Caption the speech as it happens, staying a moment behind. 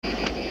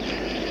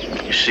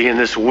You see, in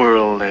this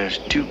world, there's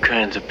two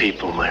kinds of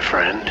people, my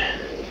friend.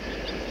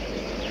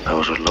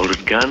 Those with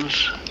loaded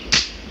guns,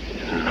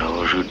 and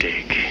those who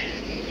dig.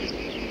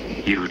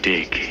 You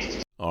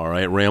dig. All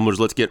right, Ramblers,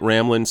 let's get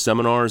rambling.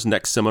 Seminars.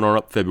 Next seminar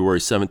up February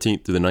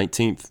 17th through the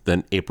 19th,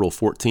 then April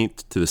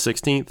 14th to the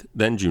 16th,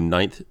 then June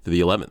 9th to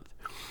the 11th.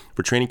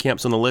 For training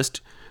camps on the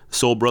list, the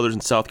Soul Brothers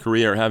in South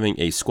Korea are having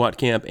a squat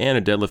camp and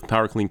a deadlift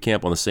power clean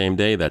camp on the same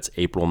day. That's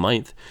April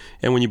 9th.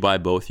 And when you buy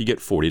both, you get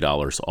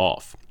 $40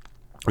 off.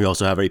 We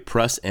also have a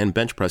press and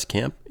bench press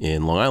camp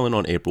in Long Island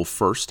on April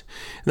 1st.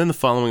 And then the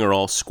following are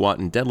all squat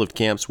and deadlift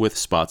camps with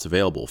spots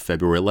available.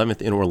 February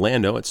 11th in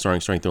Orlando at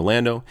Starting Strength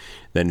Orlando.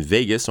 Then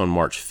Vegas on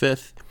March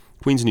 5th.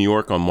 Queens, New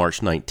York on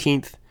March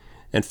 19th.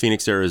 And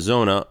Phoenix,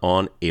 Arizona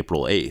on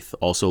April 8th.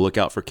 Also look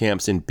out for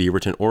camps in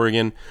Beaverton,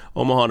 Oregon,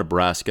 Omaha,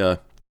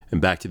 Nebraska,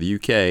 and back to the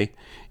UK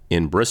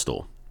in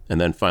Bristol.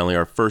 And then finally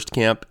our first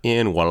camp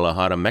in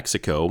Guadalajara,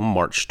 Mexico,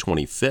 March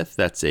 25th.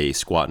 That's a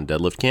squat and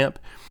deadlift camp.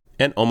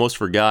 And almost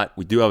forgot,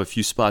 we do have a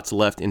few spots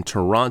left in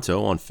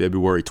Toronto on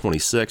February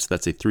 26th.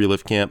 That's a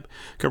 3-lift camp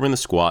covering the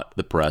squat,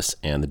 the press,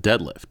 and the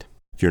deadlift.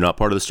 If you're not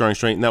part of the Starting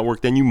Strength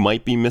Network, then you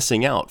might be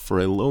missing out. For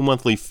a low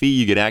monthly fee,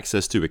 you get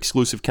access to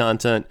exclusive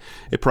content,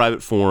 a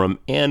private forum,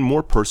 and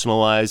more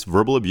personalized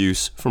verbal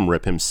abuse from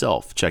Rip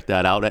himself. Check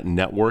that out at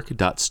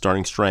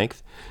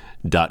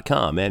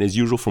network.startingstrength.com. And as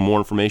usual, for more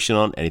information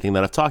on anything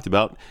that I've talked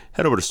about,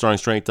 head over to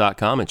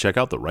startingstrength.com and check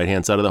out the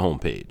right-hand side of the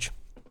homepage.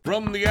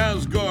 From the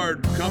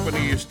Asgard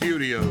Company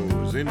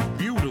Studios in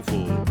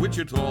beautiful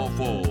Wichita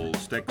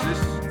Falls, Texas,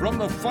 from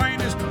the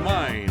finest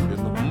mind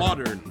in the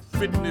modern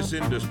fitness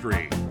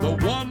industry, the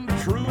one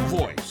true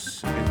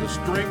voice in the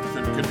strength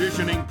and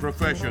conditioning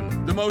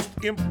profession, the most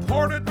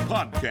important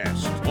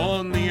podcast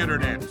on the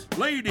internet.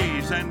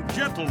 Ladies and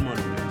gentlemen,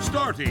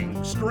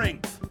 Starting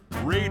Strength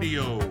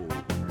Radio.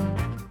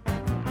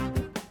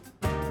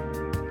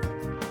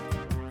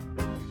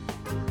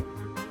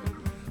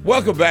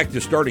 Welcome back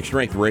to Starting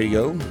Strength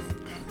Radio.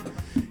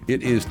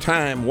 It is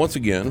time once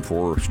again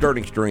for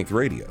Starting Strength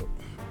Radio.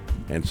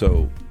 And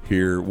so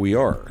here we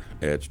are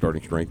at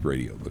Starting Strength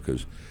Radio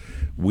because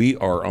we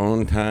are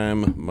on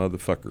time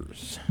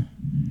motherfuckers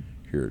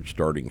here at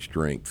Starting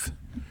Strength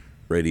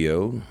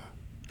Radio.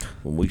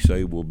 When we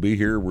say we'll be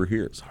here, we're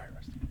here. Sorry.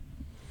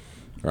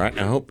 All right.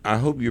 I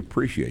hope you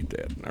appreciate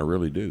that. I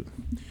really do.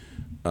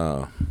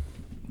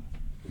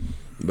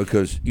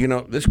 Because, you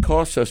know, this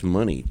costs us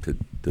money to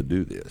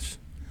do this.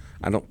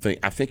 I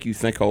think you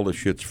think all this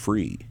shit's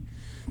free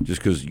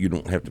just because you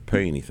don't have to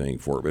pay anything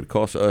for it. But it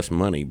costs us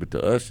money, but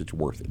to us it's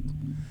worth it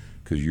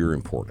because you're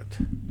important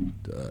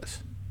to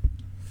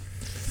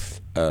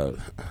us.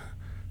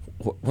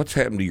 What's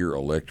happened to your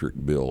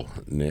electric bill,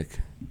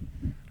 Nick,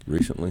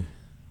 recently?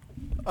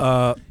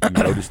 You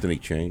noticed any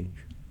change?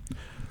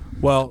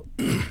 Well,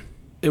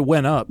 it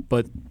went up,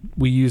 but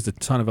we used a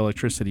ton of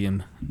electricity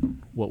in,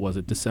 what was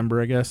it,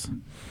 December, I guess?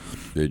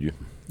 Did you?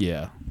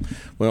 Yeah.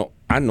 Well,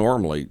 I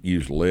normally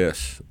use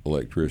less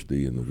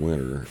electricity in the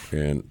winter,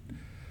 and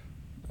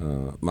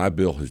my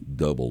bill has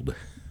doubled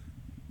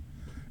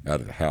out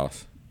of the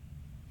house.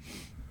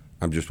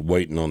 I'm just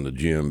waiting on the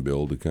gym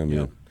bill to come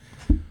in.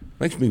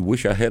 Makes me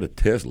wish I had a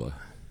Tesla.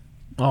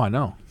 Oh, I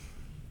know.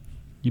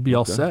 You'd be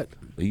all set.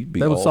 You'd be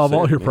that would all solve set,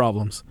 all your man.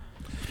 problems.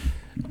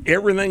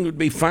 Everything would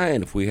be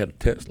fine if we had a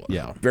Tesla.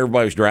 Yeah. If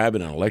everybody was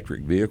driving an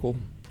electric vehicle,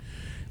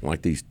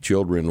 like these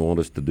children want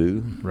us to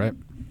do. Right.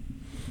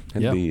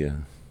 That'd be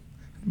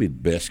the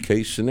best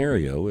case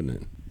scenario, isn't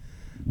it?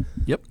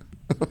 Yep.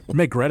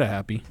 Make Greta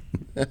happy.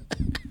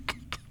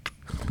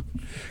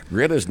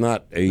 Greta's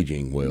not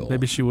aging well.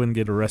 Maybe she wouldn't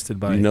get arrested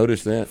by you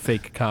notice that?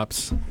 Fake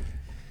cops.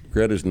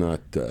 Greta's not...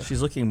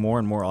 she's looking more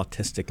and more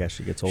autistic as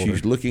she gets older.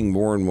 She's looking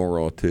more and more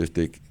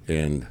autistic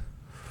and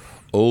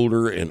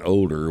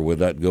older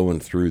without going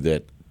through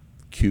that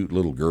cute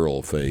little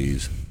girl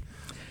phase.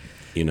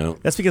 You know,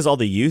 that's because all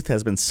the youth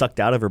has been sucked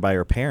out of her by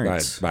her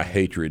parents, by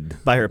hatred,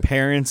 by her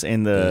parents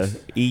and the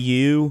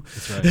EU.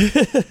 That's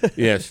right.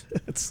 Yes,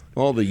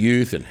 all the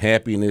youth and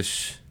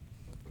happiness.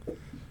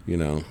 You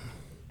know,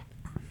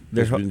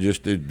 it's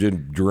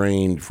been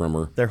drained from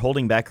her. They're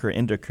holding back her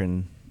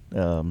endocrine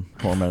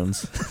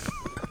hormones.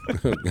 I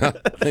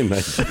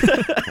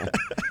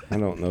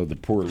don't know, the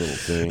poor little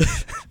thing.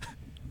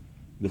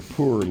 The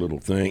poor little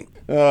thing.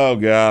 Oh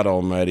God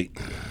Almighty.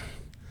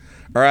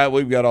 All right,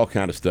 we've got all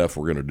kind of stuff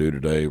we're going to do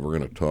today. We're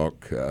going to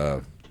talk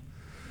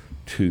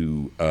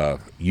to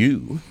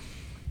you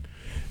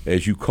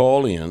as you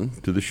call in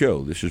to the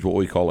show. This is what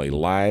we call a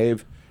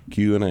live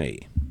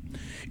Q&A,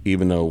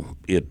 even though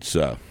it's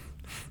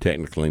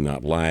technically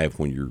not live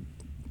when you're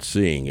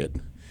seeing it.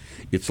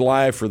 It's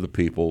live for the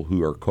people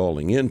who are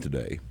calling in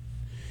today.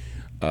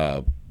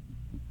 And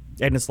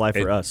it's live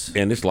for us.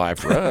 And it's live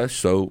for us,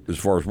 so as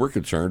far as we're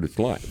concerned, it's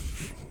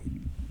live.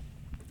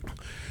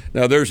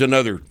 Now, there's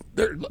another,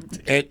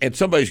 and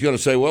somebody's going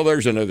to say, well,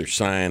 there's another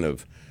sign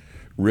of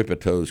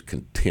Ripeto's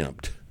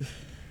contempt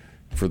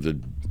for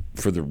the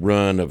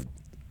run of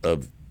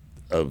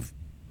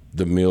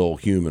the mill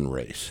human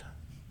race,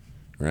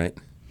 right?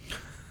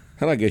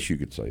 And I guess you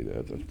could say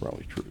that. That's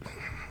probably true.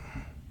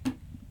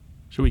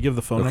 Should we give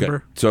the phone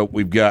number? So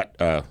we've got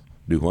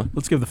do what?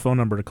 Let's give the phone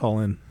number to call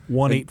in.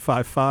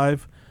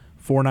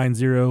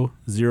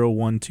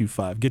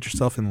 1-855-490-0125. Get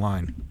yourself in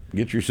line.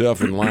 Get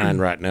yourself in line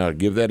right now.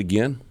 Give that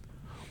again.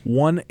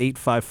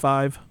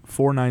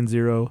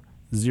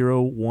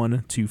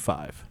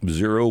 1-855-490-0125.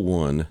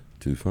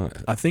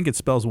 0125. I think it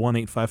spells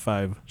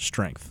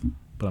 1-855-STRENGTH,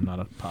 but I'm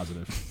not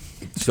positive.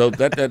 So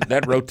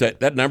that rotate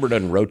that number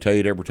doesn't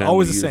rotate every time.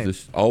 Always we the use same.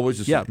 This. Always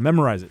the same. Yeah,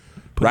 memorize it.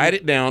 Write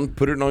it down.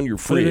 Put it on your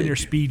fridge. Put it in your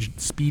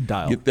speed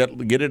dial.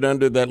 Get it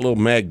under that little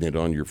magnet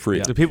on your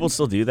fridge. Do people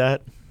still do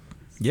that?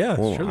 Yeah,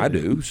 Well, sure I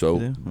they do.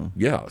 So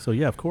yeah. So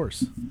yeah, of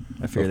course.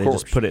 I figure Of they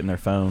course. just put it in their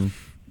phone.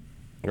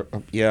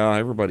 Yeah,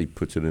 everybody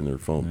puts it in their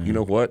phone. You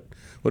know what?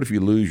 What if you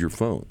lose your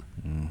phone?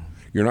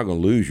 You're not going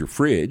to lose your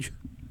fridge.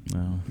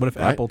 What if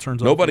Right? Apple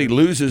turns Nobody off your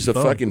loses a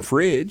phone? fucking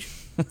fridge.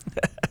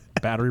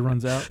 battery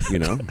runs out? You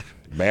know,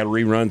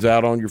 battery runs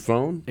out on your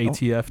phone.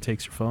 ATF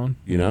takes your phone.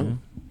 You know,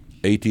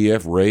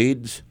 ATF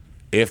raids,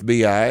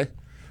 FBI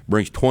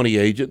brings 20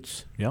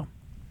 agents, Yeah.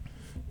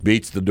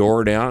 beats the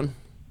door down.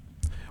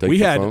 Takes We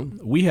your had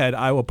phone.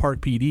 Iowa Park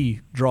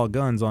PD draw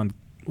guns on,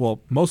 well,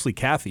 mostly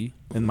Kathy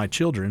and my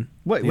children.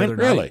 Wait, the when- other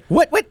night. Really?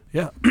 What?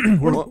 Yeah,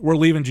 we're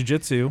leaving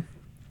jiu-jitsu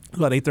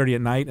about 8:30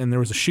 at night, and there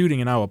was a shooting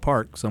in Iowa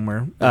Park somewhere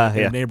in Yeah.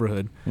 the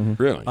neighborhood.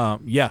 Really?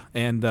 Yeah,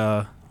 and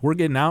we're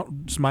getting out,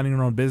 just minding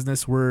our own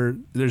business.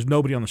 There's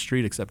nobody on the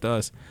street except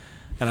us,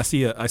 and I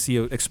see a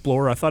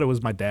Explorer. I thought it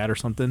was my dad or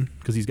something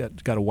because he's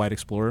got a white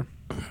Explorer,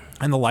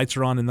 and the lights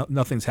are on and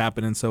nothing's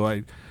happening. So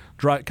I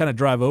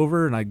drive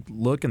over and I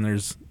look, and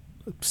there's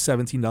a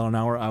 $17 an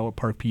hour Iowa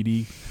Park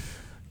PD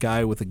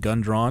guy with a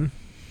gun drawn,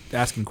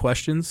 asking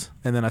questions,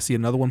 and then I see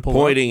another one pull up.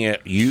 Pointing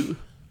at you.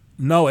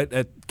 No,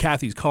 at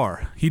Kathy's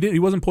car. He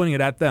wasn't pointing it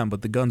at them,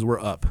 but the guns were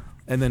up.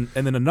 And then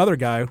another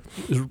guy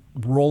is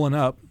rolling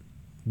up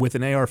with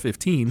an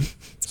AR-15,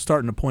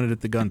 starting to point it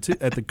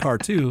at the car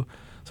too.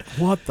 It's like,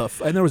 what the?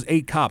 And there was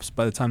 8 cops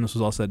by the time this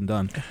was all said and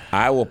done.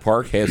 Iowa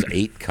Park has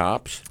 8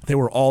 cops. They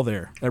were all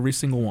there. Every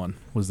single one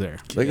was there.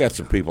 They got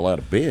some people out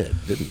of bed,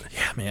 didn't they?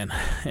 Yeah, man.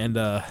 And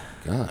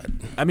God,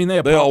 I mean, they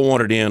all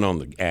wanted in on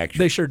the action.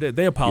 They sure did.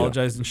 They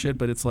apologized and shit,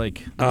 but it's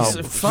like Oh,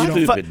 Fuck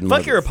stupid your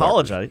motherfucker.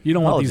 apology. you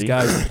don't want these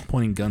Apology. guys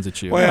pointing guns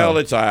at you. Well,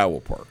 it's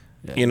Iowa Park.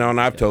 Yeah, You know, and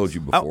I've told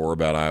you before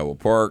about Iowa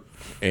Park,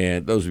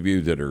 and those of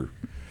you that are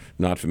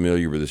not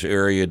familiar with this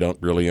area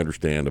don't really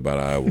understand about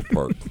Iowa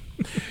Park.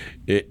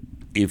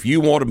 If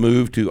you want to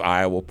move to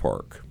Iowa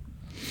Park,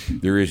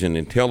 there is an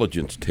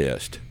intelligence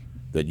test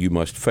that you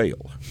must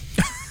fail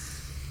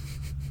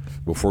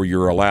before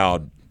you're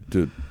allowed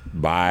to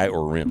buy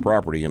or rent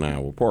property in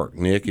Iowa Park.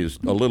 Nick is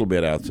a little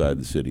bit outside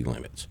the city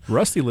limits.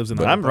 Rusty lives in.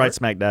 But Iowa I'm Park. right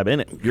smack dab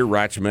in it. You're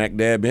right smack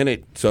dab in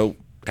it. So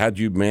how'd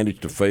you manage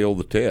to fail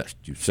the test?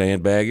 You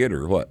sandbag it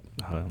or what?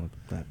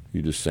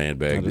 You just I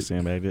sandbagged just it.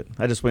 sandbagged it.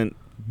 I just went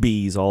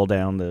bees all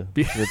down the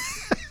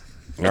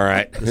All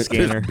right.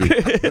 scanner.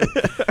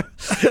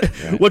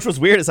 Which was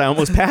weird as I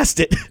almost passed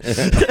it.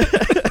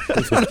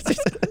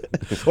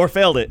 Or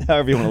failed it,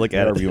 however you want to look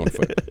at However it. you want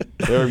to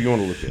However you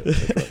want to look at it.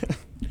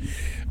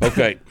 That's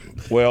right. Okay.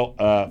 Well,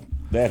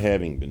 that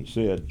having been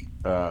said,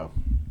 what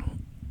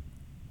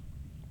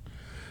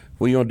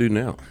are you going to do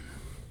now?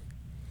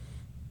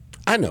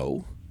 I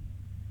know.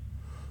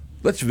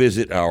 Let's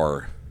visit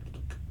our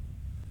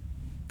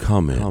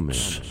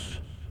comments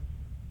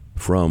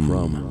from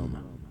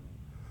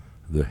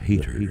the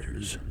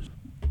haters.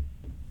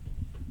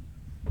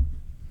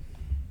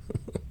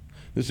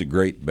 This is a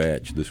great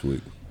batch this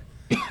week.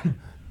 I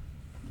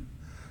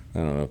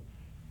don't know.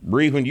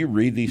 Bree, when you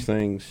read these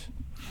things,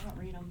 I don't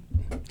read them.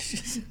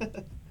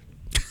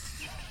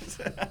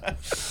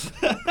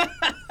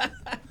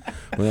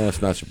 well,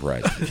 that's not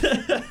surprising.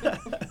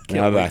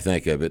 Now that I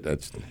think of it,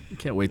 that's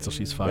Can't wait till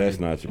she's fired.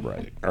 not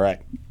surprising. All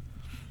right.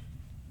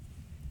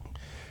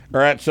 All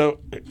right, so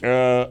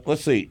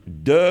let's see.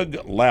 Doug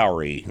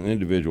Lowry, an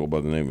individual by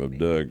the name of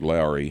Doug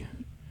Lowry.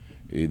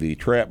 The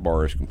trap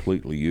bar is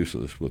completely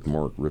useless with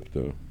Mark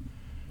Ripto.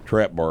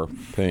 Trap bar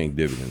paying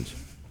dividends.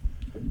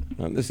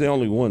 This is the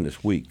only one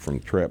this week from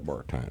trap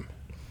bar time.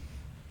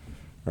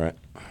 All right.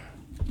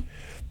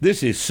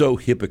 This is so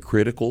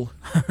hypocritical.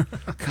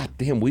 God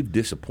damn, we've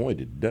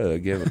disappointed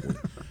Doug, haven't we?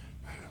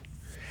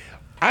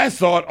 I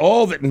thought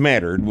all that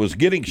mattered was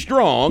getting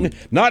strong,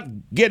 not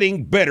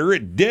getting better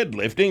at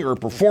deadlifting or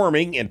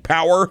performing in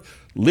power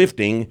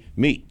lifting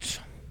meets.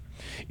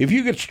 If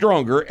you get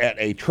stronger at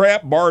a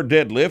trap bar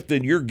deadlift,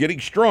 then you're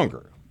getting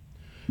stronger.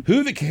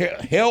 Who the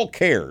hell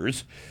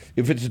cares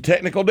if it's a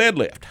technical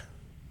deadlift?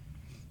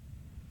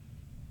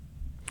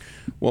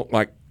 Well,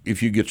 like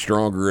if you get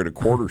stronger at a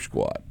quarter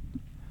squat,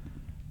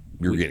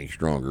 you're getting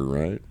stronger,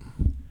 right?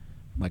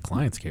 My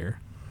clients care.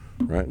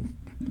 Right?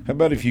 How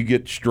about if you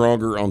get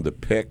stronger on the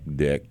pec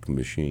deck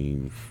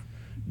machine,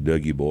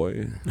 Dougie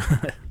boy?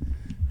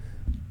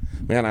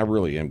 Man, I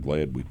really am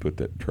glad we put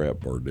that trap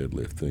bar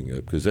deadlift thing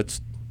up because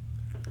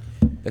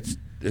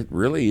it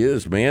really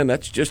is, man.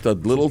 That's just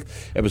it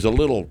was a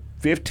little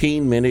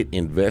 15-minute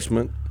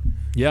investment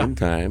Yeah. in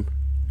time,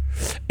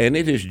 and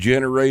it has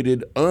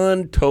generated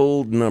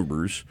untold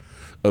numbers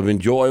of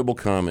enjoyable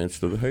comments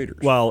to the haters.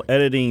 While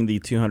editing the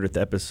 200th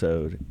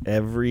episode,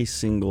 every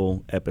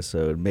single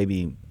episode,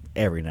 maybe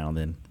every now and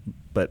then,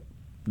 but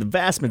the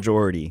vast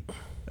majority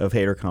of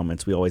hater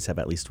comments, we always have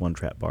at least one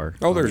trap bar.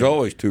 Oh, there's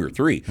always 2 or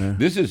 3.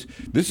 This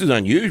is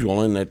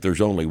unusual in that there's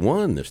only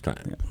one this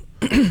time.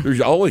 There's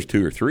always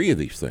 2 or 3 of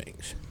these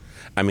things.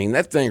 I mean,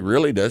 that thing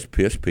really does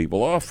piss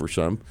people off for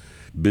some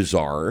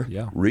bizarre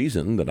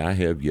reason that I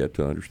have yet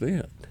to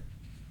understand.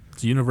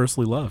 It's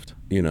universally loved.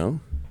 You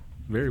know,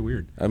 Very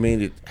weird. I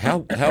mean,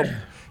 how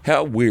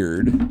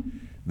weird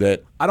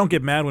that I don't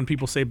get mad when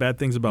people say bad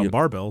things about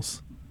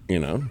barbells. you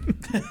know.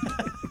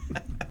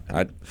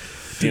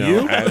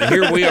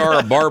 Here we are,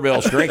 a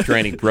barbell strength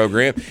training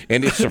program,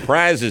 and it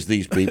surprises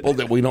these people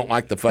that we don't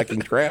like the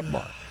fucking trap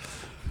bar.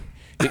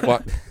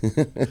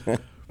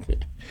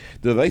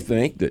 Do they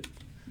think that,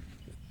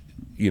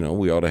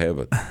 we ought to have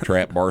a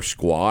trap bar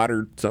squat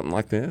or something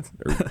like that?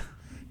 Or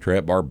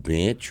trap bar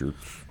bench? Or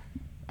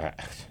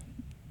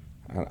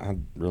I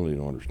really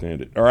don't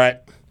understand it. All right.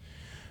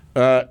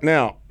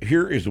 Now,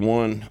 here is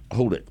one.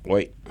 Hold it.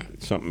 Wait.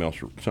 Something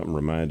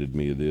reminded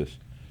me of this.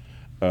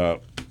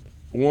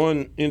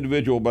 One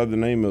individual by the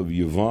name of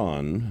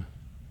Yvonne,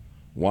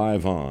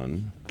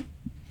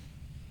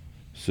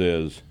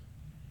 says,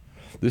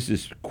 "This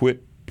is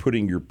quit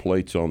putting your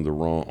plates on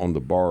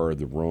the bar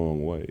the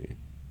wrong way."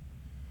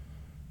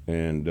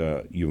 And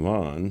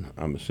Yvonne,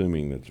 I'm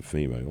assuming that's a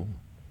female.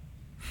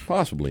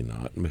 Possibly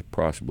not.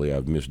 Possibly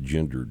I've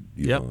misgendered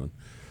Yvonne.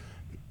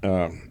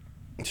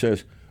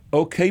 Says,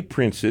 "Okay,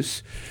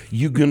 princess,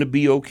 you gonna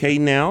be okay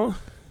now?"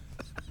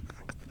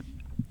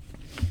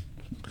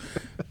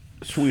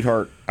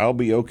 Sweetheart, I'll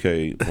be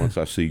okay once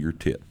I see your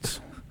tits.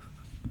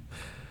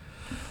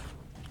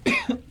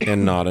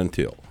 And not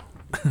until.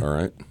 All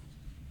right?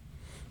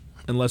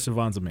 Unless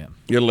Yvonne's a man.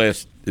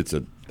 Unless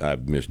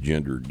I've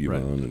misgendered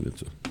Yvonne, right.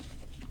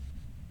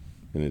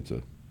 and it's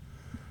a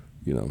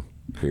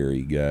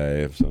hairy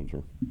guy of some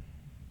sort.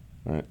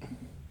 All right.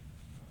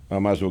 I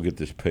might as well get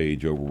this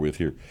page over with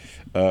here.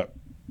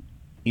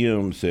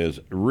 Says,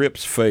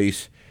 Rip's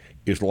face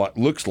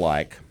looks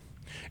like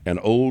an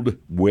old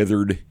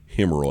weathered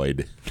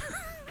hemorrhoid.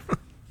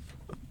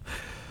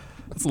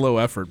 That's low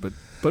effort, but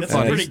That's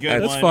funny. a pretty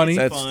good That's one. funny.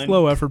 That's That's fun.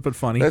 low effort, but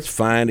funny. That's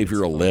fine if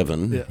you're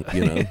 11,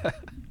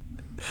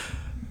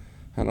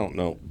 I don't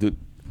know. Do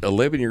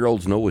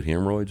 11-year-olds know what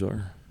hemorrhoids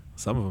are?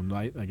 Some of them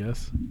might, I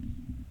guess.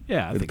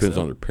 Yeah, I It think depends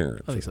so. on their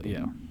parents. I think so.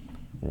 Yeah.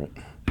 Right.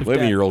 If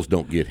 11-year-olds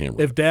don't get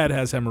hemorrhoids. If dad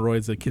has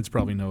hemorrhoids, the kids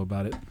probably know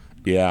about it.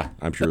 Yeah,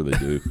 I'm sure they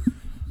do.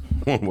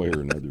 One way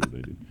or another,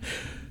 they do.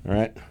 All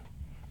right.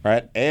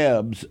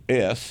 Abs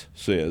S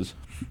says,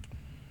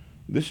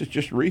 this is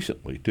just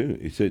recently, too.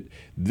 He said,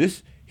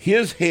 this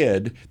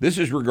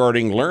is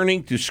regarding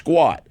learning to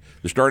squat,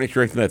 the starting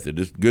strength method.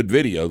 This good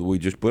video that we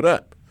just put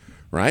up,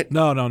 right?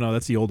 No.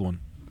 That's the old one.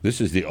 This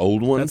is the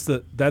old one? That's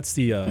the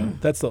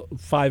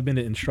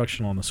 5-minute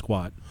instructional on the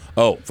squat.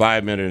 Oh,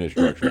 5-minute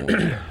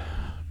instructional.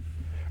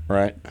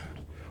 Right.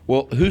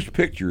 Well, whose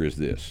picture is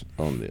this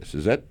on this?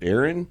 Is that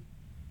Aaron?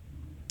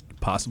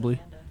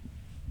 Possibly.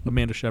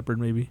 Amanda Shepard,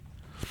 maybe.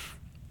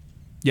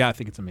 Yeah, I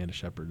think it's Amanda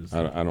Shepard.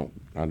 I don't know.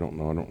 I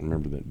don't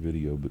remember that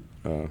video, but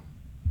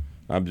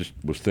I just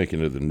was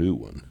thinking of the new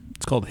one.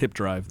 It's called Hip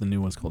Drive. The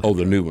new one's called Oh, Hip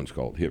the Drive. new one's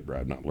called Hip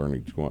Drive, not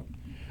Learning to Squat.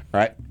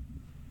 All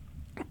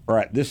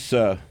right. This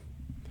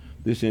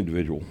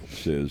individual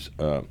says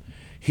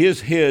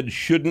his head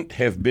shouldn't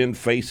have been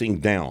facing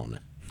down.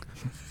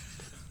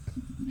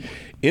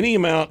 Any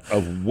amount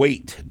of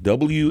weight,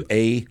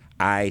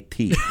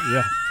 W-A-I-T,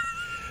 Yeah.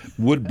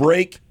 would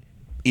break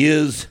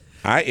is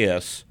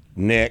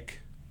neck,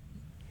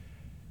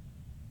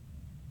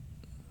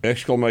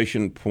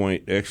 exclamation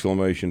point.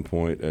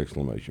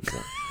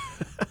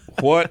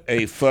 What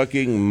a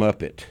fucking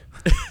Muppet.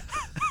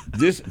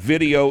 This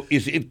video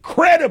is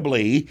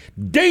incredibly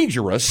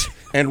dangerous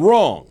and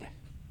wrong.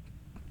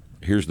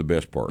 Here's the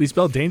best part. He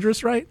spelled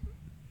dangerous right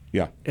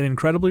Yeah, and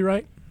incredibly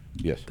right.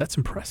 yes. That's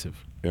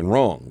impressive. And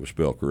wrong was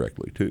spelled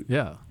correctly, too.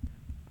 Yeah.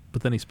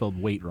 But then he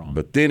spelled weight wrong.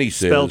 But then he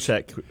says, Spell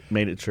check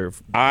made it sure.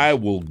 I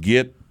will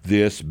get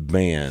this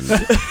banned.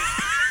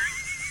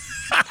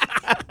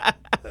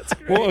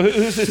 Well,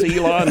 who's this,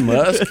 Elon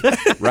Musk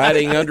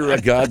riding under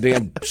a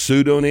goddamn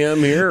pseudonym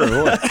here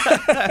or what?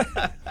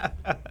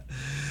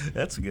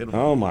 That's a good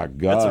one. Oh, my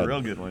God. That's a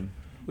real good one.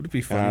 Would it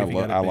be funny if he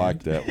got it I banned?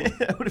 like that one.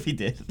 What if he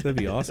did? That'd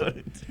be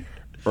awesome.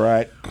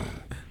 Right.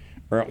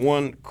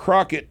 One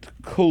Crockett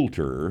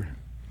Coulter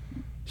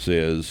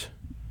says,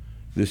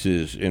 this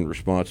is in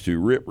response to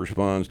Rip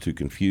responds to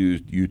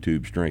confused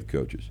YouTube strength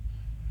coaches.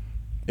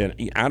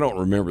 And I don't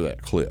remember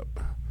that clip.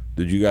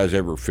 Did you guys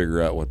ever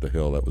figure out what the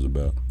hell that was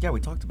about? Yeah, we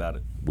talked about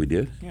it. We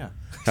did? Yeah.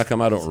 How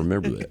come I don't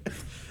remember that?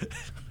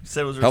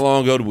 Said it was How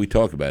long ago did we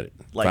talk about it?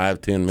 Like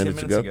 5, 10 minutes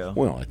 10 minutes ago.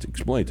 Well, that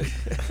explains it.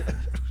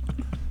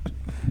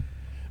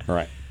 All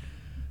right.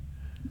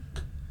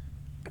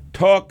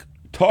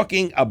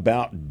 Talking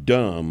about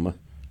dumb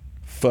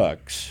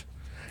fucks,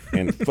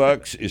 and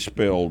fucks is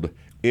spelled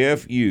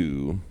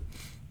F-U,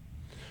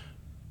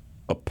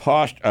 a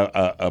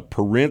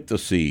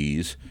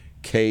parentheses,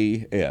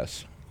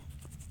 KS.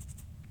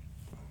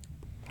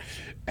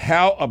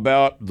 How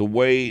about the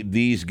way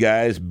these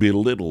guys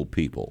belittle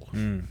people?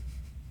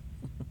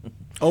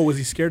 Oh, was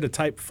he scared to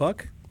type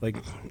fuck? Like,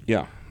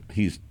 Yeah,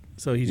 he's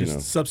so he just know.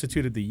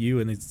 substituted the U,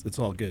 and it's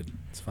all good.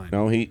 It's fine.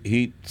 no,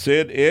 he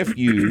said F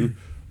you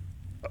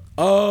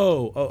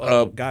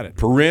Got it.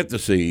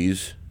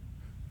 parentheses,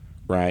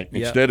 right?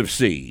 Yeah. Instead of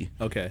C,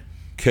 Okay,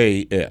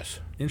 KS.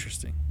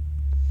 interesting.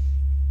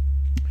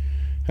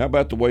 How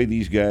about the way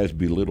these guys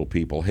belittle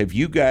people? Have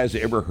you guys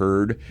ever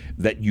heard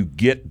that you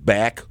get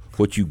back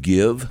what you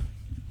give?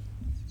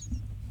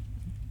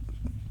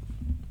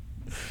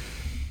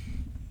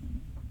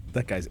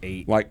 That guy's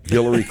 8. Like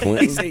Hillary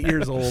Clinton? He's 8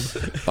 years old.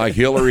 Like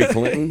Hillary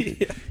Clinton?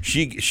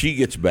 She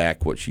gets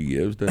back what she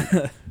gives.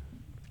 doesn't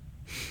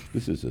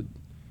she?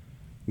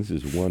 This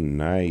is one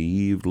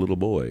naive little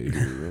boy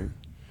here, right?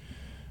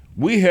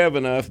 We have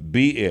enough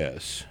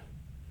BS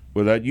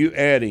without you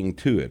adding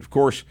to it. Of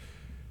course,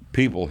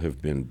 people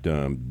have been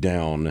dumbed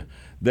down.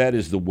 That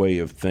is the way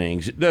of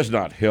things. It does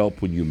not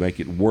help when you make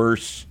it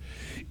worse.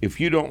 If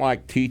you don't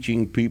like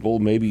teaching people,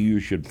 maybe you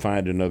should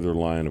find another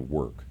line of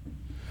work.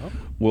 Oh.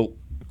 Well,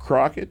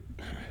 Crockett,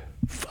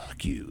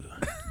 fuck you.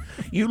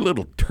 You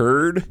little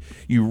turd.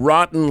 You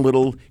rotten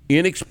little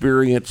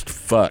inexperienced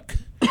fuck.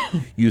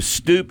 You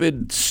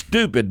stupid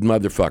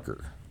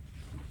motherfucker.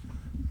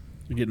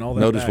 You're getting all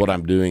that Notice back. what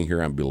I'm doing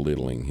here. I'm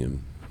belittling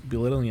him.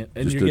 Belittling it.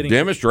 And Just you're to getting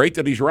demonstrate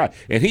that he's right.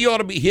 And he ought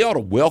to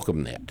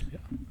welcome that.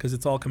 because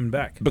it's all coming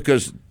back.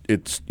 Because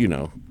it's,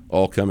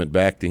 all coming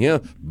back to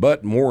him.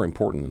 But more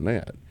important than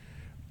that,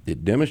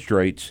 it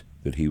demonstrates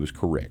that he was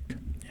correct.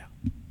 Yeah.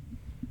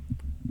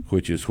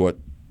 Which is what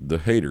the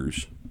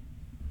haters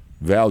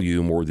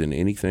value more than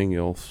anything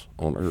else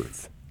on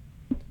earth,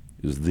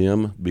 is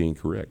them being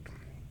correct.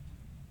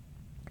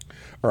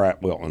 All right,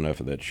 well, enough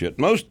of that shit.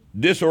 Most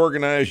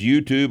disorganized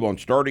YouTube on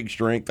starting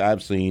strength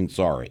I've seen,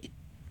 sorry.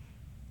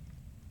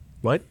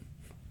 What?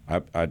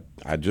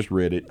 I just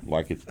read it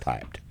like it's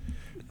typed.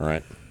 All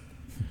right.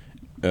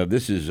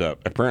 This is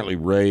apparently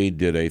Ray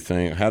did a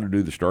thing, how to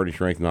do the starting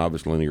strength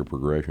novice linear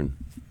progression.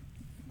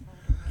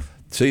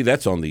 See,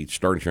 that's on the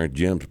Starting Strength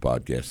Gems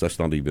podcast. That's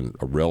not even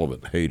a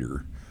relevant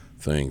hater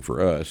thing for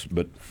us.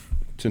 But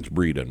since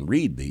Bree doesn't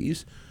read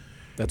these,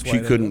 That's why she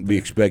they're couldn't up be there.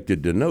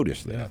 expected to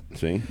notice that.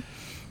 See?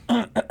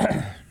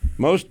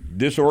 Most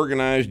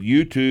disorganized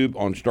YouTube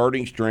on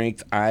starting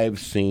strength I've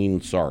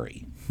seen,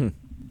 sorry.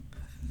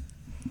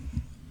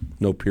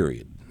 No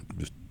period.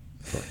 Just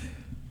sorry.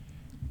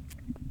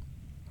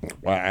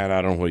 Well, and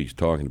I don't know what he's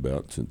talking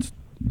about since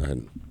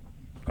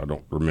I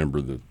don't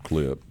remember the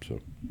clip. So,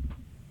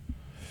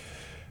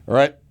 all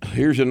right,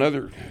 here's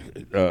another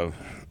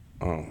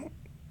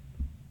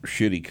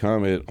shitty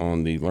comment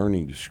on the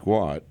learning to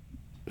squat,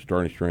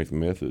 starting strength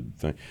method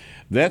thing.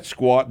 That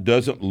squat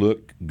doesn't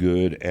look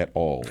good at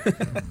all.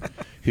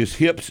 His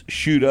hips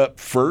shoot up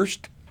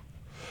first,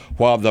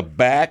 while the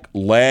back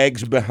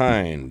lags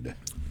behind.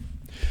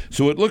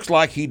 So it looks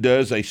like he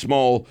does a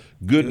small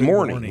good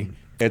morning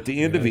at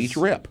the end of each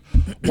rep.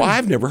 Well,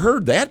 I've never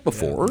heard that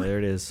before. There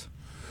it is.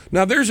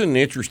 Now, there's an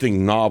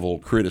interesting novel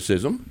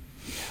criticism.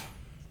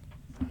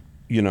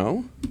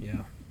 Yeah.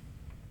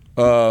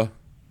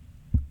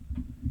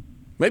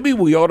 Maybe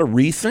we ought to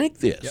rethink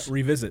this. Yeah.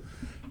 Revisit.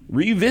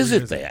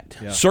 Revisit that.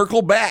 Yeah.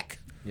 Circle back.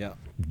 Yeah.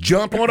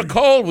 Jump on a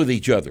call with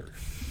each other.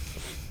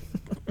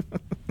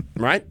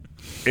 Right?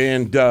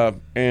 And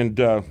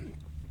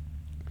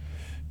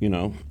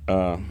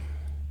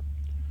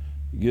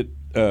get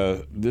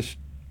this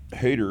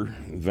hater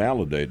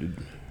validated,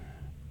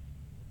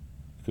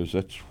 because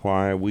that's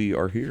why we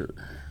are here.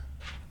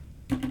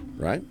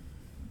 Right?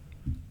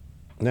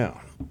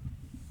 Now,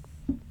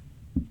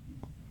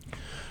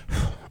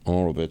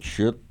 all of that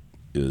shit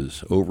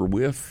is over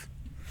with,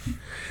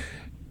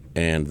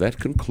 and that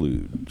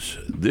concludes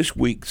this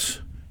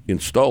week's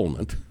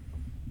installment.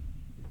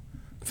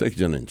 I think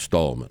it's an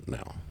installment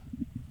now,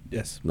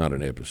 Yes. not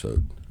an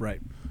episode.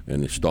 Right.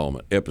 An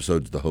installment.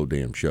 Episode's the whole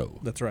damn show.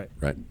 That's right.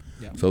 Right?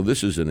 Yeah. So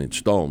this is an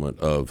installment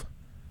of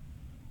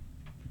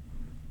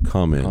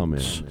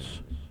comments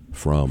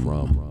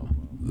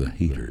from the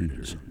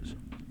haters.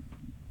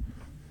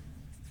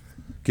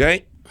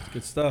 Okay?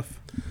 Good stuff.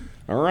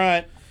 All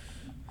right.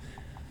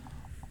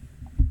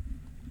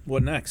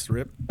 What next,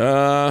 Rip?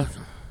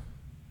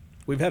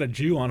 We've had a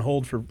Jew on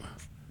hold for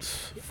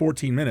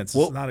 14 minutes.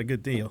 Well- It's not a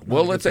good deal.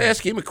 Well, let's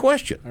ask him a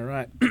question. All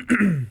right.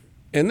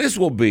 And this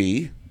will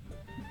be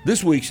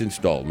this week's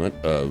installment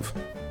of,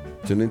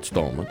 it's an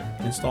installment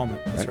Installment.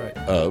 That's right.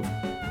 of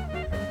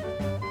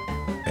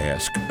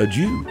Ask a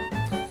Jew.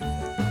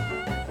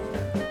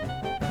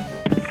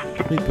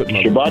 Let me put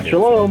my Shabbat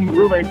Shalom,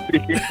 Ruben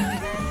speaking.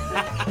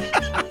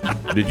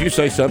 Did you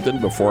say something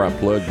before I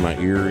plugged my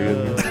ear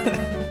in?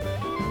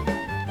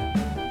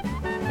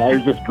 I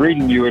was just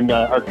greeting you in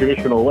our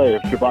traditional way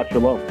of Shabbat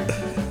Shalom.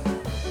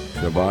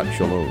 Shabbat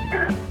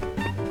Shalom.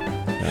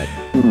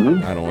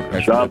 I don't.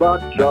 That's,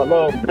 Shabbat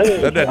Shalom.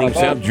 Hey, That doesn't even Shabbat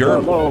sound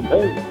German. Shalom.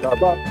 Hey,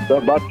 Shabbat,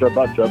 Shabbat,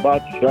 Shabbat,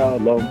 Shabbat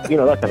Shalom. You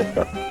know, that kind of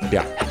stuff.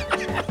 Yeah.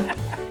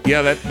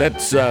 Yeah,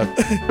 that's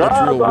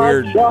real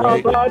weird.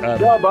 Right?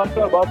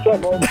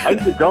 I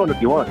can keep going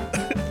if you want.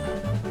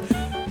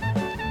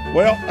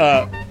 Well,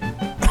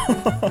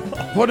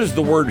 what does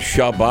the word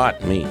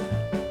Shabbat mean?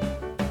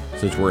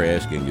 Since we're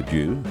asking a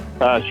Jew.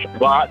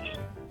 Shabbat,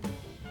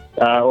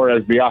 or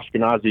as the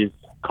Ashkenazis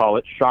call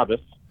it, Shabbos.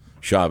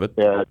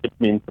 Shabbat. It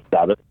means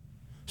Sabbath.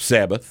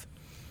 Sabbath.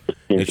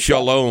 And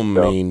Shalom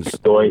means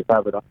so we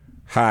have it on,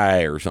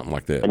 hi or something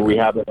like that. and we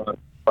have it on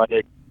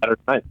Friday,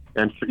 Saturday night.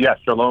 And yeah,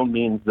 Shalom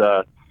means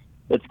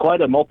it's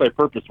quite a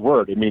multi-purpose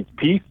word. It means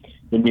peace,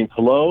 it means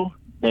hello,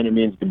 and it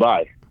means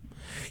goodbye.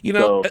 You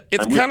know, So,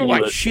 it's I'm kind of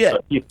wishing like you shit.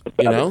 a peaceful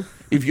You Sabbath. know,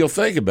 if you'll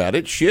think about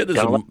it, shit is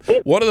Kinda like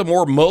it. one of the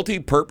more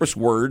multi-purpose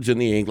words in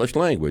the English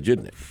language,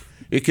 isn't it?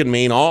 It can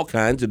mean all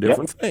kinds of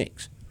different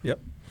things. Yep.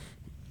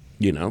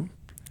 You know,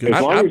 As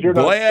long I'm as you're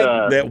not,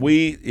 glad that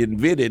we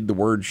invented the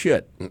word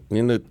shit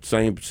in the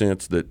same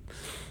sense that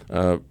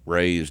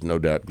Ray is no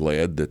doubt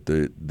glad that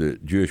the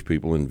Jewish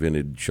people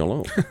invented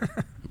shalom.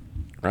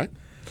 Right?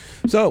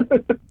 So,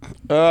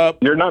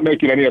 You're not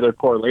making any other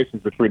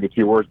correlations between the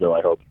two words, though,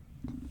 I hope.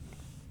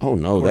 oh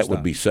no, that would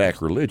not. be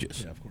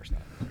sacrilegious. Yeah, of course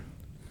not.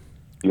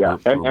 Yeah.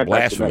 Or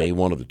blasphemy,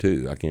 one of the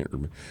two. I can't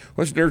remember.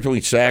 What's the difference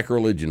between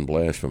sacrilege and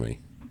blasphemy?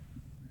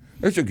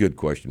 That's a good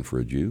question for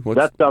a Jew. What's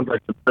That sounds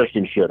like some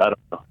Christian shit. I don't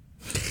know.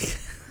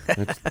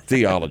 that's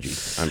theology?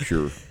 I'm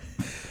sure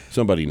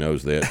somebody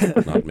knows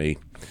that, not me.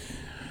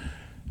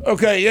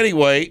 Okay.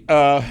 Anyway,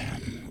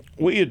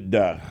 we had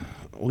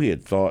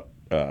thought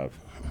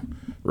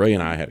Ray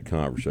and I had a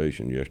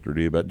conversation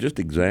yesterday about just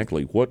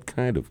exactly what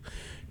kind of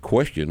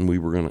question we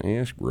were going to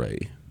ask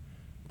Ray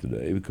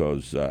today,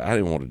 because I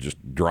didn't want to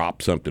just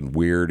drop something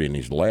weird in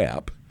his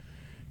lap,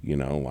 you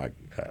know, like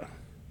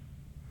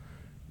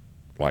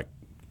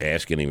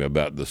asking him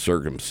about the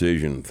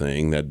circumcision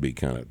thing. That'd be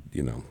kind of,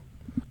 you know,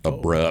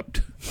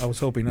 abrupt. I was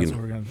hoping that's You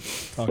know. what we're going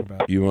to talk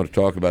about. You want to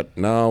talk about?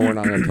 No, we're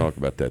not going to talk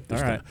about that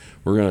this All right. time.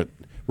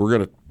 We're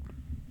gonna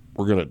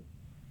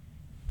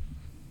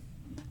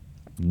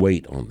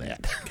wait on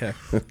that. Okay.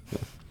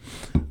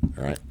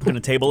 All right, We're going to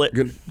table it.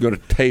 going to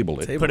table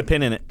it Put a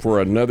pin in it. for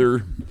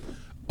another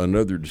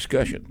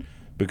discussion,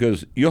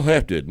 because you'll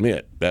have to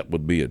admit that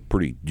would be a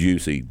pretty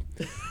juicy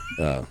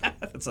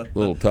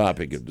little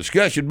topic of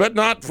discussion, but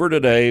not for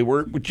today.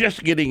 We're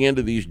just getting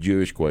into these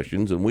Jewish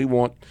questions, and we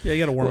want. Yeah, you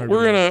got to warm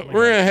We're everybody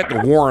gonna have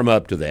to warm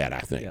up to that, I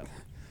think. Yeah.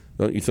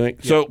 Don't you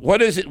think? So,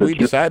 what is it we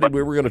decided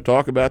we were going to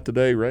talk about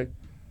today, Ray?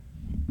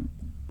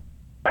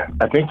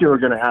 I think you were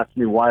going to ask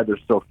me why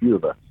there's so few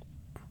of us.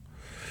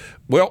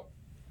 Well,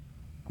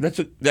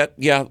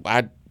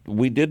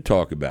 we did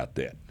talk about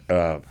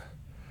that.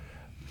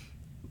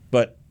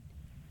 But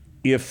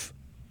here's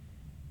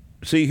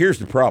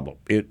the problem.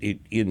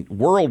 In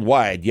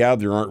worldwide,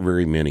 there aren't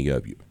very many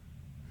of you,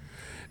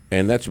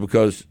 and that's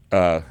because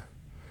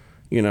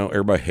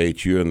everybody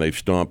hates you and they've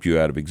stomped you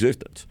out of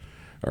existence.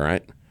 All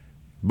right,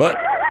 but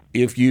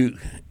if you've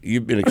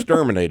been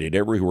exterminated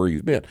everywhere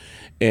you've been,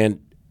 and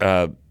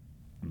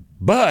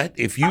but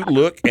if you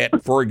look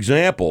at, for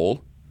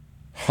example,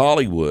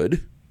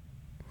 Hollywood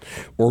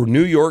or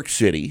New York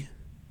City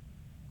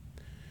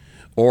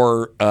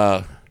or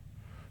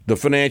the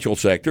financial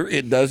sector,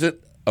 it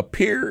doesn't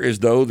appear as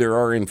though there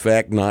are, in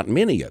fact, not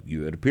many of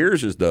you. It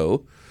appears as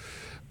though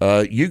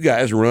you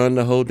guys run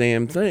the whole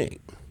damn thing,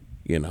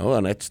 and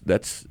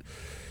that's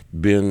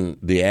been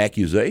the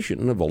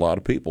accusation of a lot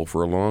of people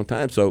for a long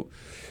time. So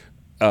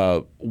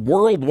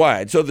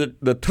worldwide, so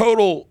the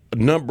total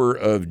number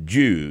of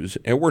Jews,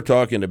 and we're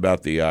talking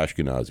about the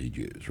Ashkenazi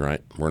Jews, right?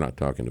 We're not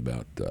talking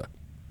about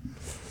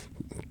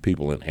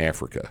people in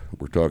Africa.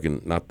 We're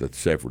talking not the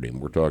Sephardim.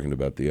 We're talking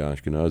about the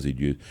Ashkenazi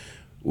Jews.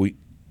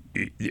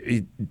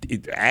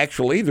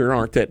 Actually, there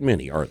aren't that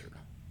many, are there?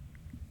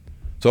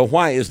 So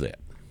why is that?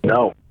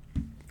 No.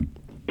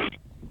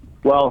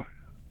 Well,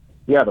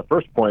 yeah, the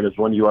first point is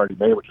one you already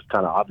made, which is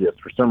kind of obvious.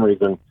 For some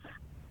reason,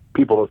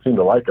 people don't seem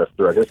to like us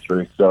throughout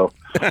history. So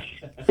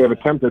they've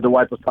attempted to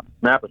wipe us off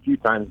the map a few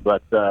times,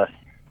 but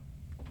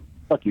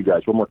fuck you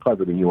guys. We're more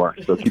clever than you are,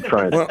 so keep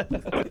trying. Well,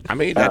 I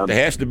mean, that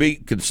has to be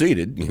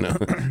conceded,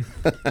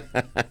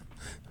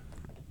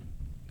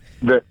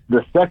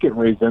 The second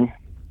reason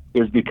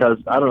is because,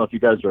 I don't know if you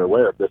guys are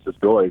aware of this as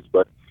goys,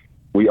 but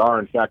we are,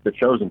 in fact, the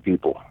chosen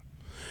people.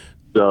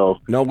 So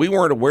No, we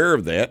weren't aware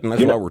of that, and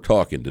that's why we're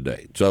talking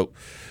today. So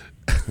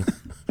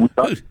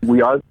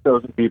we are the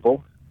chosen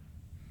people.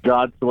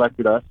 God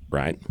selected us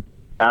right.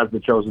 as the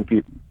chosen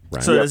people.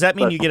 Right. So does that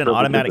mean you get an Special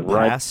automatic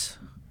privileges, right? pass?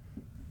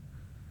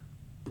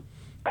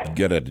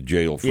 Get out of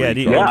jail free. Yeah,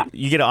 card.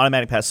 you get an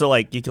automatic pass. So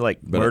you can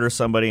murder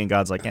somebody, and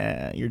God's like,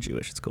 you're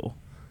Jewish. It's cool.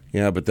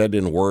 Yeah, but that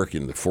didn't work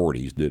in the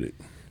 40s, did it?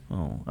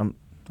 Oh, I'm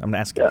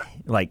asking.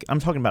 Yeah. I'm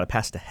talking about a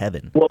pass to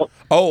heaven. Well,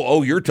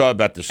 Oh, you're talking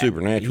about the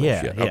supernatural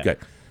Yeah, shit. yeah. Okay.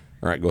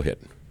 All right, go ahead.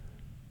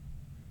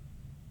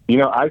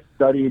 I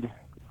studied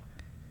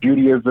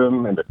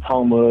Judaism and the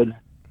Talmud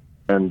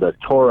and the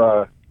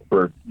Torah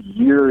for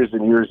years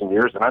and years and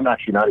years, and I'm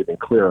actually not even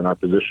clear on our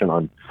position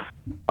on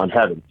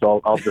heaven.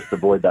 So I'll just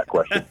avoid that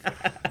question.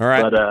 All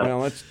right. But,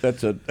 well,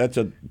 that's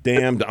a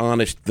damned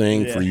honest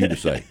thing for you to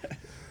say.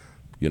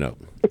 You know,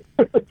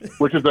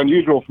 which is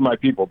unusual for my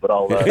people, but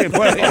I'll represent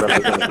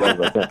as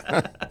well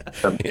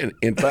as I can.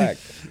 in fact,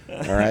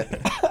 all right.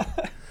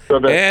 So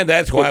And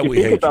that's why if you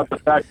we think hate about you.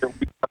 the fact that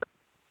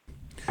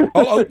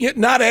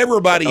Not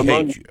everybody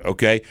hates you,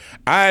 okay?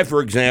 I,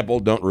 for example,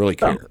 don't really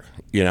care.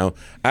 You know,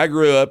 I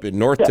grew up in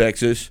North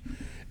Texas,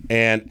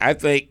 and I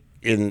think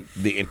in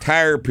the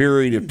entire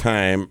period of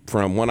time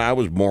from when I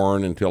was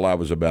born until I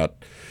was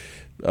about,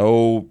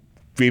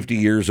 50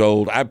 years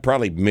old, I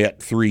probably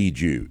met 3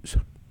 Jews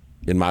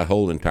in my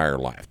whole entire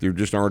life. There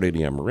just aren't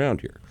any of them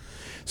around here.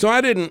 So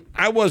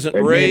I wasn't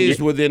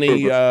raised with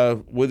any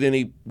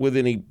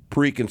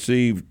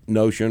preconceived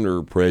notion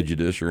or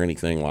prejudice or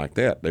anything like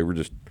that. They were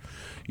just,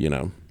 you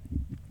know,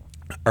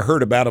 I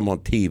heard about them on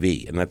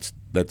TV, and that's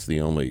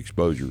the only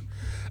exposure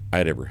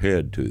I'd ever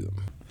had to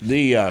them.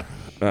 The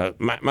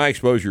my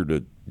exposure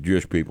to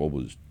Jewish people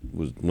was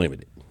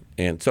limited,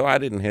 and so I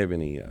didn't have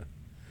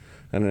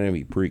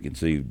any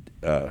preconceived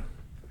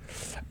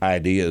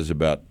ideas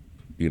about,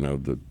 you know,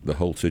 the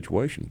whole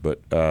situation.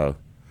 But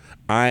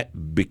I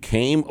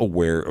became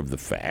aware of the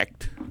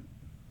fact,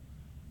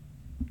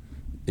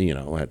 you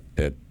know,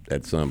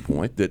 at some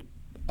point that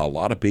a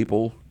lot of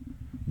people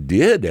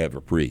did have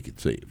a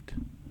preconceived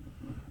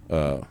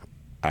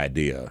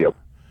idea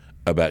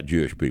about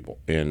Jewish people.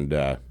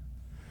 And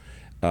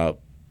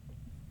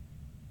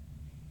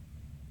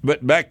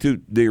but back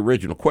to the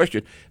original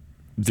question,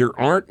 there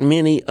aren't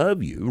many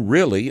of you,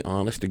 really,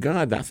 honest to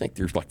God. I think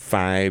there's like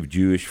 5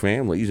 Jewish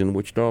families in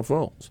Wichita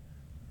Falls.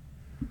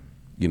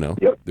 You know,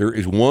 there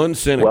is one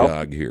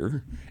synagogue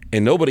here,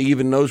 and nobody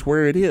even knows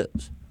where it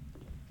is.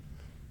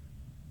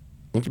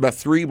 It's about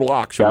 3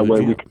 blocks from the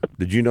gym.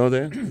 Did you know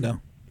that? No,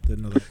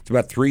 didn't know that. It's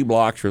about 3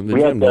 blocks from the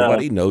gym.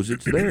 Nobody knows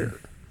it's there.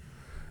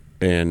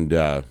 And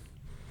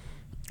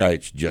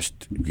it's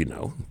just, you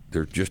know,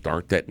 there just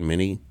aren't that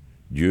many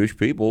Jewish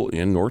people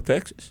in North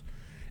Texas.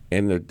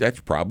 And that's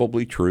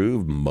probably true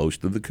of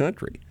most of the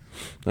country.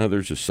 Now,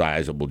 there's a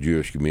sizable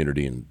Jewish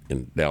community in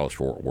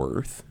Dallas-Fort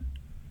Worth,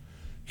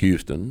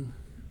 Houston.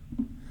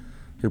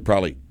 There are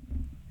probably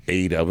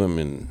 8 of them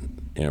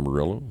in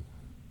Amarillo,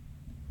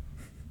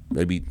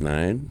 maybe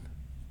 9.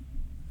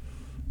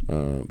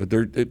 But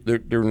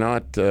they're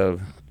not.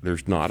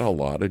 There's not a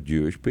lot of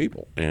Jewish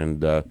people,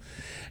 and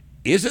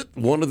isn't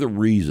one of the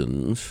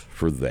reasons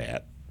for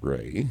that,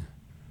 Ray,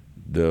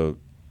 the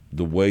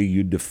way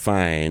you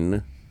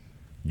define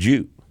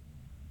Jew?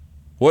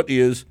 What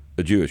is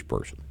a Jewish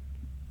person?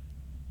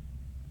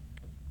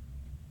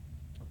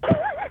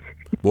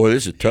 Boy,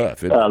 this is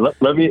tough. That's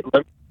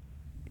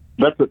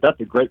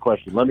a great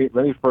question. Let me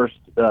first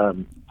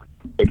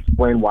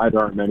explain why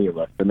there aren't many of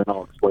us, and then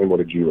I'll explain what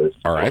a Jew is.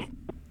 All right.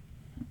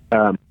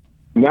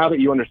 Now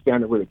that you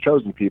understand that we're the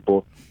chosen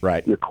people,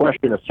 right? Your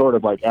question is sort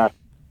of like, how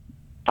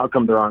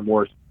come there aren't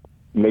more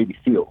Navy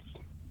SEALs?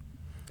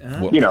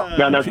 Well, you know,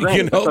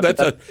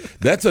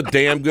 that's a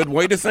damn good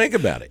way to think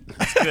about it.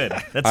 That's good.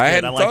 That's I good.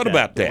 hadn't thought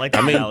about that.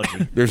 I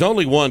mean, there's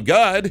only one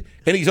God,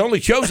 and He's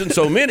only chosen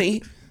so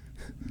many,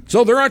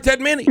 so there aren't that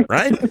many,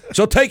 right?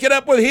 So take it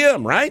up with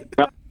Him, right?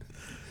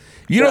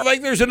 You don't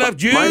think there's enough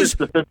Jews?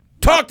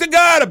 Talk to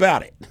God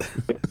about it.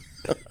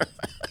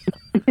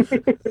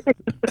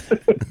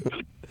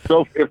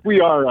 So if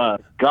we are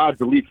God's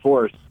elite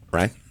force,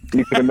 right?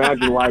 You can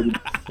imagine why we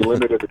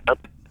limited it.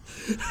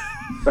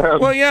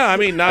 Well, yeah, I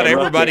mean, not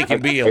everybody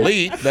can be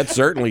elite. That's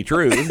certainly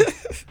true.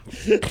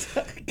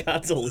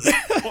 God's elite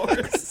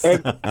force.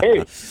 And, hey,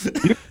 you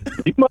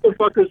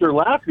motherfuckers are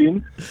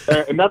laughing,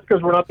 and that's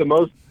because we're not the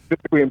most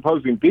physically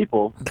imposing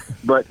people,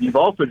 but you've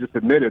also just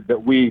admitted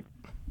that we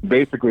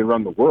basically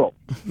run the world.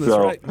 That's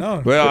so, right.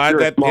 No. Well,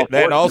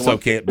 that also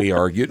can't be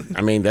argued.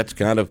 I mean, that's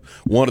kind of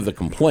one of the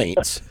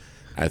complaints,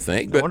 I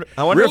think. But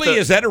I wonder really,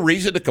 is that a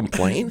reason to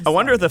complain? I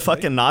wonder if the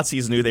fucking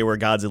Nazis knew they were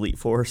God's elite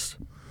force.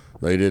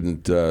 They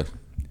didn't.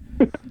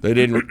 They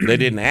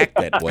didn't act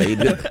that way.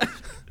 Did they?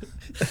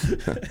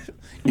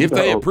 If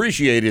they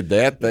appreciated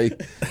that, they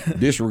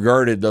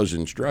disregarded those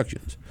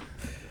instructions.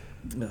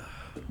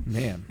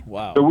 Man,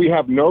 wow. So we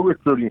have no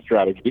recruiting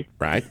strategy.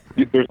 Right.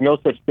 There's no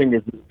such thing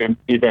as an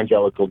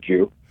evangelical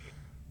Jew.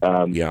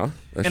 Yeah.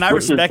 And I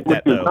respect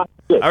that, though.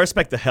 I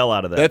respect the hell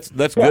out of that.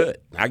 That's good.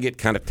 I get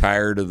kind of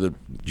tired of the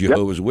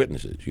Jehovah's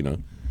Witnesses, you know,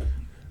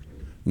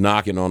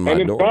 knocking on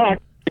my door.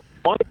 Fact,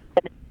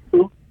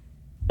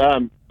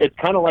 it's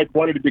kind of like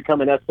wanting to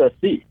become an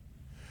SSC.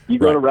 You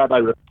go to Rabbi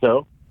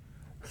Ripto,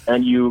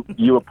 and you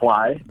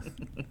apply,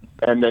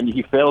 and then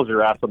he fails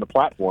your ass on the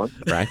platform.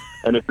 Right.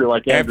 And if you're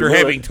like after Andrew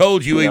having Lewis,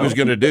 told you he was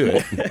going to do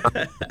it.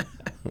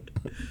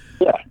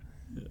 Yeah.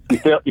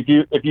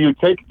 If you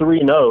take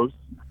 3 no's,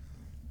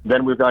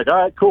 then we're like, all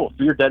right, cool.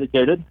 So you're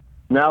dedicated.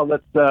 Now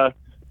let's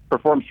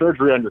perform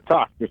surgery on your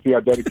cock to see how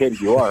dedicated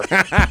you are.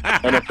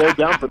 And if they're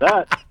down for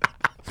that,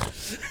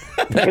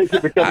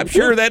 I'm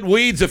sure that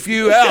weeds a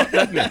few out,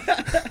 doesn't it?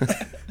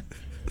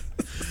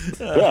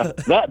 Yeah,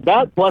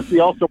 that plus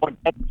you also want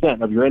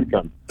 10% of your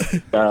income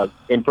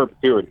in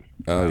perpetuity.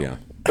 Oh yeah.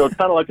 So it's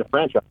kind of like a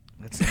franchise.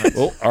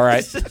 Well, all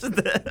right.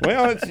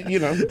 Well,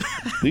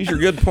 it's, these are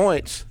good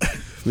points.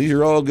 These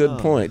are all good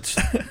points.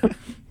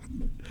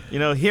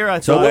 Here I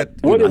So thought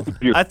What is the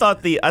Jew? I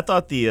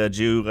thought the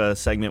Jew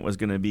segment was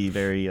going to be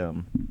very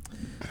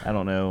I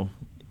don't know,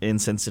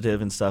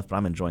 insensitive and stuff, but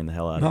I'm enjoying the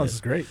hell out No, of this it.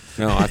 is great.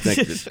 No, I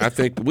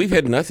think we've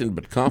had nothing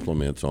but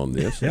compliments on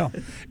this. Yeah.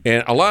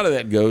 And a lot of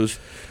that goes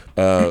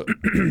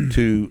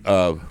to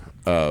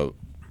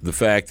the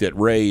fact that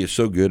Ray is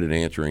so good at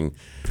answering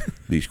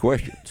these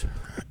questions,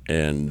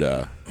 and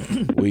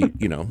we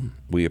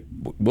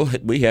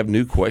have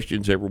new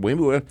questions every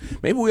week.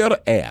 Maybe we ought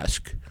to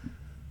ask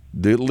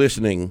the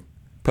listening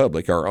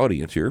public, our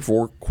audience here,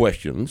 for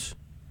questions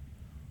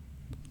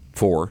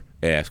for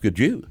Ask a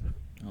Jew.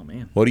 Oh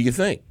man. What do you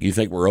think? You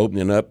think we're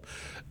opening up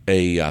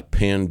a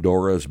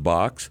Pandora's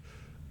box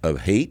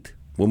of hate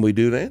when we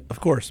do that? Of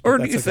course. Or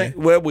but do you that's okay.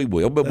 think? Well, we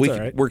will, but That's all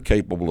right. we're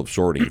capable of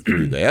sorting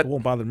through that. It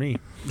won't bother me.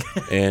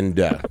 And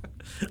I don't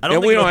and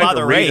think we it'll don't have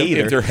bother to Ray read them.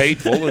 either. If they're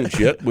hateful and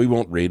shit, we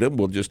won't read them.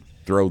 We'll just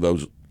throw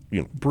those,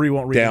 Bree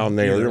won't read down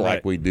them there either, like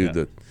right. we do Yeah.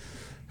 the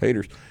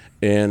haters,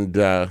 and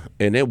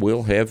then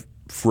we'll have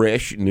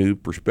fresh new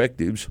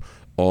perspectives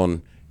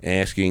on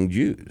asking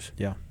Jews.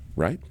 Yeah.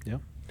 Right. Yeah.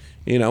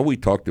 We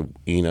talked to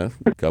Ina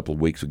a couple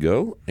of weeks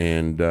ago,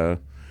 and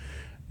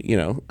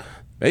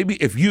maybe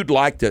if you'd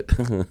like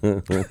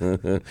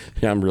to,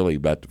 I'm really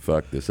about to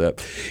fuck this up.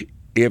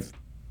 If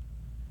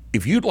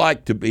you'd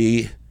like to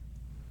be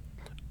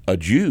a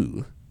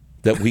Jew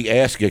that we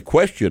ask a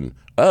question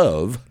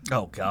of,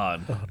 Oh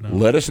God.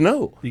 let us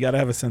know. You got to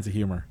have a sense of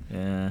humor.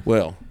 Yeah.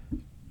 Well,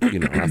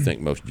 I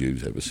think most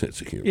Jews have a sense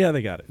of humor, Yeah,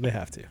 they got it. They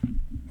have to.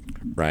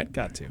 right?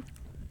 Got to.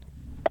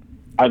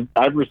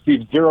 I've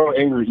received 0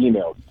 angry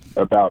emails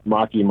about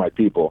mocking my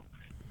people,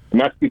 and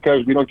that's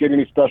because we don't get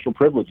any special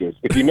privileges.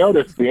 If you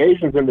notice, the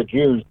Asians and the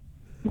Jews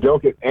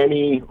don't get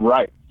any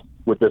rights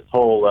with this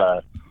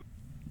whole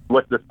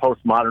with this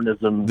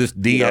postmodernism, This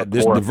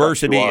core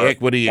diversity, effect to our-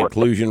 equity,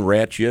 inclusion,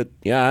 rat shit.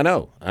 Yeah, I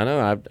know.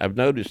 I've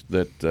noticed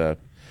that.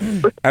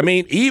 I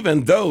mean,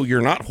 even though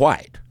you're not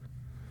white.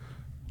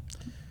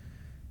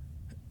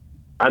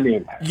 I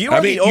mean, You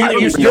are the only, you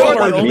you still are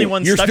are the only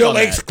one you're stuck still on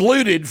that.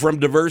 excluded from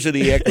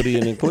diversity, equity,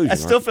 and inclusion. I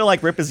still feel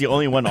like Rip is the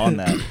only one on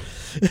that.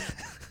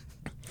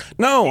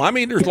 No, I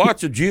mean, there's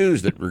lots of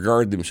Jews that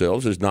regard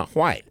themselves as not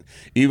white,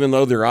 even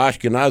though they're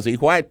Ashkenazi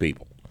white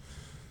people.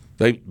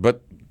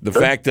 But the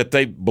fact that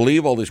they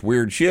believe all this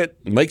weird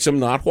shit makes them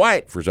not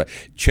white.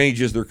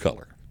 Changes their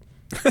color,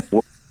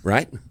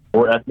 right?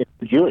 we're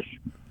ethnically Jewish.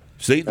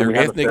 See, they're we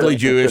have a ethnically fairly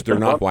Jewish. They're consistent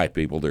not vote. white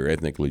people. They're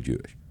ethnically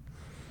Jewish.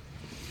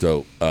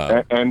 So,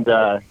 And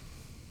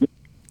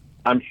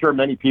I'm sure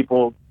many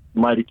people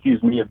might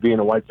accuse me of being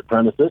a white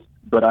supremacist,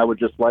 but I would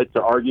just like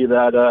to argue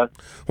that why? the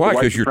white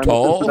Because you're supremacists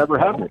tall. never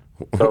happened.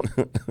 So,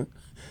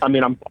 I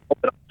mean, I'm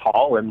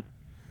tall, and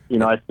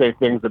I say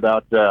things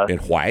about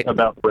And white.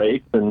 about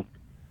race and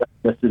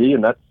ethnicity,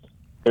 and that's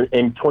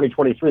in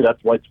 2023.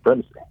 That's white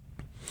supremacy.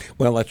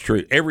 Well, that's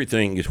true.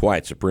 Everything is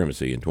white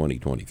supremacy in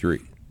 2023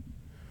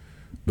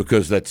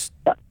 because that's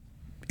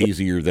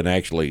easier than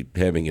actually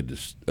having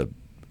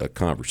a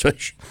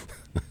conversation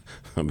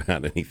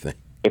about anything.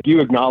 If you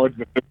acknowledge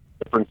the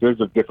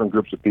differences of different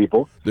groups of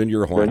people, Then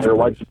you're a then white you're a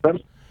white supremacist.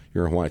 supremacist.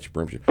 You're a white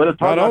supremacist. But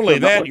it's Not hard only to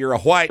that, acknowledge- you're a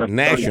white That's-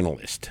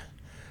 nationalist.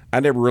 I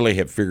never really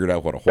have figured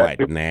out what a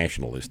white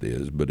nationalist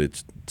is, but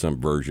it's some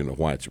version of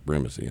white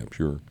supremacy, I'm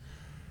sure.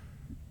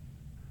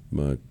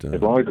 But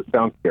As long as it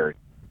sounds scary.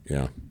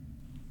 yeah,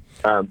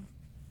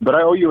 But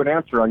I owe you an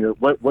answer on your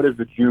what is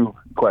the Jew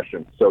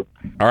question. So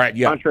all right,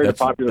 yeah, Contrary to that's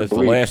popular the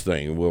belief. last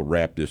thing, and we'll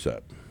wrap this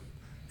up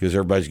because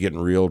everybody's getting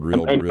real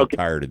okay.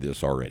 tired of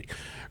this already.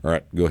 All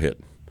right, go ahead.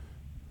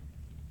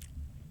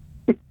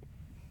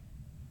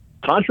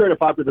 contrary to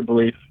popular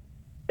belief,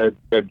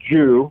 a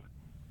Jew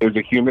is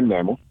a human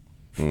mammal.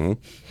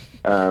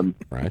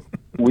 Right,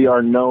 We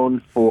are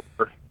known for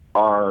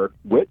our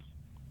wit,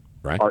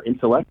 right, our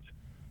intellect,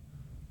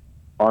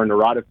 our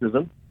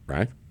neuroticism,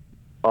 right,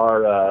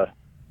 our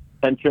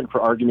penchant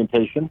for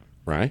argumentation.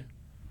 right.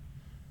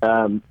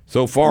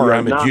 So We far, are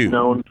I'm a not Jew.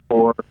 known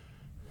for.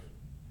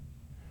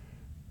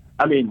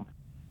 I mean,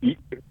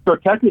 so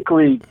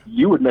technically,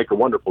 you would make a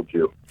wonderful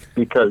Jew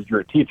because you're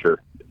a teacher,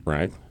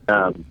 Right.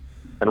 and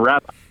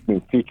rabbi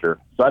means teacher.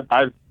 So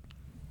I've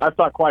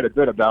thought quite a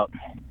bit about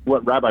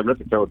what Rabbi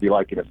Ripito would be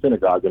like in a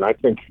synagogue, and I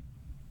think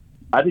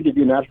it'd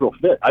be a natural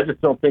fit. I just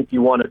don't think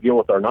you want to deal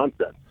with our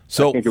nonsense.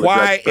 So I think it would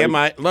why drive am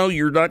I? No,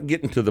 you're not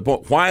getting to the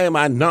point. Why am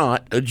I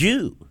not a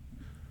Jew?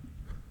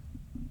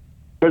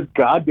 Because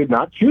God did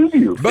not choose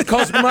you.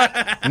 Because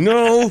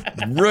no,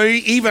 Ray,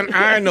 even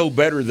I know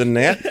better than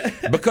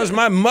that. Because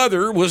my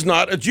mother was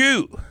not a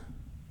Jew.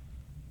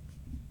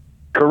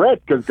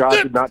 Correct, because God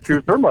did not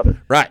choose her mother.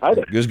 Right.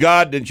 Either. Because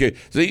God didn't choose.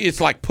 See, it's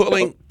like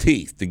pulling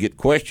teeth to get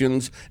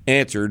questions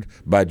answered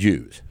by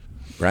Jews.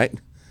 Right?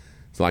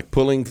 It's like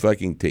pulling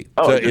fucking teeth.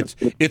 Oh, So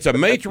yeah. it's a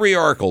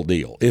matriarchal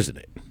deal, isn't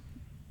it?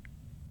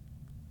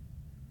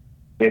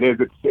 It is.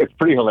 It's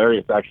pretty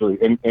hilarious, actually.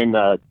 In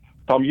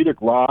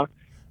Talmudic law,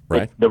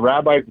 Right. the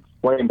rabbis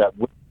explain that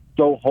we're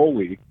so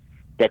holy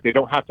that they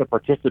don't have to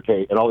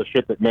participate in all the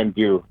shit that men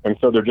do, and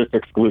so they're just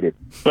excluded.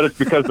 But it's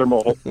because they're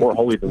more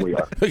holy than we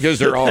are. Because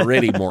they're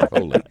already more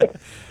holy.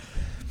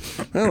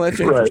 Well, that's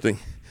interesting.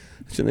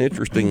 It's an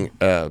interesting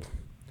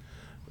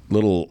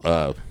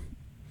little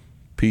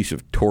piece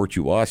of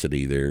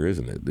tortuosity there,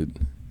 isn't it?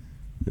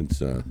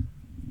 It's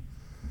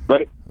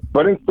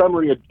But in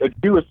summary, a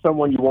Jew is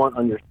someone you want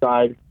on your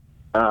side,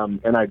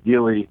 and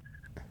ideally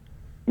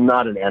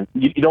not an enemy.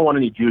 You don't want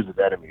any Jews as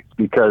enemies,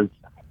 because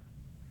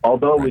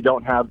although we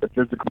don't have the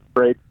physical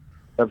traits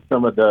of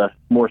some of the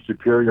more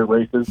superior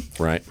races,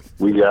 right.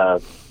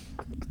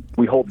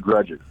 we hold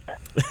grudges,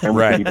 and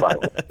we can be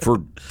violent.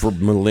 For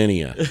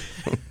millennia.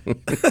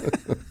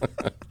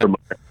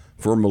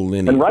 For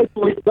millennia. And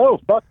rightfully so.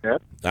 Fuck, man.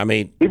 I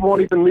mean, People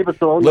won't even leave us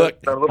alone. Look,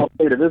 in our little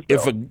state of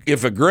Israel.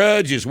 if a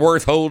grudge is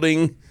worth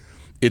holding,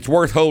 it's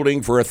worth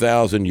holding for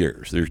 1,000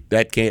 years.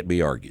 That can't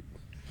be argued,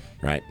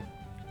 right?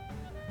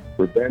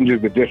 Revenge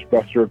is the dish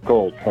buster of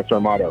cold. That's our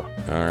motto.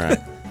 All right.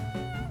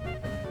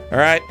 All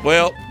right.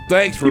 Well,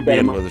 thanks for You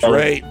bet, being with us,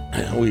 Ray.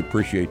 We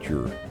appreciate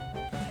your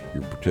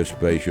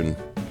participation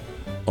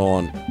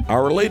on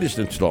our latest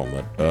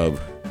installment of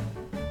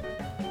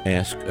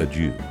Ask a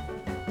Jew.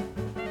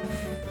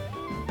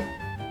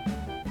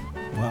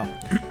 Wow.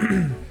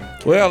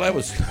 Well, that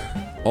was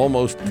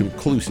almost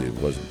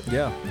conclusive, wasn't it?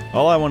 Yeah.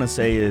 All I want to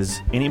say is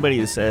anybody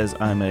who says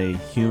I'm a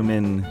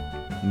human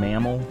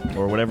mammal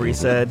or whatever he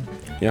said,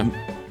 Yeah.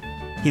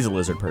 he's a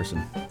lizard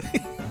person.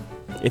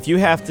 If you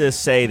have to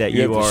say that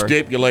You you have to are,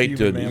 stipulate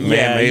to Human mammal.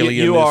 yeah,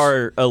 you mammalianness,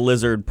 are a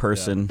lizard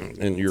person.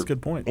 and you're That's a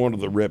good point. one of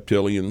the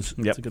reptilians.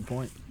 Yep. That's a good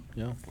point.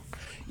 Yeah.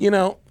 You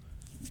know,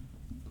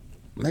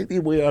 maybe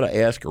we ought to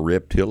ask a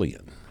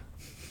reptilian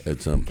at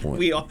some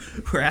point.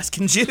 We're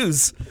asking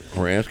Jews.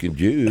 We're asking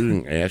Jews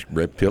and ask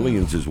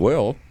reptilians as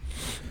well.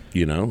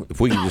 You know, if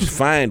we can just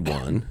find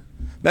one,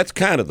 that's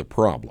kind of the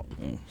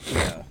problem.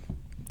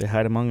 They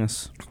hide among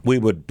us. We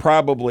would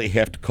probably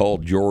have to call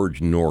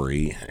George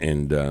Norrie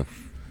and the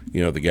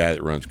guy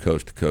that runs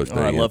Coast to Coast.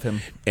 Oh, I AM, love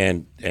him.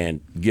 And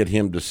get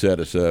him to set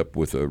us up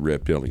with a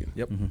reptilian.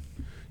 Yep.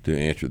 To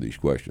answer these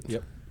questions.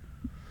 Yep.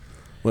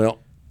 Well,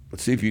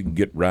 let's see if you can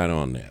get right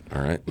on that.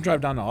 All right. We'll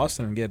drive down to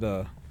Austin and get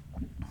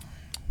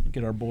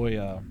our boy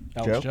Alex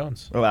Joe?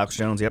 Jones. Oh, Alex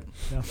Jones, yep.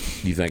 Yeah.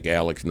 Do you think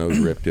Alex knows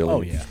reptilians?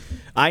 Oh yeah.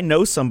 I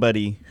know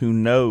somebody who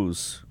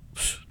knows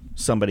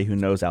somebody who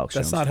knows Alex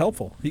That's Jones. not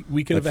helpful.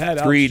 We could have had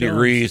Alex 3 Jones.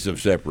 degrees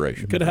of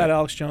separation. Could have had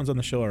Alex Jones on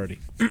the show already.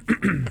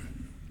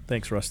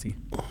 Thanks, Rusty.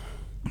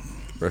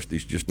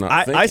 Rusty's just not.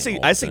 I thinking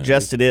all the time.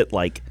 suggested it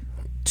like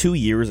 2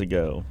 years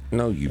ago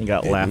No, you and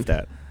got didn't. laughed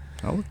at.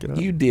 I'll look it up.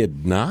 You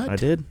did not. I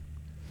did.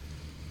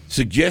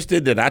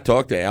 Suggested that I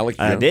talk to Alex.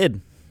 I Jones?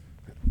 did.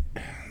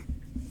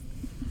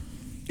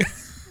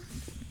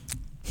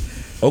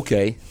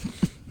 Okay.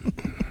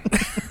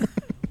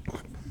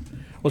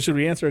 Well, should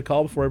we answer a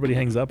call before everybody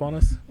hangs up on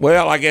us?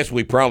 Well, I guess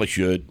we probably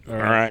should. All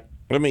right. right.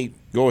 Let me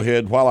go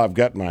ahead while I've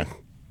got my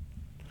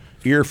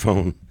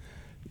earphone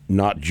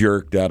not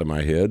jerked out of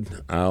my head.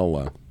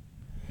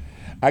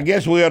 I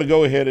guess we ought to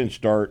go ahead and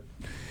start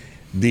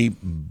the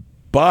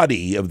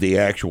body of the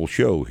actual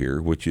show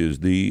here, which is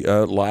the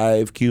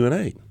live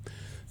Q&A.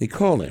 The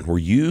call-in where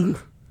you,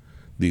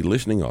 the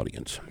listening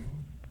audience,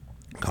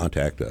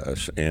 contact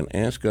us and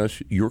ask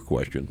us your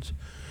questions.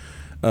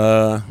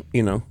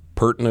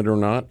 Pertinent or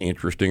not,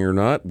 interesting or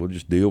not, we'll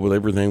just deal with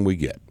everything we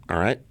get. All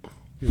right?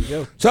 Here we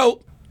go.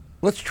 So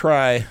let's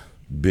try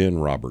Ben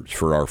Roberts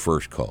for our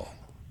first call.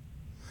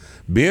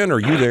 Ben, are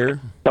you there?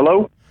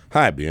 Hello?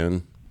 Hi,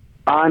 Ben.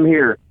 I'm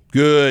here.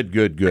 Good.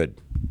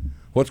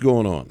 What's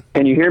going on?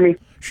 Can you hear me?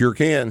 Sure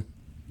can.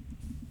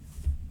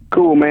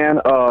 Cool,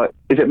 man.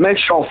 If it makes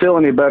y'all feel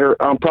any better,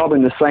 I'm probably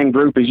in the same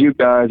group as you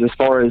guys as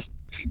far as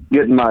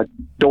getting my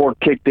door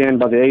kicked in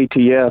by the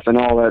ATF and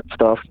all that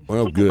stuff.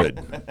 Well, good.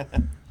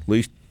 At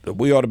least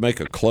we ought to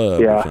make a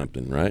club or Yeah.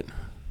 something, right?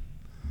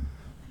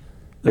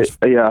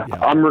 Yeah,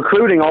 I'm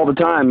recruiting all the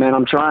time, man.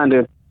 I'm trying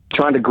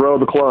to grow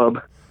the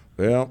club.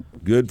 Well,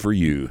 good for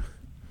you.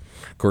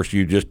 Of course,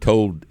 you just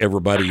told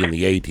everybody in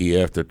the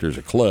ATF that there's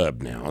a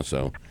club now,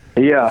 so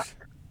Yeah.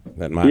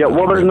 that might Yeah, not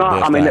well, be there's the not.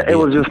 best I mean, idea. it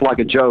was just like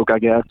a joke, I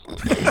guess.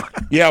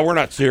 Yeah, we're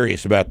not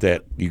serious about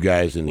that, you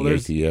guys in the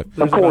There's- ATF.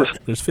 Of course.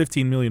 There's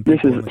 15 million This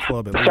people is in the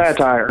club at least.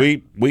 satire.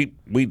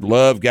 We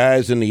love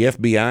guys in the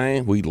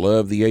FBI. We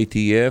love the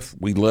ATF.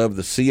 We love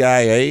the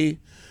CIA,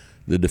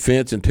 the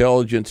Defense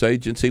Intelligence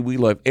Agency. We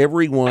love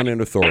everyone in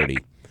authority.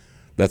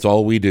 That's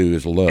all we do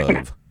is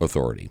love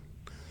authority.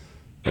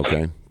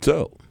 Okay?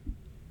 So,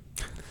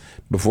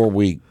 before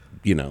we,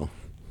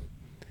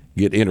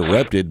 get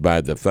interrupted by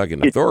the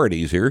fucking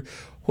authorities here,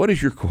 what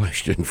is your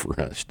question for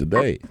us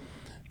today?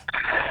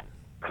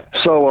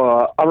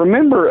 So I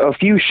remember a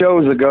few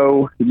shows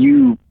ago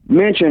you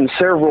mentioned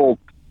several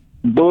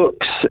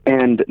books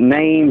and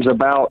names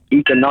about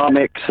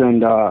economics,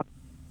 and I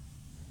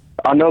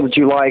know that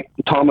you like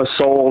Thomas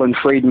Sowell and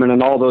Friedman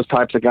and all those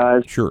types of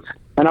guys. Sure.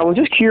 And I was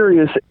just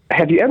curious,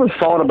 have you ever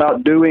thought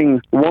about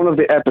doing one of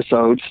the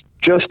episodes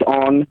just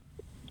on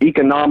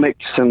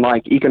economics and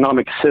like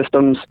economic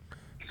systems?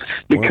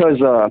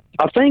 Because I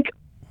think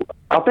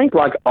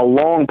like a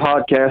long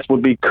podcast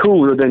would be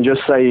cooler than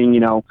just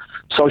saying,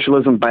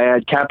 socialism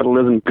bad,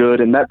 capitalism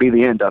good, and that be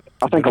the end of it.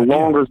 I think a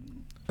longer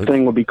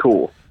thing would be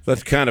cool.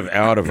 That's kind of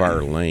out of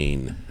our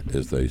lane,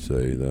 as they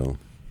say, though.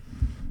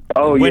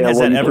 Oh, When yeah. has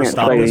that you ever can't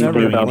stopped say us from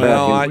anything doing about it? that.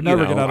 Well, We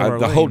never get out of our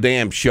the lane. whole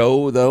damn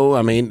show, though.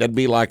 I mean, that'd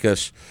be like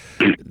us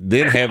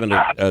then having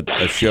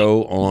a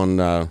show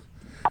on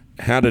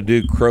how to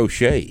do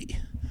crochet.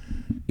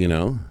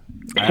 I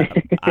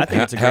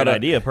think it's a great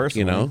idea,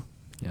 personally.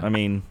 I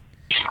mean,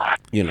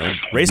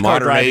 race car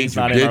modern driving's age of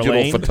not in our digital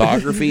lane.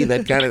 photography.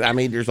 That kind of. I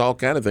mean, there's all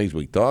kind of things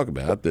we talk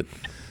about that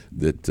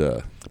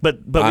but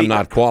I'm we,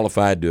 not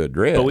qualified to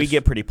address. But we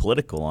get pretty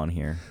political on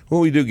here. Well,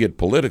 we do get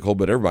political,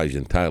 but everybody's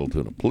entitled to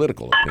a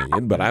political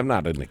opinion. But I'm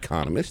not an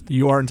economist.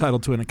 You are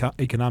entitled to an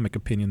economic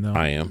opinion, though.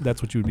 I am.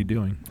 That's what you would be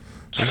doing.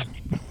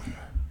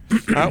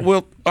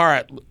 Well, all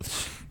right.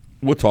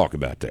 We'll talk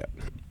about that.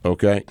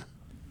 Okay.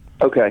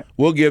 Okay.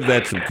 We'll give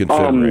that some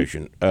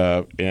consideration.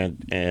 But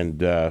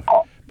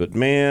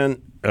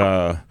man,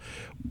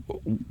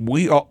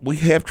 we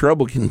have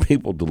trouble getting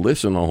people to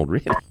listen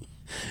already.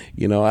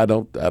 I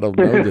don't know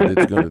that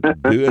it's going to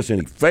do us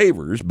any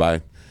favors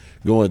by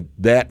going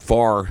that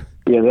far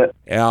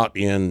out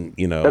in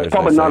That's as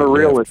probably I not say, a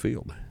real left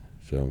field.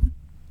 So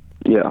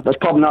Yeah, that's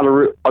probably not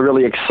a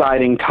really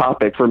exciting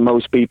topic for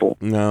most people.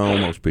 no,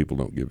 most people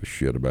don't give a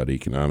shit about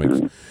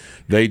economics.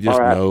 They just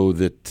know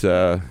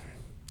that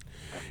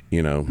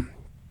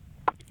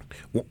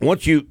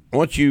once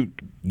you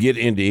get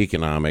into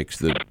economics,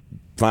 the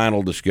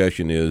final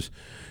discussion is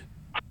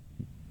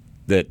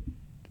that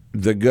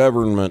the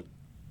government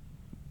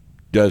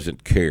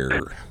doesn't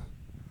care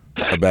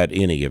about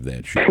any of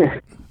that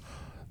shit.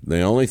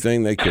 The only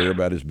thing they care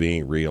about is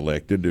being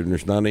reelected, and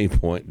there's not any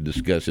point in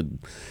discussing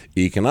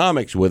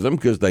economics with them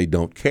because they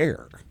don't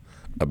care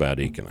about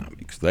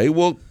economics. They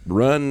will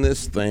run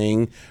this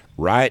thing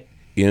right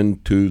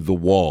into the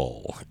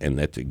wall, and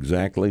that's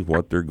exactly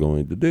what they're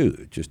going to do.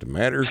 It's just a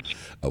matter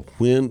of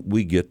when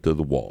we get to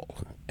the wall,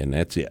 and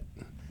that's it,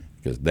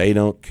 because they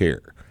don't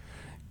care.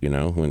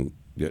 When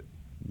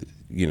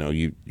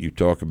you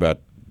talk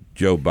about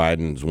Joe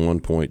Biden's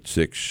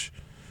 1.6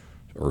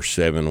 or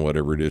 7,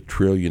 whatever it is, $1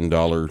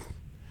 trillion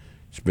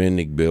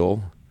spending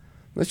bill.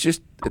 That's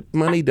just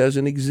money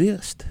doesn't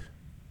exist,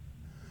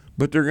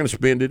 but they're going to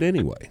spend it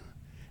anyway.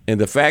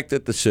 And the fact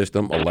that the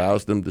system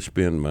allows them to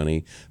spend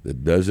money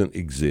that doesn't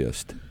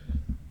exist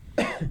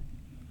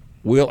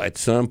will at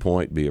some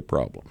point be a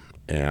problem.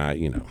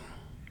 And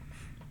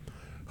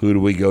who do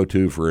we go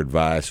to for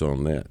advice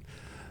on that?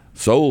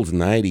 Soul's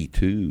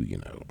 92.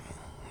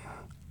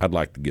 I'd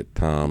like to get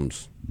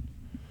Tom's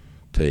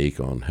take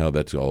on how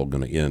that's all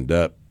going to end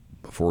up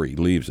before he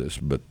leaves us.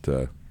 But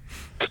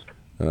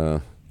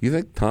you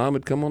think Tom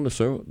would come on the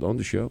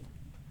show?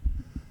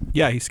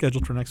 Yeah, he's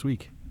scheduled for next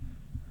week.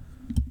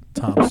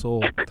 Tom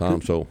Soul.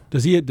 Tom Soul.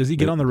 Does he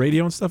get on the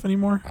radio and stuff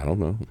anymore? I don't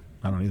know.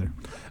 I don't either.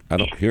 I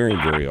don't hear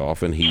him very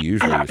often. He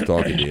usually is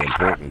talking to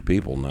important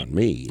people, not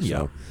me.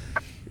 So,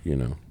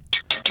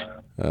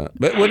 but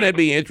wouldn't that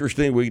be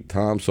interesting? We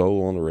Tom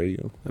Soul on the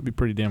radio, That'd be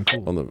pretty damn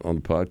cool. on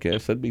the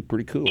podcast. That'd be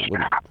pretty cool,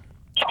 wouldn't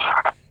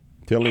it?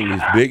 Tell him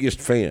his biggest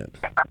fan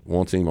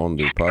wants him on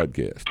the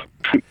podcast,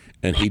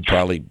 and he'd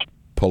probably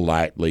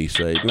politely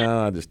say,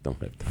 "No, I just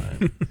don't have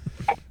time.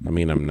 I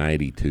mean, I'm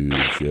 92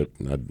 and shit,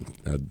 and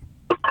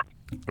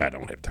I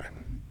don't have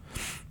time."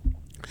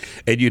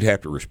 And you'd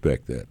have to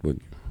respect that,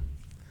 wouldn't you?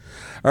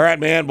 All right,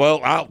 man. Well,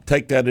 I'll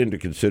take that into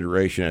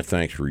consideration, and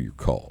thanks for your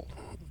call.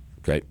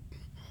 Okay.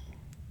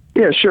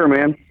 Yeah, sure,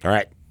 man. All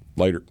right.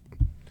 Later.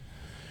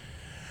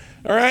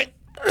 All right.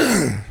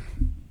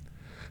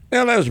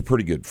 Now, that was a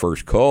pretty good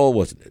first call,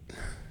 wasn't it?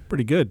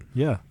 Pretty good,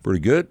 yeah. Pretty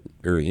good.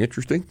 Very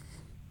interesting.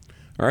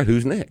 All right.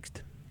 Who's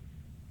next?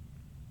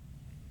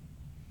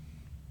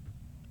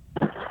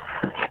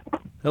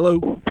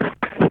 Hello.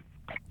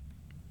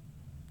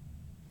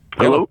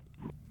 Hello.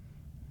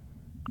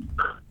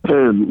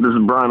 Hey, this is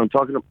Brian.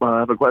 I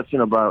have a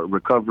question about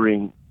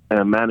recovering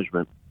and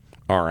management.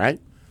 All right.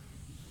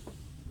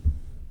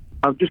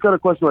 I've just got a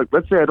question. Like,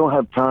 let's say I don't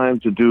have time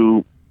to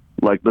do,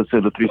 let's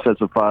say the 3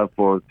 sets of 5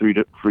 for three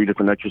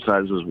different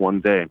exercises one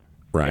day.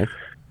 Right.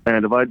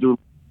 And if I do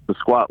the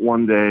squat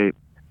one day,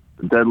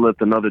 the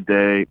deadlift another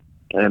day,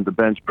 and the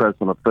bench press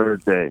on a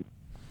third day,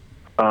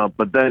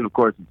 but then, of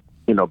course,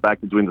 back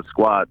to doing the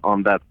squat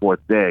on that fourth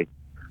day,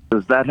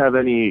 does that have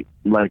any,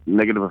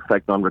 negative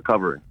effect on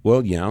recovery?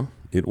 Well, yeah,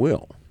 it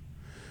will.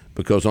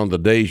 Because on the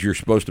days you're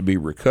supposed to be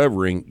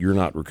recovering, you're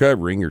not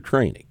recovering, you're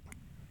training.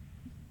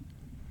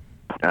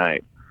 All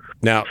right.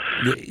 Now,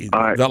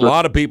 a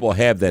lot of people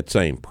have that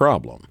same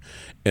problem.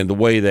 And the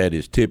way that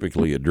is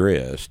typically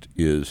addressed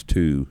is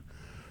to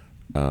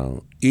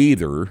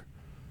either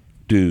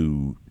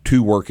do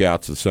 2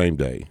 workouts the same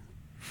day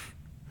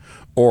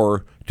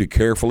or to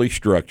carefully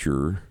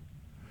structure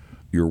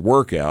your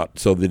workout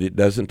so that it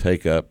doesn't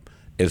take up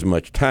as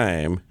much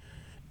time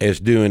as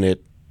doing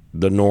it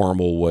the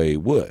normal way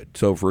would.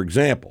 So, for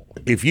example,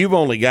 if you've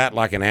only got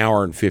like an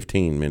hour and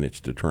 15 minutes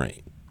to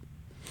train,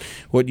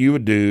 what you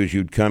would do is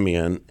you'd come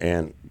in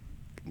and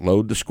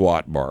load the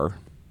squat bar,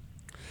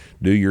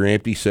 do your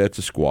empty sets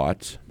of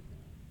squats,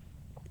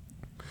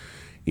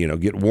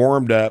 get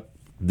warmed up,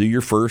 do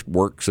your first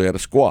work set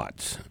of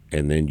squats,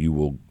 and then you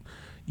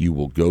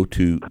will go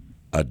to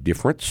a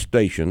different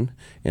station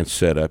and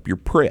set up your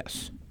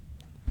press.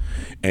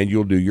 And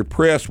you'll do your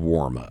press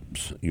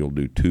warm-ups. You'll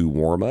do 2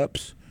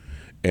 warm-ups,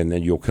 and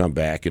then you'll come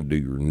back and do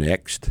your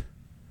next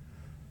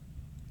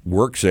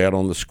work set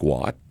on the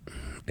squat,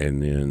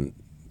 and then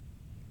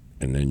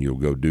you'll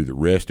go do the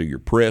rest of your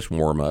press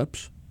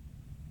warm-ups.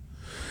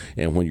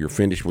 And when you're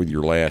finished with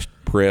your last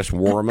press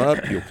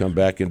warm-up, you'll come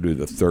back and do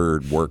the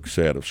third work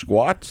set of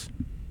squats.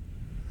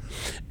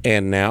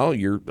 And now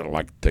you're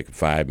take a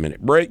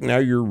 5-minute break. Now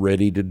you're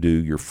ready to do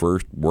your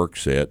first work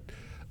set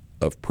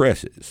of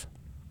presses.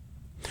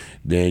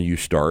 Then you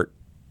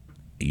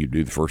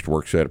do the first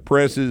work set of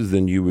presses,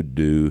 then you would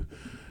do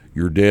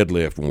your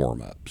deadlift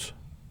warm-ups.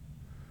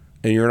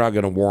 And you're not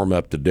going to warm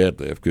up the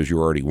deadlift because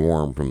you're already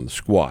warm from the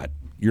squat.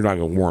 You're not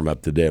going to warm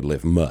up the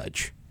deadlift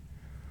much.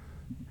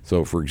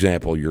 So, for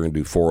example, you're going to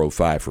do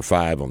 405 for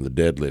 5 on the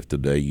deadlift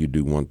today. You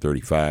do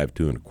 135,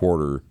 2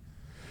 1/4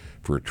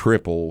 for a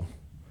triple.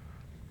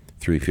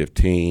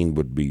 315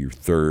 would be your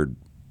third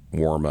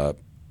warm-up.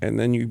 And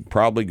then you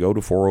probably go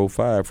to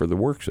 405 for the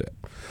work set.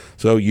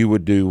 So you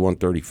would do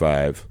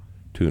 135,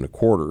 2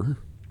 1/4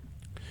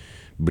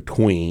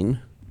 between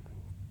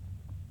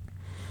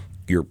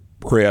your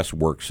press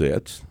work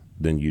sets.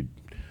 Then you'd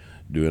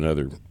do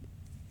another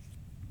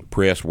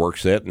press work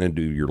set and then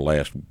do your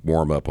last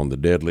warm-up on the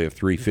deadlift,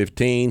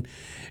 315.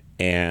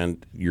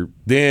 And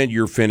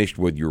you're finished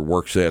with your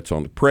work sets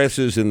on the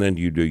presses, and then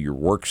you do your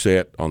work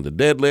set on the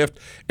deadlift,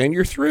 and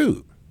you're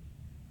through.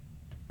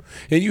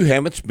 And you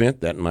haven't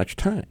spent that much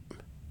time,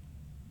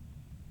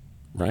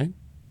 right?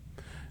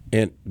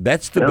 And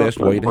that's the best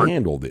way to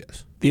handle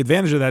this. The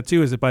advantage of that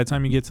too is that by the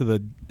time you get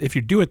to if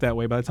you do it that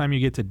way, by the time you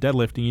get to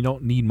deadlifting, you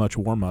don't need much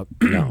warm up.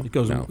 It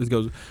goes.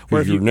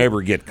 Where you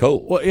never get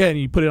cold. Well, yeah, and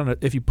you put it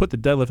if you put the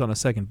deadlift on a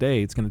second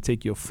day, it's going to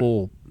take you a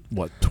full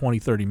 20,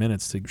 30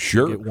 minutes to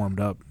get warmed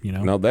up.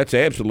 No, that's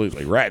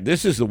absolutely right.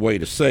 This is the way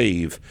to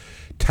save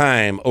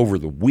time over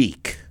the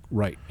week.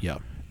 Right. Yeah.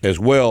 As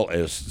well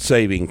as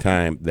saving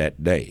time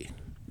that day.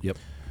 Yep.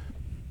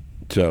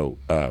 So,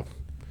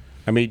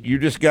 you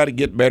just got to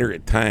get better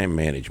at time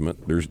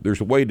management.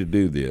 There's a way to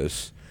do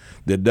this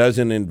that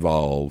doesn't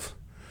involve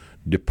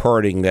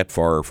departing that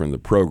far from the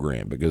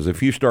program, because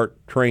if you start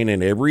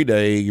training every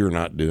day, you're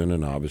not doing a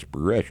novice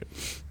progression.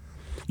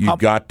 You've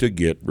got to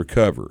get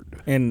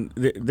recovered. And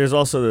there's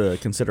also the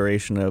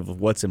consideration of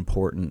what's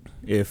important.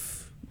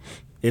 If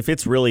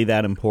it's really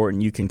that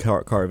important, you can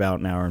carve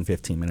out an hour and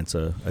 15 minutes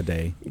a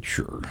day.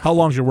 Sure. How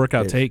long does your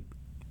workout take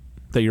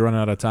that you're running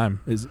out of time?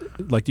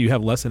 Do you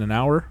have less than an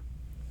hour?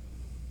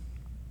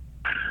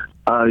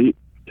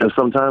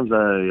 Sometimes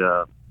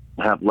I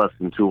have less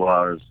than 2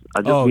 hours.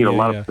 I just need a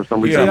lot of, for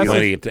some reason.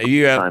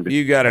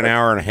 You got an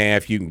hour and a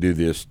half. You can do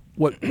this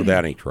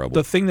without any trouble.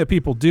 The thing that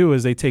people do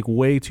is they take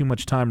way too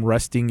much time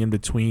resting in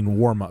between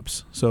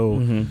warm-ups. So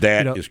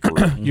that is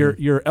correct.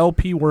 Your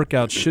LP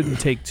workouts shouldn't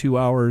take 2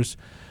 hours.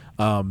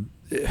 Man,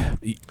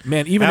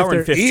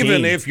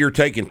 even if you're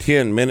taking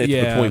 10 minutes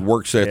between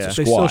work sets of squats,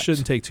 they still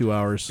shouldn't take 2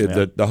 hours.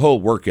 The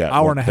whole workout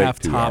hour and a half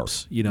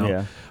tops.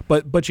 Hours.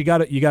 But you got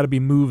to be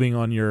moving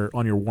on your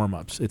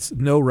warm-ups. It's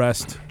no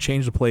rest.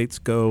 Change the plates.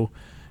 Go.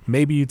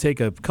 Maybe you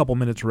take a couple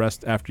minutes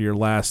rest after your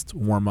last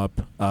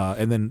warm-up,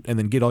 and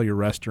then get all your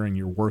rest during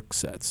your work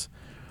sets.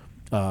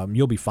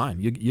 You'll be fine.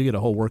 You get a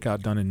whole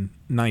workout done in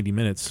 90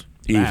 minutes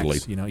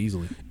max,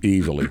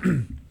 easily.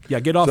 Yeah,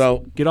 get off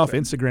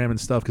Instagram and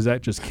stuff, because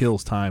that just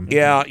kills time.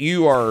 Yeah,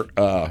 you are.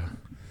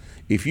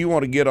 If you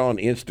want to get on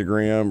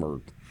Instagram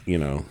or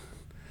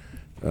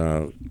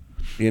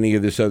any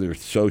of this other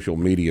social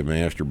media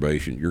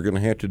masturbation, you're going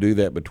to have to do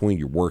that between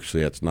your work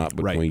sets, not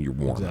between your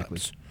warm-ups.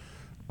 Exactly.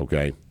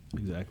 Okay.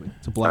 Exactly.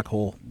 It's a black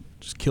hole.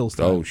 Just kills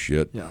time. Oh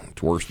shit. Yeah.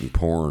 It's worse than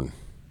porn.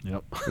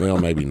 Yep. Well,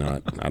 maybe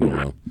not. I don't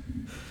know.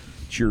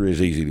 Sure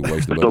is easy to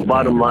waste a bunch So of time.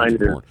 bottom line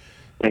is,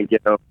 can't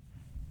get up.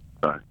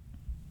 Sorry.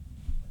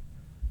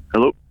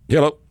 Hello?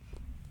 Hello.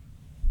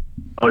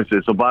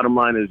 So bottom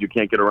line is you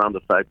can't get around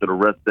the fact that a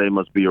rest day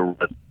must be a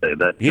rest day.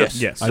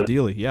 Yes.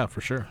 Ideally, yeah,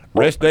 for sure.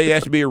 Rest day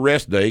has to be a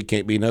rest day. It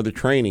can't be another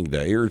training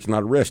day, or it's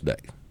not a rest day.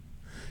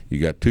 You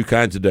got two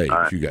kinds of days.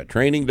 Right. You got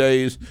training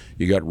days.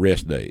 You got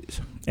rest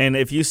days. And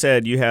if you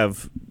said you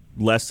have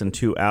less than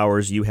 2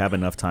 hours, you have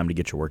enough time to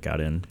get your workout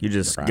in. You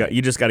just got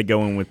to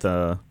go in with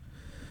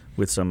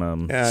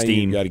some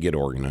steam. You got to get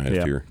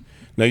organized here.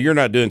 Now, you're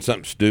not doing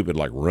something stupid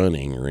like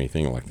running or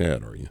anything like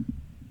that, are you?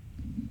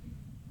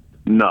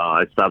 No,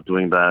 I stopped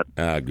doing that.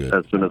 Good.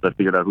 As soon as I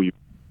figured out who you.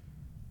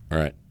 All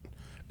right.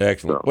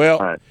 Excellent.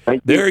 Well,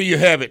 there you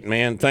have it,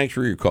 man. Thanks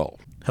for your call.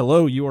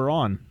 Hello, you are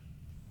on.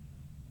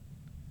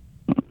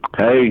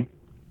 Hey.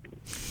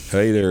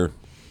 Hey there.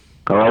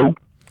 Hello.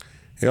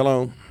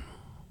 Hello.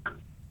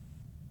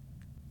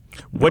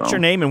 What's your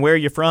name and where are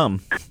you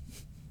from?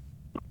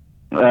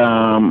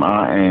 I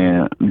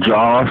am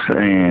Josh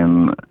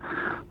in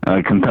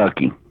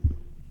Kentucky.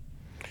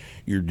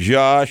 You're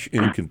Josh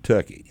in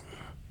Kentucky.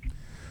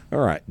 All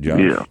right, Josh.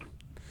 Yeah.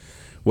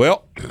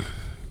 Well,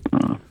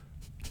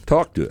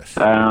 talk to us.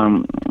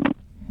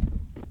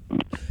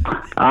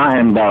 I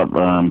am about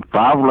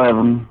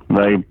 5'11".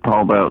 They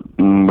probably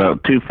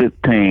about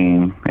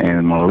 215,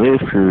 and my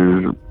lift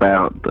is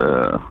about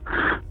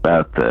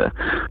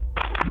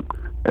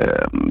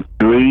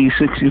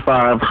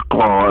 365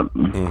 squat.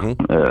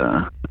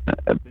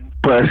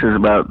 Press is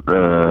about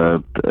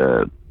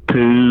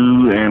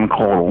 2 and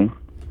quarter.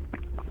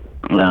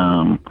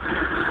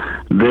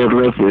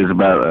 Deadlift is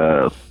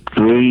about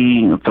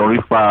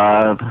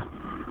 335.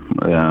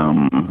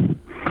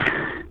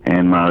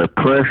 And my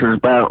press is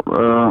about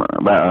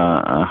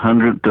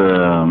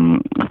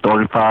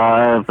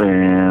 135,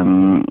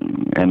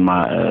 and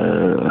my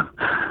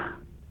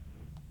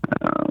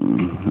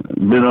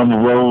bent over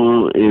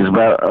row is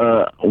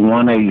about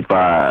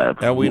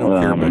 185. Now, we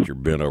don't care about your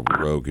bent over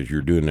row because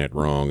you're doing that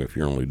wrong if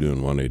you're only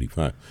doing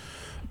 185.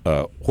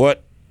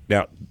 What?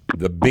 Now,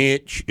 the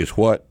bench is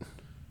what?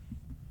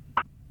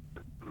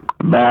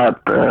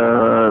 About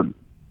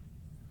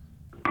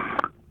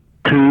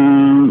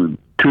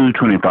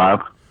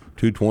 225.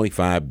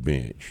 225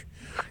 bench.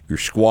 Your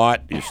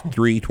squat is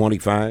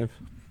 325?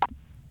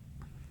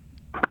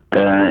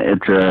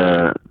 It's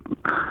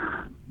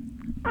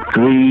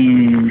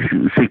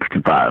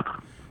 365.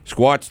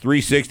 Squat's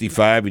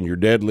 365 and your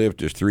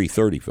deadlift is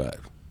 335.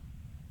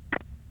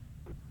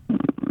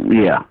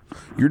 Yeah.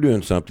 You're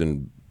doing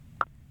something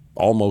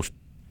almost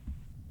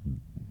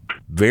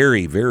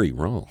very, very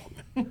wrong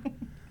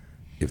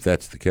if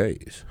that's the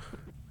case.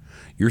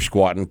 You're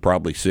squatting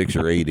probably 6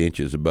 or 8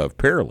 inches above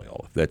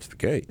parallel if that's the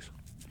case.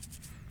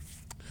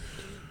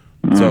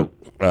 So,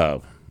 I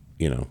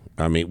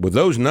mean, with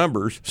those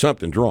numbers,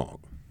 something's wrong,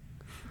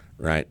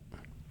 right?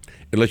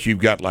 Unless you've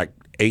got like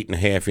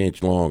 8.5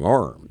 inch long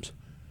arms,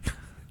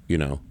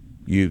 you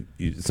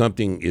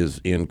something is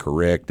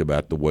incorrect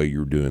about the way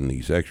you're doing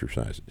these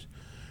exercises.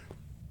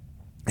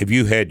 Have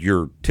you had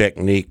your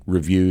technique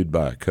reviewed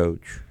by a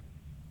coach?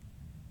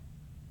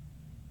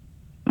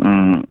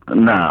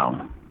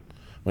 No.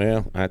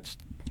 Well, that's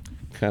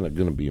kind of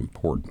going to be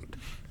important.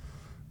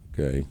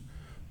 Okay.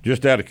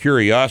 Just out of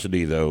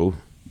curiosity, though,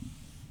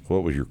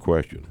 what was your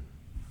question?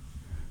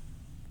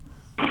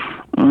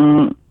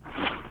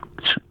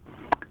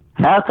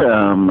 How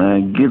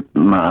to get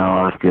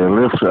my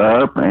lifts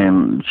up,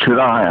 and should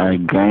I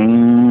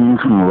gain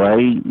some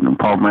weight?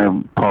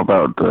 Probably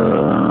about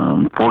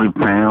 40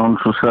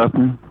 pounds or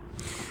something.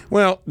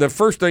 Well, the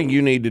first thing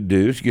you need to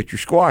do is get your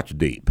squats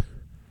deep.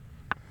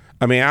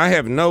 I mean, I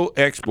have no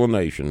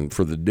explanation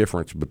for the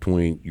difference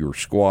between your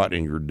squat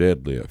and your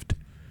deadlift.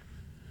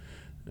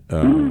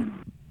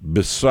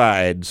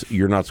 Besides,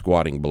 you're not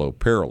squatting below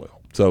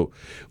parallel. So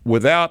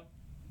without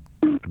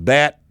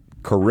that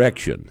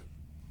correction,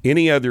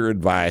 any other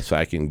advice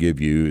I can give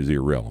you is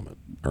irrelevant,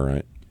 all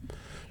right?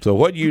 So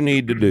what you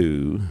need to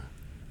do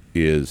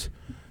is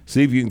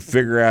see if you can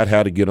figure out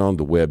how to get on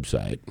the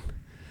website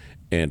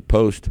and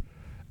post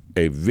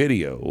a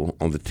video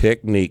on the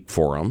technique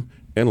forum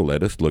and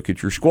let us look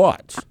at your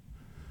squats.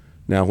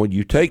 Now, when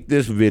you take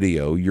this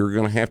video, you're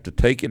going to have to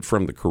take it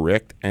from the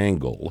correct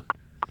angle,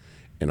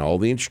 and all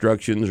the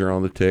instructions are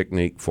on the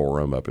technique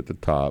forum up at the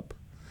top.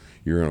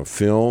 You're going to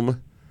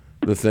film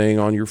the thing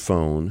on your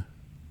phone,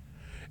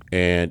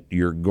 and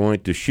you're going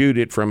to shoot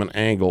it from an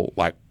angle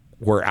like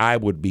where I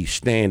would be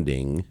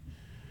standing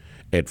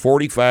at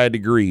 45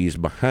 degrees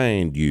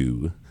behind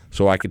you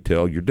so I could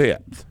tell your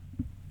depth.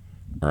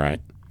 All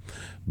right?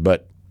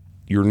 But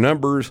your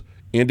numbers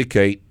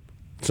indicate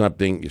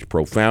something is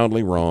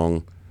profoundly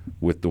wrong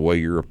with the way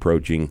you're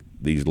approaching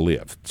these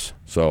lifts.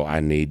 So I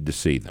need to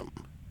see them.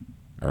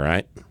 All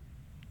right?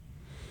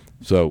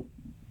 So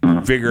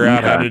figure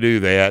out how to do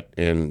that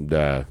and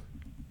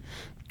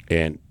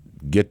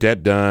get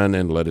that done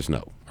and let us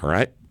know. All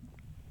right?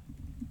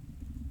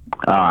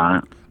 All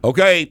right.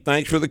 Okay,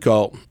 thanks for the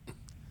call.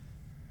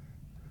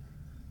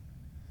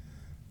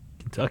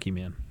 Kentucky,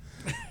 man.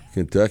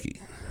 Kentucky.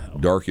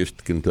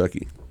 Darkest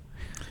Kentucky.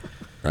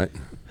 Right?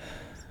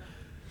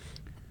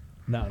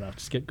 No,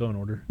 just get going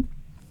order.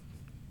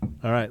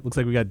 All right, looks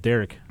like we got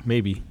Derek,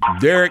 maybe.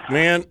 Derek,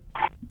 man,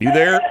 you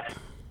there?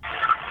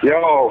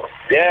 Yo,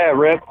 yeah,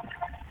 Rip.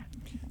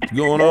 What's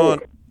going on?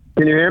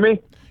 Can you hear me?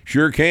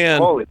 Sure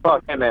can. Holy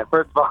fuck, hey, man.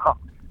 First of all,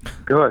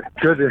 good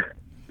to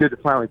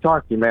finally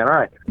talk to you, man. All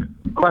right,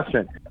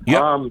 question.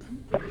 Yep.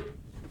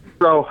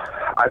 So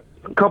a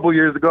couple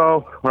years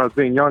ago, when I was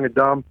being young and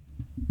dumb,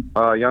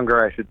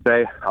 younger, I should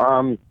say,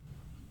 I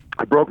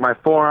broke my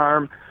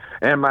forearm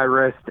and my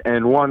wrist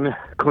in one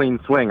clean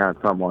swing on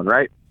someone,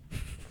 right?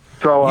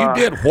 So You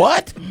did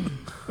what?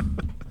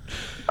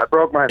 I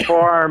broke my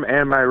forearm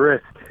and my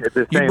wrist at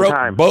the same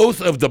time. You broke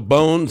both of the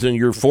bones in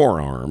your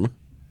forearm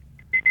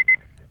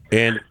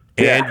and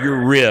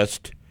your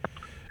wrist.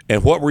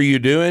 And what were you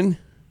doing?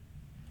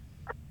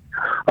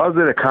 I was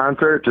at a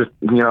concert, just,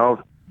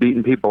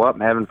 beating people up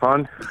and having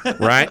fun.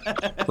 Right.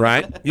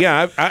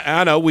 Yeah,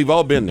 I know. We've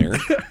all been there.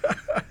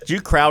 Did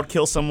you crowd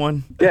kill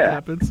someone? Yeah,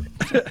 happens.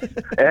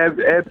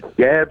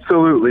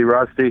 Absolutely,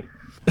 Rusty.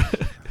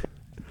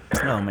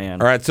 Oh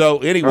man. All right. So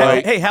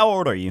anyway, Hey, how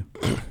old are you?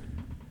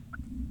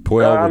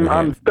 12.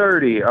 I'm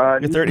 30.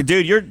 You're 30,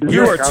 dude. You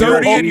are too 30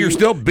 old. and you're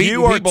still beating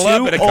you are people too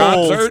up at a old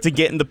concert? to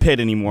get in the pit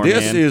anymore, man.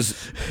 This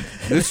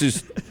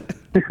is.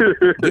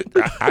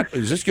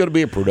 Is this going to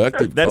be a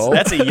productive call?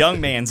 That's a young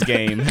man's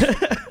game.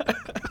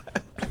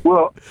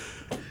 Well,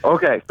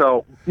 okay,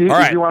 so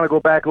if you want to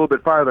go back a little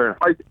bit farther,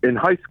 in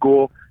high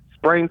school,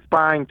 sprained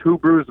spine, 2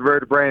 bruised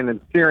vertebrae,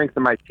 and syrinx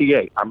in my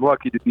T8. I'm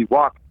lucky to be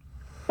walking,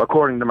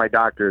 according to my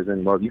doctors,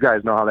 and, well, you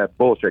guys know how that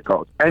bullshit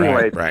goes.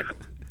 Anyways, Right.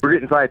 We're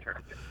getting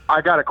sidetracked.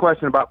 I got a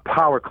question about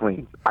power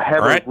cleans. I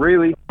have a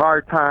really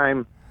hard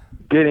time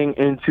getting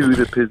into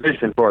the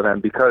position for them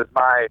because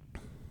my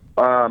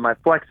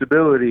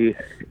flexibility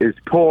is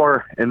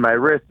poor in my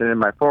wrist and in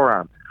my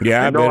forearm.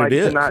 Yeah, I bet it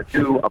is. Cannot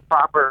do a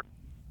proper.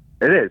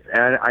 It is,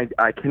 and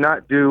I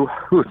cannot do.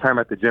 I'm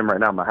at the gym right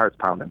now. My heart's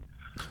pounding.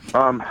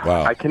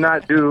 Wow. I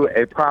cannot do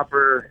a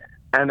proper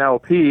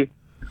NLP.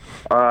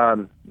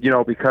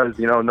 Because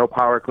no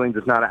power cleans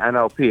is not an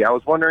NLP. I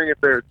was wondering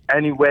if there's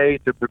any way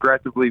to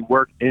progressively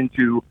work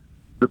into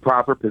the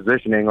proper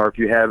positioning, or if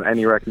you have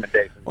any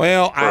recommendations.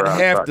 Well, I'd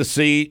have to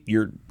see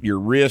your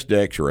wrist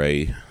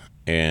X-ray,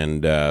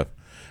 and I'd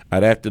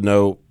have to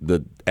know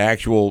the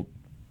actual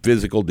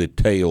physical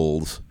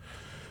details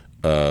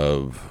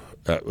of.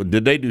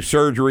 Did they do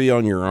surgery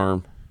on your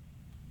arm?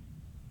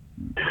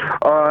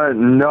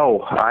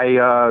 No,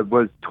 I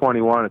was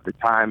 21 at the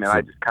time, and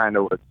I just kind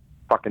of was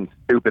fucking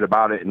stupid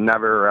about it and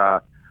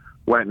never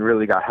went and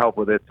really got help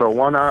with it. So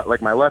one arm,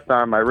 like my left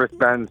arm, my wrist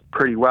bends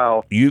pretty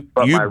well. You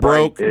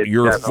broke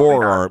your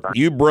forearm.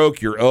 You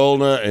broke your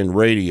ulna and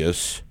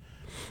radius,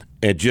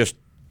 and just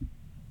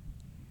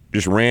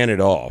ran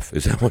it off.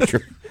 Is that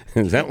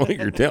what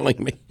you're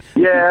telling me?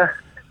 Yeah.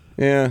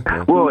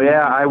 Yeah. Well,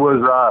 yeah, I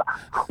was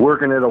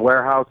working at a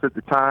warehouse at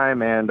the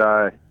time, and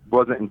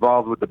wasn't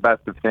involved with the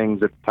best of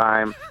things at the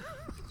time.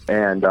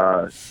 And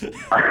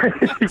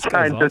he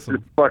kind of just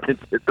fucking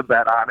hit the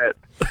bet on it.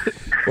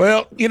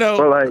 Well,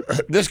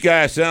 this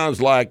guy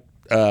sounds like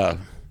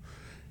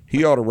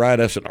he ought to write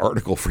us an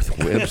article for the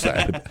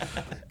website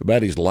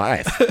about his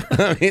life.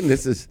 I mean,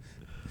 this is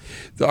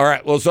all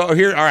right. Well, so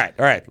here, all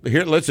right.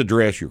 Here, let's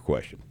address your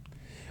question.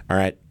 All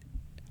right,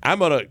 I'm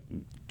gonna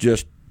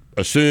just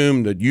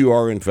assume that you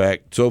are in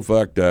fact so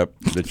fucked up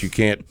that you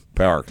can't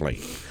power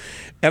clean,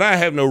 and I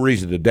have no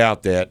reason to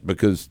doubt that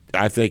because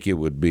I think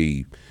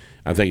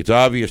it's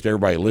obvious to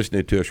everybody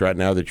listening to us right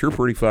now that you're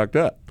pretty fucked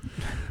up.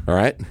 All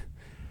right?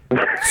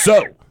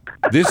 So,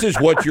 this is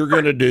what you're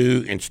going to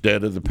do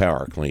instead of the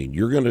power clean.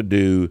 You're going to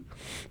do,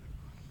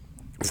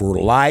 for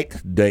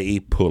light day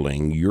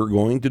pulling, you're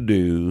going to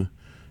do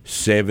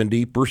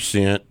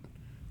 70%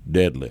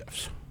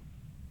 deadlifts.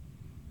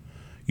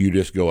 You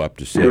just go up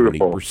to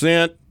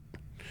 70%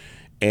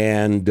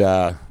 and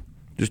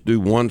just do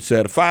one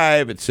set of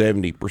 5 at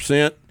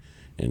 70%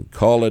 and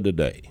call it a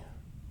day.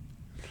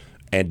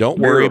 And don't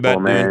worry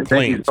about doing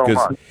cleans,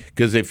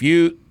 because if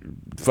you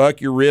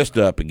fuck your wrist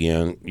up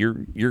again,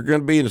 you're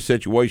going to be in a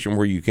situation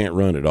where you can't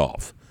run it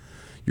off.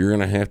 You're going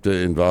to have to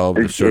involve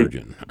the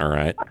surgeon. All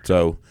right,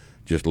 so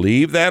just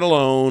leave that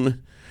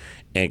alone,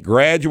 and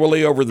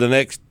gradually over the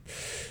next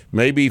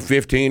maybe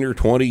 15 or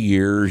 20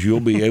 years, you'll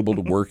be able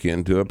to work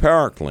into a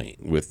power clean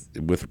with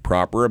a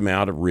proper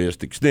amount of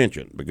wrist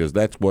extension, because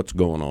that's what's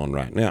going on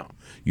right now.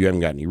 You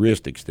haven't got any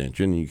wrist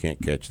extension, and you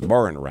can't catch the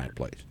bar in the right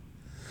place.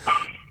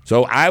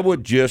 So I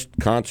would just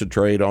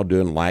concentrate on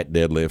doing light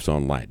deadlifts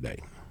on light day.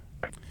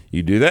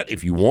 You do that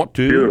if you want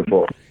to.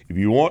 Beautiful. If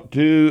you want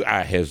to,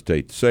 I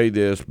hesitate to say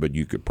this, but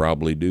you could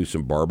probably do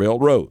some barbell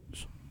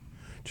rows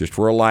just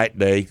for a light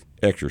day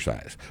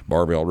exercise.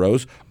 Barbell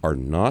rows are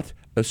not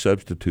a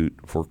substitute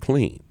for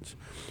cleans.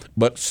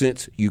 But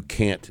since you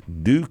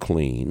can't do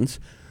cleans,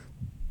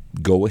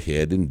 go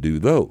ahead and do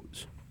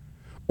those.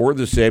 Or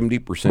the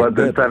 70%. But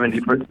the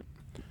 70%.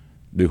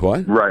 Do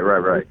what?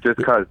 Right. Just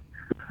because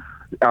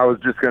I was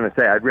just going to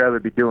say I'd rather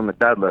be doing the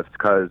deadlifts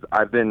because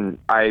I've been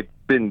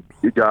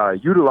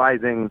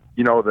utilizing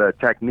the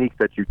techniques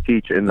that you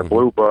teach in the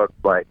Blue Book.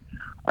 Like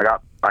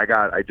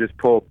I just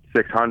pulled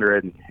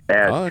 600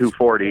 at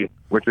 240,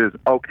 which is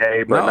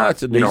okay, but not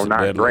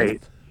deadlift.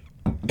 Great.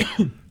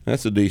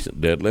 That's a decent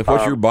deadlift.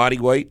 What's your body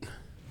weight?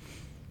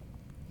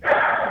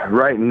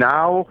 Right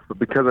now,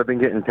 because I've been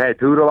getting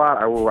tattooed a lot,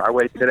 I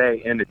weighed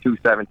today into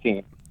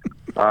 217.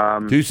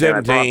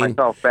 217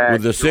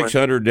 with the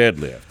 600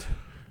 deadlift.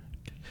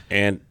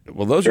 And,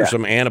 well, those are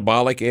some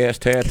anabolic-ass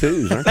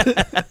tattoos, aren't they?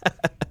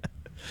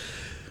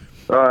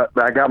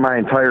 I got my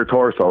entire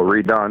torso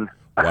redone.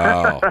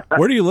 Wow.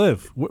 Where do you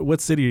live?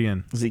 What city are you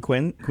in? Is he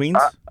Queens?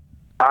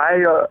 I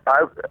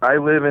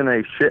live in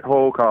a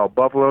shithole called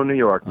Buffalo, New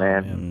York,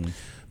 man.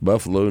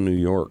 Buffalo, New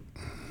York.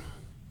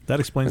 That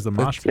explains the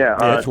mosh pit. Yeah,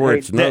 that's where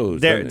it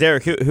snows.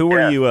 Derek, who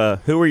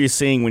were you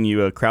seeing when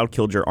you crowd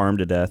killed your arm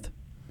to death?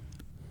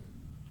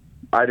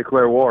 I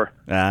declare war.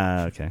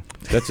 Ah, okay.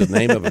 That's the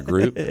name of a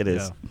group? It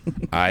is.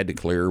 I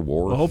declare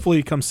war. Well, hopefully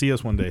you come see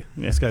us one day.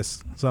 This guy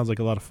sounds like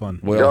a lot of fun.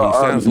 Well, he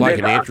sounds like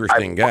Nick, an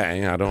interesting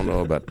guy. I don't know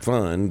about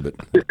fun, but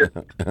he's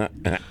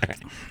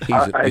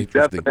an I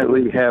interesting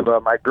definitely have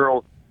my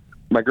girls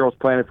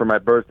planning for my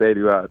birthday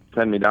to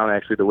send me down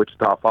actually to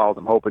Wichita Falls.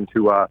 I'm hoping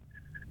to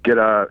get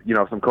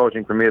some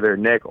coaching from either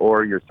Nick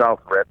or yourself,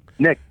 Rip.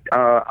 Nick,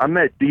 I'm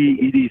that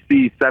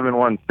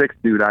DEDC716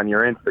 dude on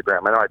your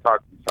Instagram. I know I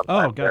talked to you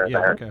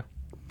sometime. Okay.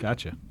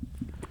 Gotcha.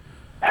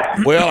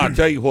 Well, I'll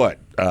tell you what.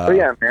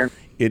 Yeah, man.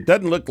 It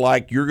doesn't look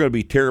like you're going to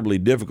be terribly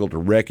difficult to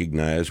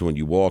recognize when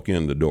you walk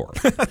in the door.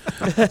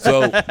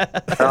 So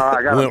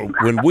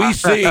when we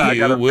see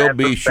you, we'll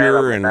be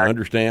sure and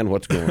understand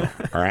what's going on.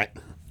 All right?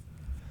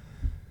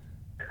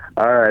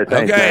 All right.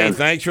 Thanks, okay, man.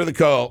 thanks for the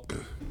call.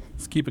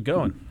 Let's keep it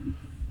going.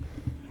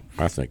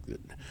 I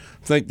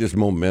think this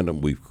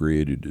momentum we've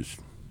created is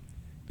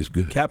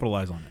good.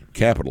 Capitalize on it.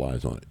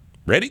 Capitalize on it.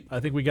 Ready? I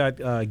think we got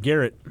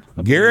Garrett.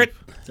 Garrett?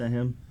 Is that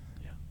him?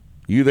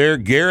 You there,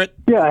 Garrett?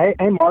 Yeah.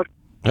 Hey, Mark.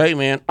 Hey,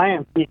 man. I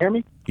am. Can you hear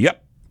me?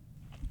 Yep.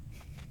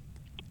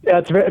 Yeah,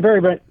 it's very,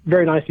 very,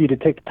 very nice of you to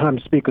take the time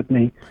to speak with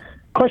me.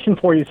 Question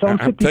for you. So I'm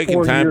 54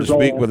 taking time to years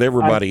speak old. with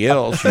everybody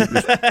else.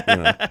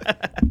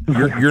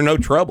 You're no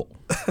trouble.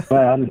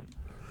 Well,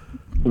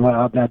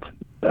 that's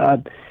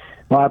well,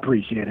 I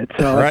appreciate it.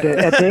 So Right.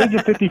 at the age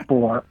of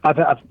 54,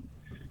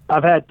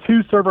 I've had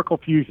 2 cervical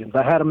fusions.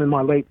 I had them in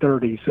my late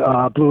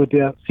 30s. Blew a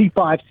disc,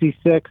 C5,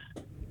 C6.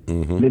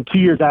 Mm-hmm. And then 2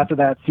 years after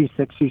that,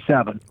 C6,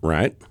 C7.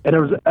 Right. And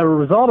as a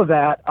result of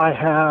that,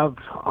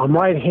 I'm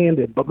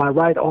right-handed, but my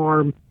right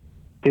arm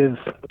is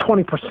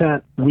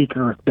 20%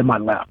 weaker than my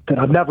left. And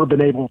I've never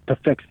been able to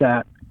fix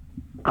that.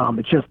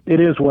 It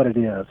is what it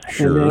is.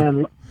 Sure. And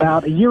then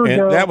about a year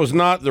ago. And that was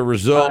not the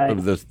result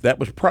of the. That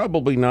was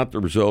probably not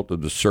the result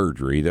of the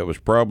surgery. That was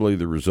probably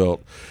the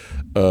result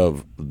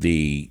of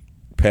the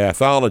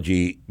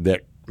pathology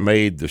that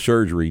made the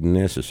surgery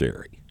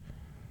necessary.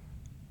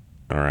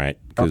 All right,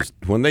 because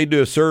when they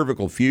do a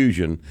cervical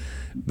fusion,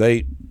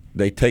 they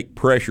take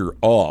pressure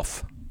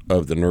off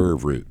of the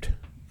nerve root.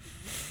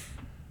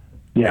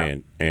 Yeah.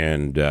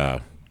 And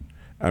I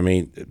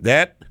mean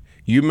that.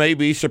 You may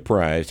be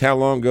surprised. How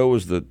long ago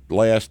was the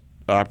last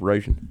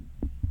operation?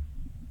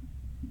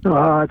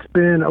 It's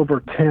been over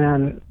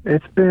 10.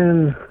 It's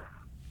been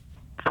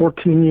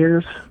 14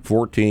 years.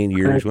 14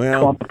 years.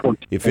 Well,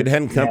 14. if it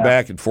hadn't come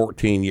back in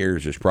 14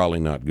 years, it's probably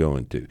not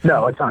going to.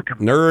 No, it's not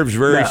coming. Nerves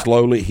very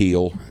slowly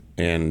heal,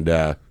 and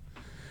I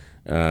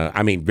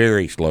mean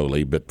very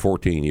slowly, but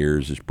 14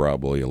 years is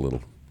probably a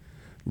little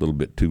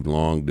bit too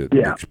long to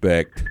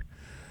expect.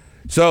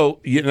 So,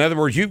 in other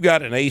words, you've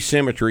got an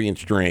asymmetry in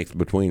strength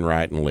between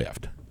right and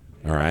left.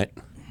 All right?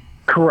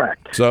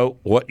 Correct. So,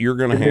 what you're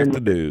going to have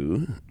to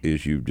do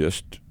is you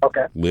just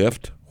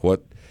lift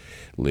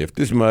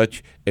as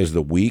much as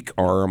the weak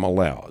arm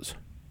allows.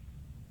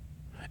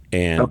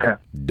 And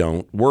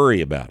don't worry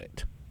about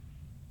it.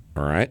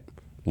 All right?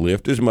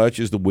 Lift as much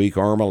as the weak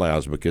arm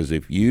allows, because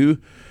if you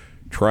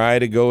try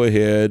to go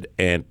ahead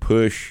and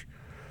push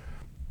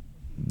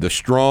the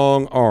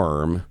strong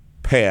arm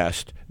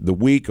past the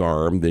weak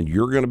arm, then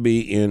you're going to be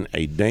in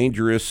a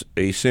dangerous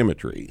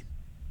asymmetry,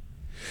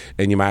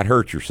 and you might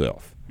hurt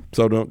yourself.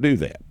 So don't do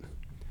that.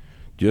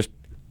 Just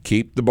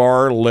keep the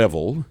bar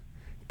level.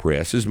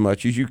 Press as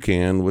much as you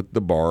can with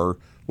the bar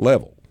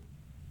level.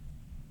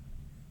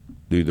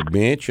 Do the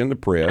bench and the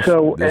press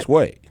this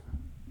way.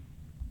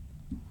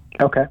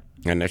 Okay.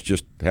 And that's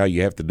just how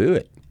you have to do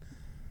it.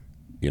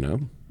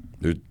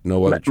 There's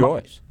no other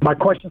choice. My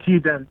question to you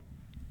then.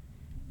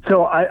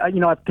 So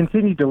I've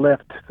continued to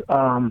lift,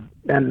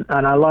 and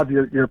I love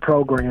your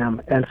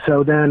program, and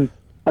so then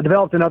I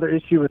developed another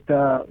issue with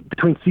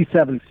between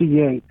C7 and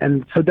C8,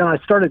 and so then I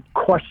started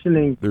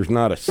questioning. There's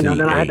not a C8.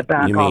 Then I had to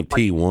back you mean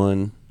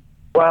T1?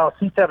 Well,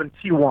 C7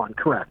 T1,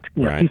 correct?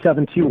 Yeah, right.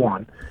 C7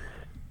 T1,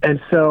 and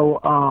so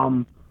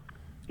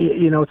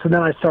so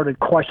then I started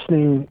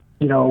questioning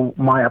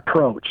my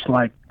approach,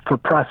 like for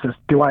presses.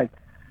 Do I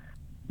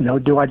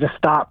just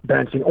stop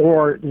benching,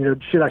 or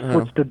should I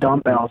switch to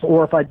dumbbells,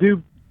 or if I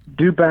do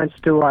bench,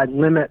 do I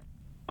limit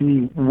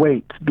the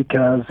weight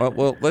because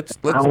let's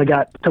I only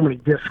got so many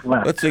discs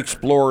left? Let's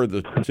explore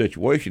the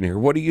situation here.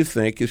 What do you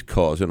think is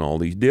causing all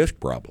these disc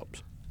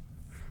problems?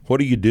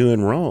 What are you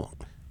doing wrong?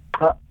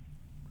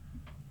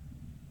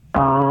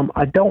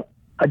 I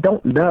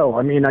don't know.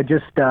 I mean, I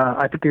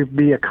think it'd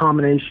be a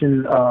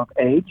combination of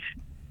age,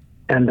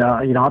 and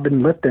I've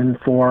been lifting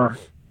for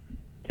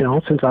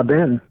since I've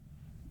been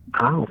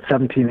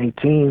 17,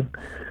 18.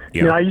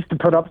 Yeah. I used to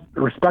put up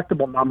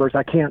respectable numbers.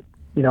 I can't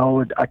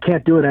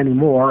do it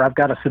anymore. I've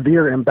got a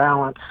severe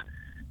imbalance.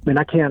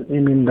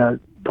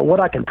 What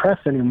I can press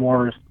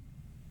anymore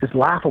is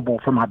laughable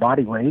for my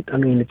body weight. I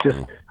mean,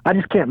 I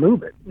just can't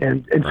move it.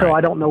 And so I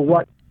don't know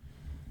what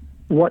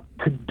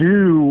to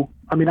do.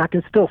 I mean, I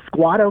can still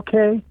squat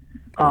okay.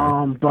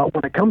 But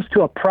when it comes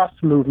to a press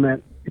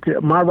movement,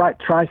 my right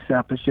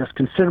tricep is just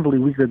considerably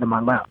weaker than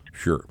my left.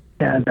 Sure.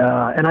 And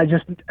I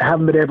just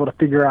haven't been able to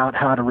figure out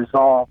how to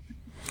resolve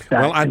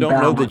That's I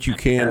don't know that you imbalanced.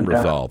 can And,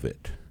 resolve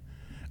it.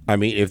 I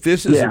mean, if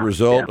this is a Yeah,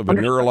 result yeah. of a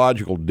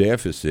neurological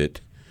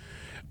deficit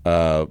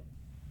from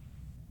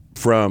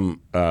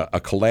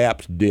a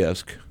collapsed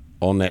disc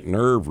on that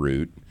nerve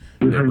root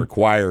that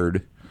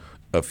required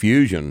a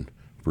fusion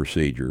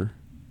procedure,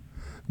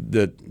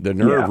 the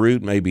nerve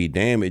root may be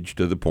damaged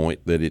to the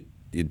point that it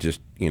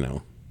just,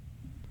 isn't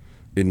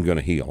going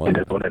to heal. It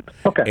is what it is.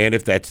 Okay. And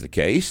if that's the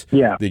case,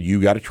 Yeah. then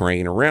you got to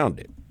train around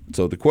it.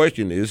 So the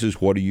question is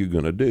what are you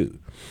going to do?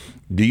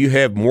 Do you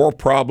have more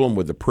problem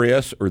with the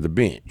press or the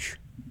bench?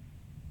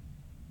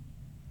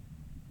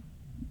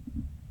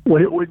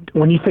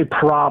 When you say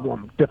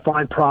problem,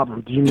 define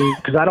problem. Do you mean,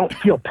 because I don't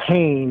feel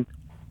pain?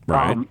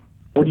 Right.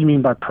 What do you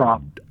mean by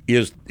problem?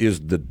 Is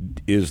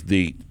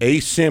the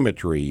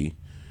asymmetry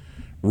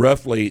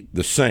roughly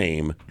the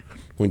same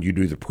when you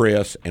do the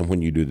press and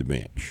when you do the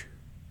bench?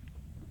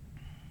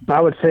 I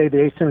would say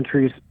the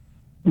asymmetry is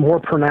more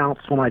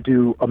pronounced when I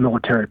do a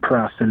military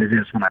press than it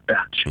is when I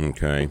bench.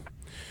 Okay.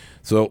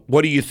 So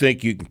what do you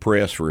think you can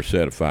press for a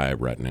set of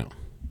 5 right now?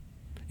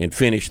 And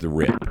finish the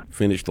rep.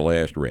 Finish the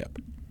last rep.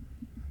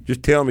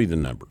 Just tell me the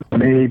number.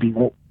 Maybe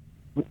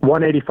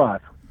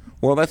 185.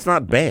 Well, that's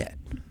not bad.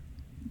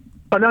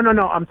 Oh,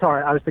 no. I'm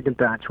sorry. I was thinking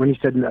bench when you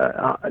said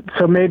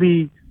so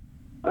maybe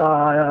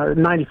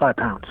 95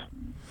 pounds.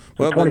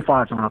 So Well,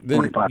 25 is around then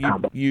 45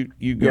 pounds.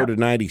 you go to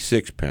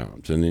 96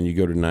 pounds, and then you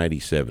go to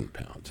 97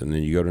 pounds, and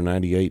then you go to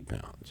 98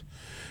 pounds,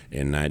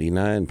 and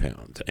 99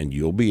 pounds, and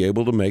you'll be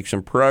able to make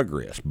some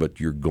progress, but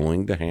you're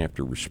going to have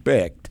to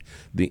respect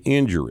the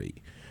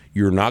injury.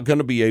 You're not going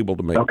to be able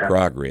to make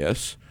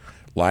progress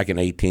like an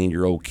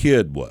 18-year-old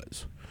kid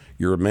was.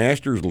 You're a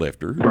master's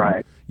lifter.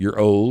 Right. You're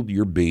old.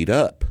 You're beat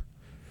up.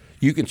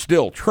 You can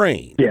still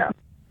train. Yeah.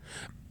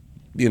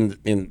 In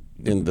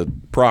the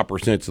proper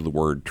sense of the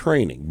word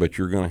training, but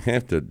you're going to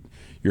have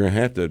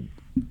to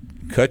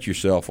cut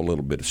yourself a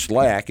little bit of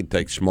slack and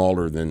take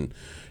smaller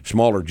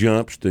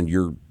jumps than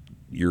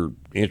you're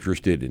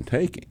interested in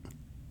taking.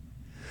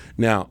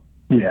 Now,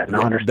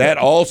 that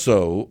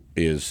also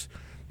is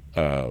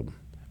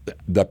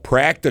the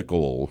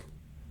practical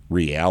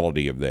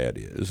reality of that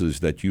is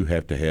that you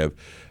have to have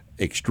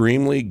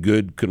extremely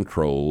good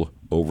control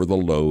over the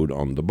load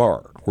on the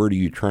bar. Where do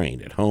you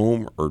train? At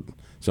home or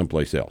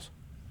someplace else?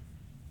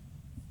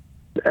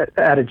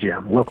 At a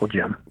gym, local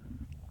gym.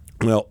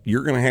 Well,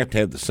 you're going to have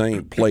the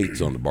same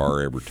plates on the bar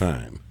every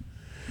time,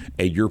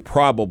 and you're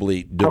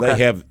probably do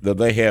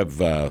they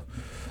have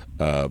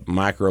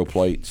micro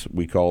plates?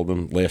 We call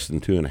them less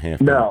than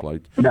 2.5 pound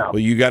plates. No. Well,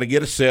 you got to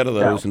get a set of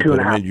those and put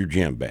them 2.5. in your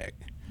gym bag.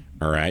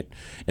 All right,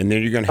 and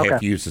then you're going to have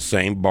to use the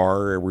same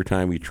bar every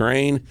time you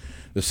train,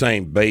 the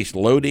same base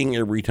loading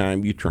every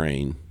time you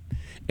train,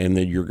 and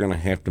then you're going to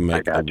have to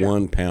make a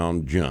 1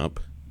 pound jump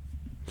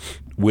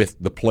with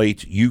the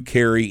plates you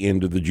carry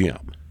into the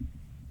gym.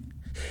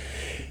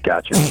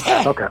 Gotcha.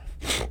 Okay.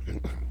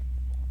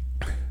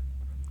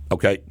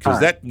 Okay,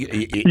 because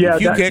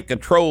if you can't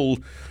control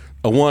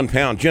a 1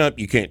 pound jump,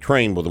 you can't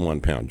train with a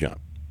 1 pound jump.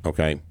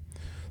 Okay,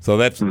 so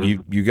that's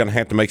you're going to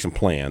have to make some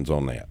plans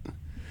on that.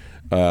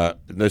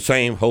 The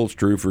same holds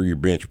true for your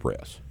bench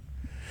press.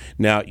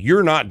 Now,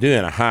 you're not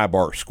doing a high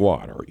bar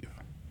squat, are you?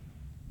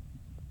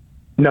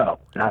 No,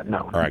 All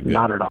right, good.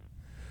 not at all.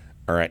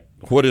 All right.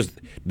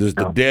 Does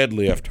the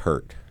deadlift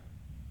hurt?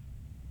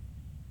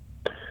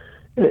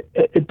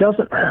 It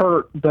doesn't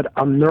hurt, but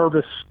I'm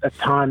nervous at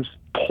times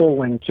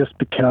pulling just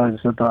because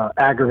of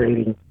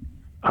aggravating.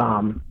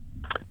 But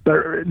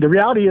the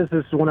reality is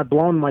when I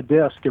blown my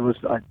disc, it was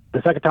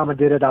the second time I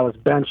did it, I was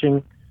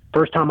benching.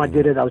 First time I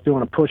did it, I was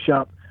doing a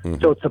push-up.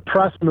 So it's the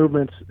press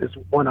movements is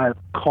when I've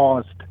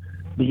caused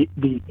the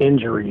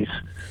injuries.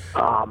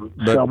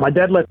 So my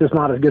deadlift is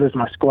not as good as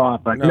my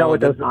squat, but no, it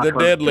does not The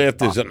hurt.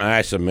 deadlift is an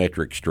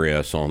isometric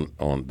stress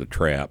on the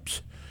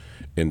traps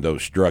in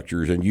those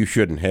structures, and you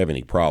shouldn't have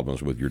any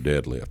problems with your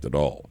deadlift at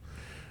all.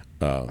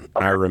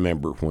 I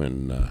remember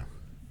when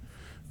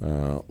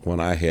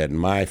I had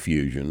my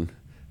fusion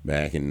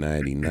back in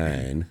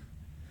 '99,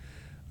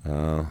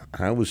 my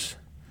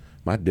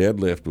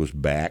deadlift was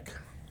back.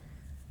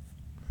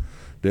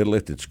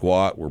 Deadlift and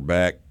squat were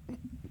back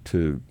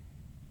to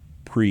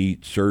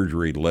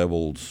pre-surgery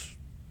levels,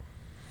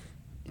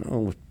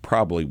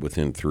 probably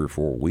within 3 or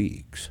 4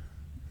 weeks.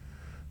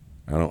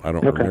 I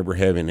don't remember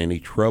having any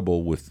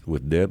trouble with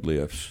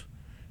deadlifts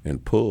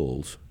and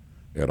pulls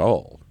at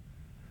all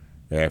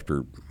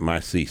after my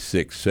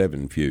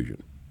C6-7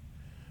 fusion.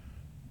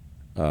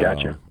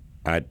 Gotcha.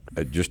 I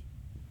just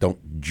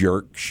don't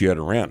jerk shit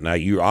around. Now,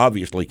 you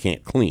obviously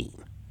can't clean.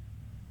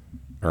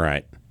 All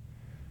right.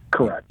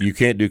 Correct. You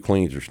can't do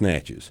cleans or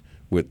snatches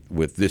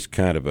with this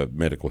kind of a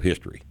medical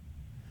history.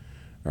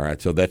 All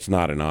right, so that's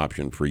not an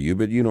option for you,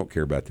 but you don't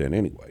care about that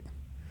anyway.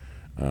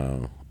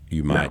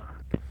 You might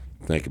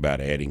think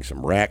about adding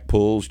some rack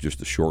pulls just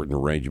to shorten the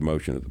range of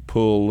motion of the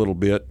pull a little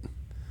bit.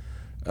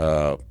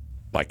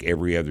 Like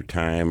every other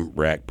time,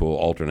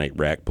 alternate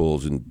rack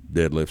pulls and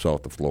deadlifts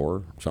off the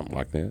floor, something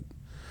like that.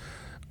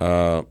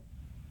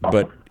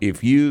 But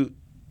if you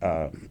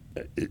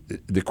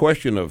the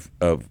question of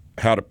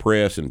how to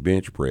press and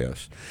bench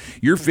press.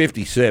 You're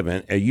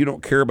 57 and you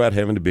don't care about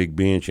having a big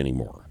bench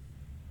anymore.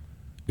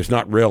 It's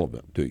not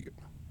relevant to you.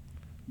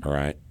 All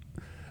right.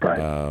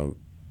 Right.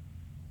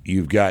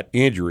 You've got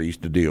injuries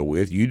to deal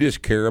with. You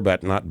just care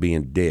about not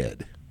being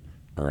dead.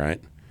 All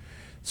right.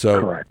 So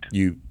Correct.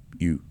 you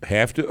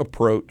have to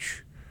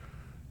approach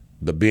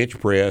the bench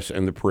press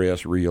and the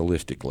press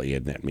realistically,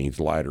 and that means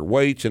lighter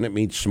weights and it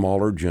means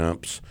smaller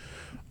jumps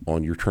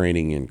on your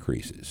training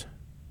increases.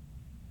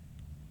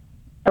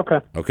 Okay.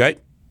 Okay?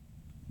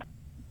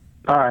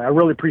 All right. I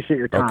really appreciate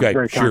your time. Okay,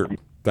 Very sure. kind.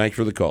 Thanks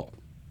for the call.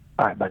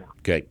 All right. Bye.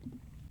 Okay.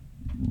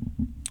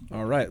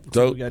 All right. Looks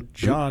So- like we got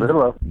John.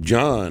 Hello.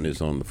 John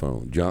is on the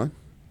phone. John?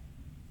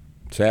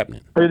 What's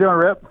happening? How you doing,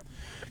 Rip?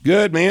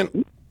 Good,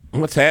 man.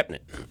 What's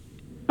happening?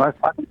 Nice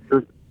talking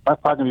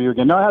to you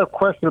again. No, I had a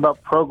question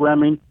about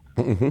programming.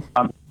 Mm-hmm.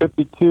 I'm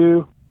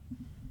 52,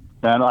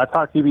 and I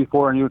talked to you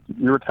before, and you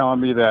were telling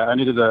me that I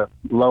needed to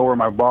lower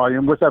my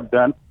volume, which I've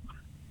done.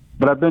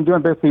 But I've been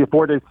doing basically a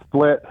 4-day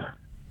split,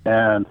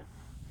 and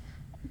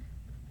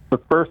the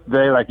first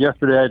day, like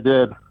yesterday, I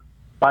did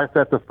 5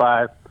 sets of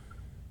 5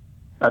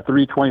 at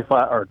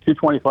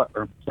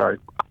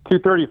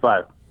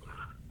 235.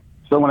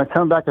 So when I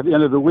come back at the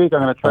end of the week,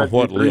 I'm going to try On to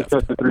what do 3 lift?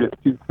 sets of 3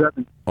 at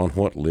 270 On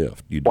what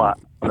lift? You do? squat.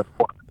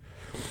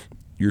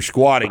 You're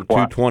squatting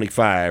Squat.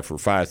 225 for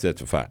 5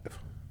 sets of 5.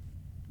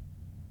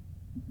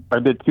 I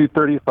did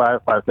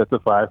 235, 5 sets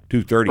of 5.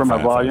 235 For my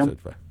 5 volume.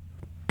 sets of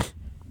 5.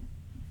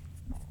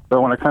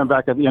 So when I come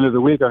back at the end of the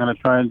week, I'm going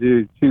to try and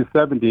do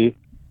 270,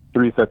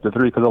 3 sets of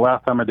 3, because the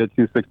last time I did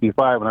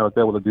 265, and I was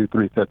able to do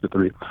 3 sets of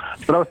 3.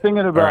 But I was thinking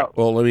All right. about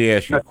Well, let me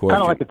ask you a question.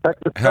 kind of like a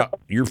Texas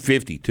You're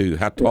 52.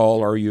 How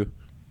tall are you?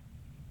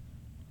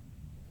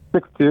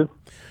 6'2",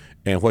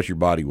 And what's your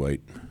body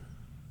weight?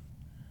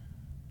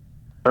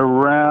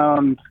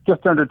 around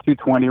just under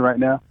 220 right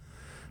now.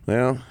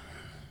 Well,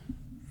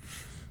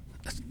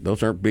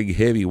 those aren't big,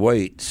 heavy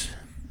weights.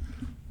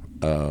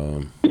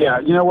 Yeah,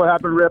 you know what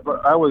happened, Rip?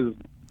 I was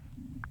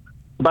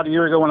about a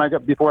year ago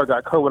before I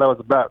got COVID.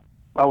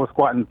 I was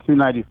squatting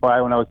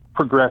 295 when I was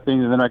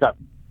progressing, and then I got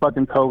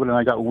fucking COVID and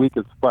I got weak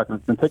as fuck. And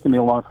it's been taking me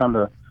a long time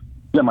to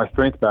get my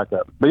strength back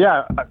up. But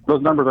yeah,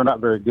 those numbers are not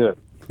very good.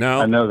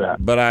 No, I know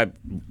that.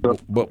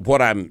 But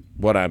what I'm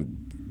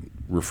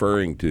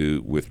referring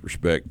to with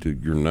respect to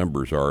your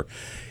numbers are,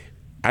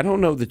 I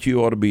don't know that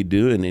you ought to be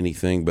doing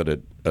anything but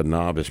a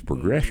novice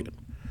progression.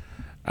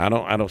 I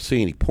don't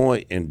see any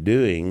point in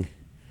doing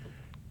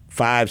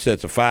 5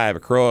 sets of 5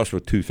 across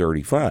with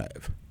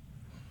 235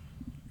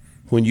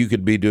 when you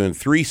could be doing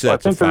 3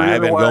 sets of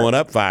 5 and going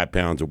up 5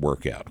 pounds a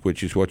workout,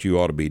 which is what you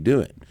ought to be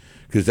doing,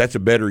 because that's a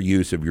better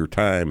use of your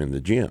time in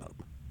the gym.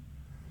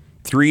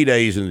 3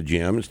 days in the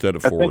gym instead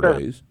of 4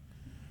 days,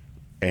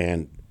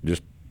 and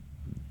just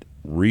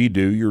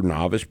redo your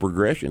novice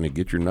progression and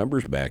get your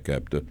numbers back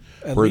up to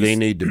where they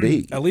need to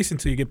be. At least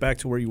until you get back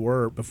to where you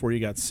were before you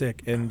got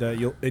sick, and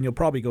you'll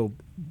probably go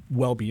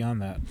well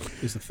beyond that.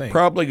 Is the thing.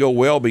 Probably go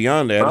well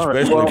beyond that, All right,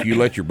 especially well- if you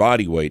let your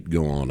body weight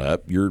go on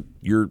up. You're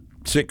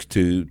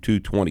 6'2",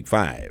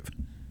 225,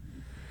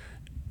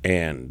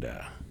 and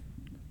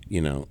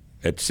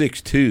at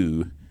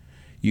 6'2",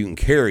 you can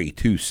carry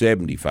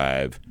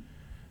 275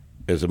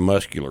 as a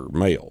muscular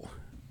male.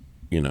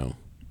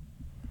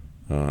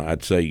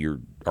 I'd say you're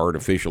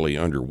artificially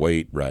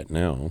underweight right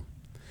now,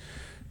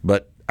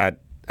 but I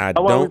I've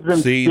always don't been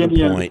see the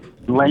skinny and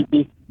point.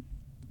 lanky.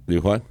 Do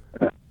what?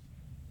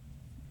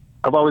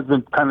 I've always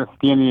been kind of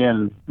skinny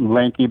and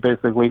lanky,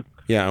 basically.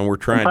 Yeah, and we're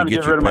trying trying to to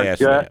get get you rid of my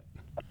past gut.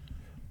 that.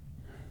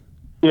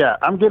 Yeah,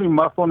 I'm getting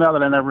muscle now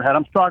that I never had.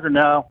 I'm stronger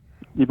now,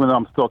 even though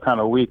I'm still kind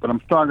of weak, but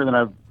I'm stronger than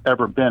I've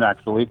ever been,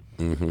 actually,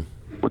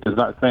 which is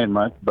not saying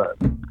much. But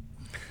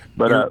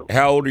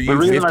How old are the you?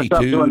 reason I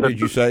stopped 52, doing did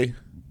you say?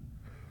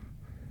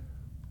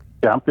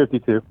 Yeah, I'm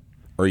 52.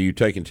 Or are you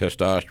taking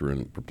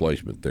testosterone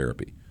replacement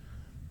therapy?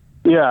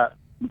 Yeah,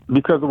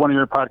 because of one of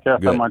your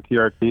podcasts, Good. I'm on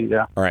TRT,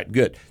 yeah. All right,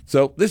 good.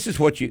 So this is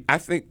I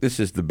think this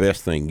is the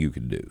best thing you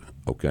can do,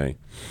 okay?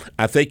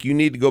 I think you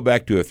need to go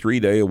back to a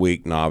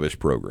 3-day-a-week novice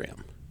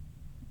program.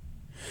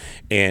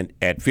 And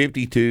at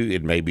 52,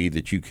 it may be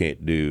that you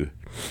can't do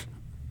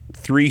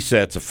 3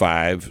 sets of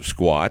 5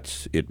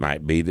 squats. It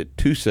might be that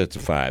 2 sets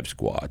of 5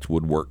 squats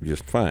would work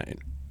just fine,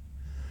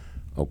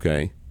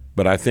 okay?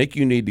 But I think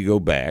you need to go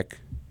back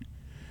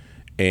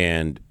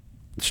and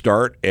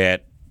start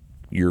at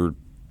your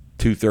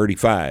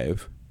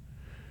 235.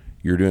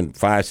 You're doing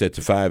 5 sets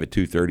of 5 at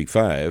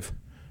 235.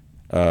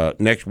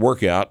 Next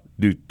workout,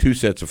 do 2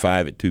 sets of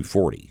 5 at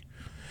 240,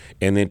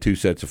 and then 2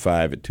 sets of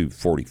 5 at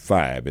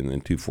 245, and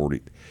then 2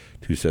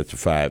 sets of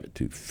 5 at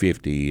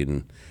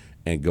 250,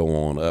 and go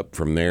on up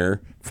from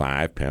there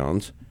 5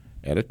 pounds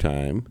at a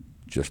time,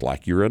 just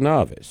like you're a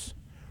novice.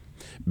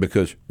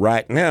 Because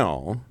right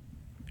now,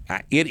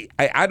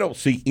 I don't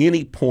see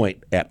any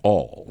point at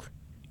all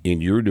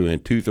in you're doing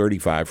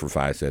 235 for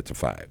 5 sets of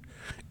 5.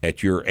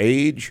 At your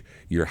age,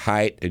 your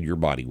height, and your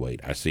body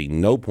weight, I see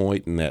no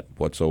point in that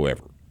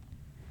whatsoever.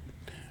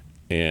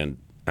 And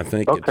I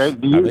think Okay. I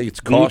think it's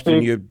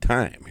costing you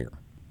time here.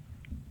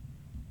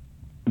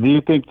 Do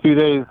you think 2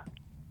 days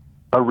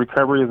of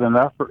recovery is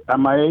enough at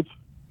my age?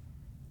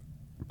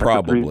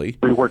 Probably.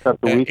 Three workouts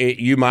a week?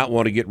 You might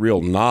want to get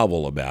real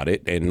novel about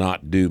it and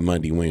not do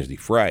Monday, Wednesday,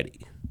 Friday.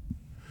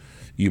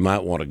 You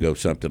might want to go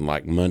something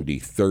like Monday,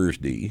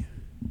 Thursday,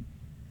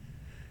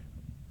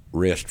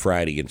 rest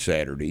Friday and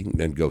Saturday,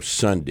 then go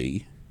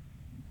Sunday,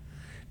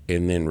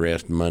 and then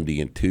rest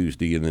Monday and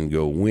Tuesday, and then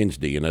go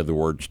Wednesday. In other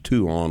words,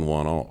 2 on,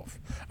 1 off.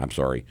 I'm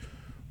sorry,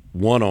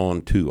 1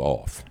 on, 2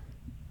 off.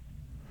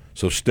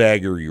 So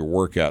stagger your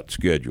workout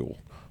schedule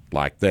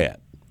like that.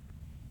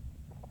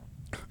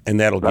 And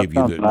that'll give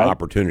you the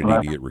opportunity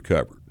to get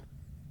recovered.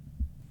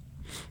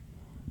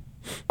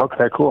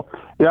 Okay, cool.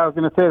 Yeah, I was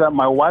going to say that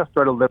my wife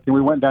started lifting.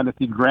 We went down to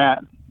see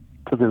Grant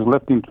to his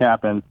lifting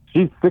camp, and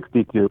she's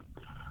 62.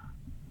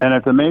 And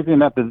it's amazing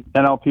that the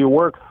NLP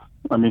works.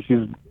 I mean,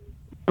 she's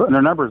putting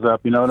her numbers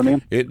up, you know what I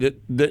mean? The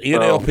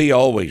NLP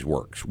always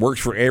works. Works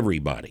for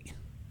everybody.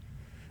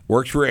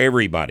 Works for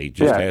everybody. It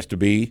just has to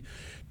be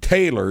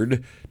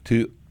tailored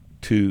to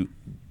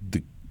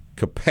the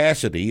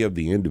capacity of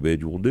the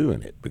individual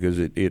doing it, because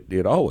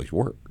it always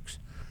works.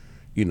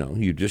 You know,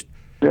 you just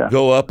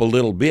go up a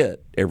little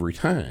bit every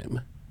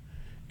time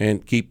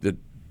and keep the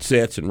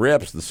sets and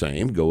reps the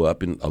same, go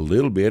up in a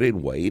little bit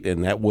in weight,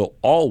 and that will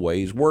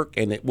always work,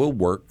 and it will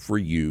work for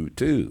you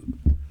too.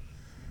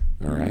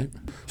 All right?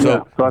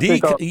 So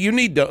you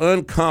need to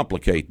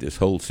uncomplicate this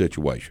whole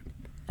situation.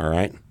 All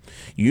right?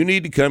 You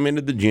need to come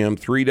into the gym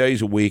 3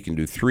 days a week and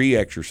do 3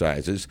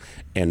 exercises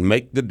and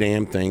make the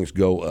damn things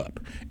go up.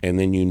 And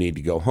then you need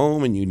to go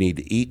home and you need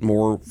to eat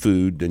more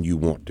food than you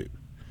want to.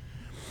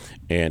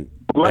 And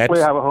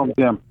luckily I have a home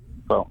gym.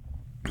 So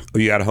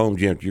you got a home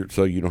gym,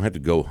 so you don't have to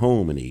go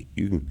home and eat.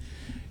 You can,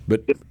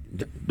 but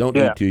don't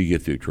eat till you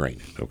get through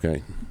training,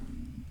 okay?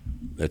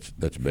 That's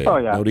bad. Oh,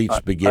 yeah. Don't eat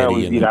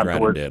spaghetti and then try to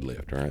afterwards.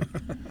 deadlift, all right?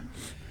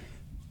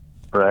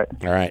 Right.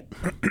 All right.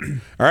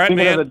 All right,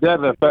 Speaking man. of the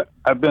deadlift,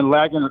 I've been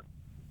lagging.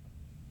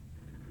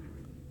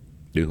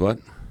 Do what?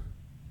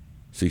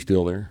 Is he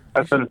still there?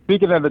 I said,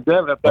 speaking of the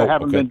deadlift, I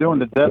haven't been doing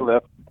the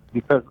deadlift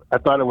because I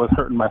thought it was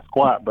hurting my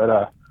squat,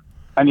 but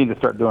I need to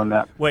start doing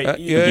that. Wait. God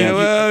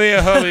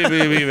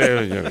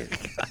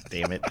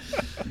damn it.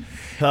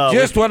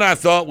 Just when I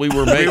thought we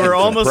were making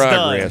almost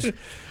progress. done.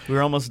 We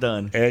were almost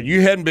done. And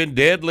you hadn't been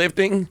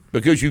deadlifting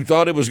because you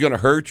thought it was going to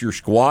hurt your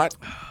squat?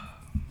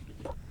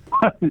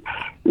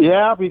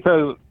 Yeah,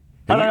 because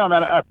I don't know,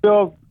 man. I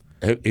feel.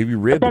 Have you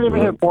read the book? I can't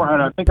even hit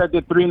 400. I think I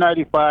did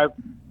 395,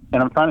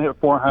 and I'm trying to hit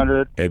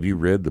 400. Have you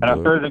read the book? And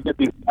I started to get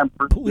these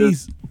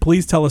tempers.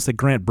 Please tell us that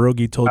Grant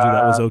Brogy told you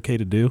that was okay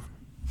to do.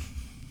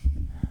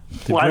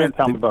 I didn't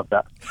tell him about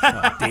that.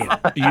 Oh, damn.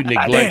 You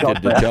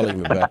neglected to tell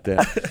him about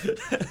that.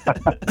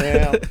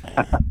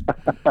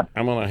 Well,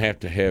 I'm going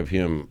to have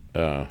him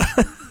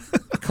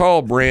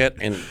call Grant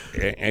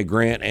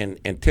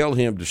and tell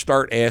him to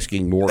start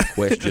asking more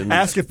questions.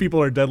 Ask if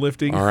people are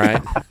deadlifting. All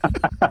right.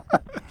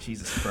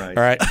 Jesus Christ.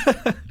 All right.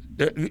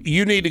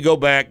 You need to go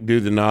back and do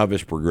the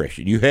novice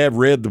progression. You have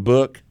read the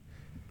book?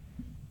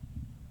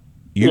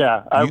 You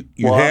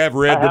have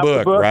read the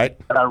book, right?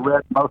 And I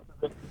read most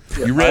of it.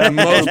 You read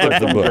most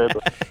of the book.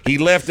 He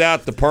left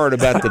out the part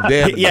about the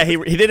deadlift. Yeah, he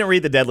didn't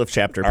read the deadlift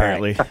chapter,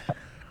 apparently. All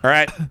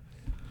right.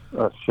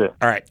 Oh, shit.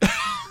 All right.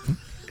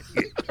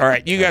 All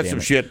right, you got some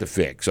shit to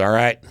fix, all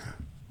right?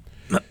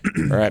 All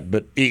right,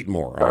 but eat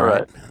more, all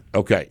right?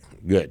 Okay,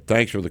 good.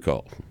 Thanks for the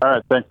call. All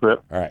right, thanks,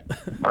 Rip. All right.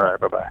 All right,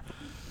 bye-bye.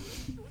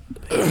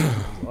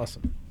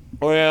 Awesome.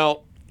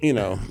 Well, you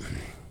know.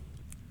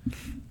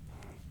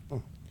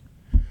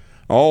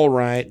 All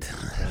right.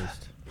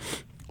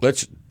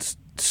 Let's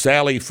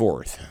sally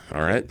forth,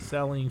 all right?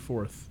 Sallying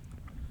forth.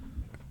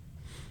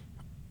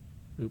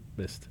 Oop,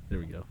 missed. There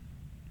we go.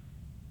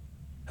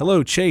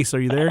 Hello, Chase. Are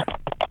you there?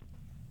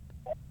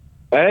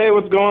 Hey,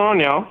 what's going on,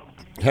 y'all?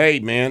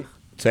 Hey, man.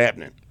 What's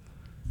happening?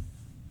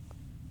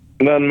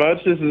 Nothing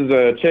much. This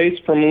is Chase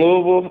from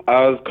Louisville.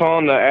 I was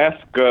calling to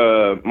ask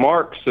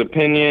Mark's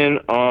opinion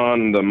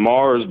on the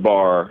Mars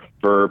bar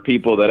for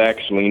people that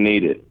actually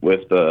need it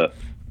with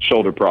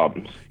shoulder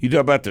problems. You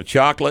talk about the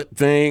chocolate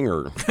thing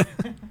or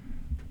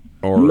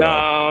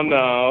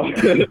No.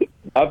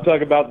 I'm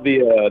talking about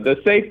the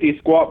safety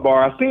squat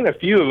bar. I've seen a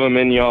few of them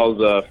in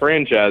y'all's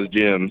franchise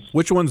gyms.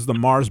 Which one's the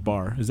Mars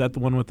bar? Is that the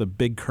one with the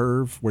big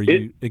curve where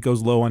it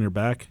goes low on your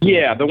back?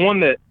 Yeah, the one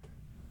that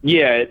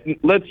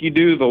it lets you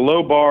do the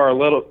low bar a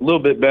little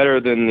bit better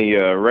than the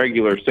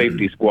regular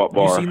safety squat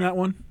bar. You seen that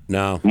one?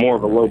 No. More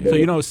of a low bar. So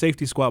you know a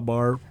safety squat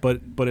bar,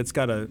 but it's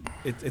got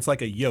it's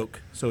like a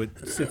yoke, so it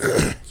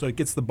sits so it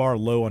gets the bar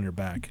low on your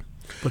back.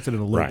 Puts it in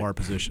a low bar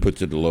position.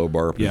 Puts it in a low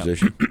bar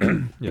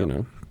position. You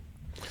know,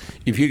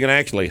 if you can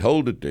actually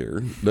hold it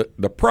there.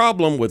 The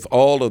problem with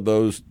all of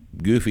those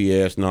goofy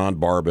ass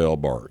non-barbell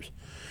bars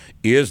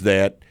is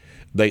that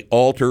they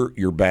alter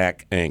your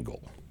back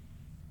angle.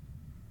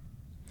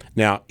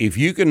 Now, if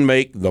you can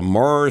make the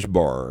Mars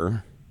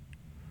bar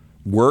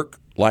work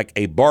like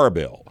a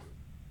barbell,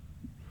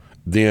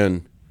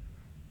 then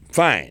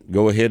fine,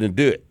 go ahead and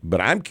do it.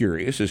 But I'm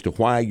curious as to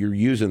why you're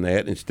using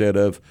that instead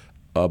of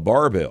a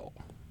barbell.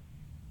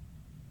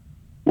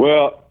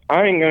 Well,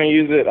 I ain't going to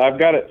use it. I've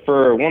got it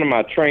for one of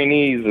my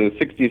trainees, a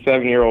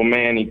 67-year-old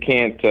man. He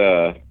can't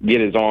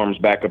get his arms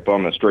back up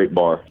on the straight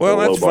bar. Well,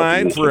 the that's low bar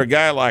fine position. for a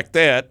guy like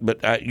that,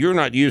 but you're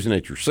not using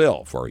it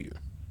yourself, are you?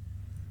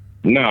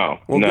 No,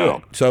 Well, no.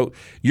 good. So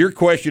your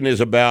question is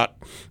about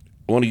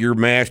one of your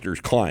master's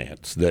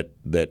clients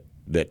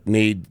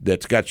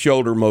that's got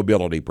shoulder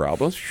mobility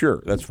problems.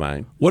 Sure, that's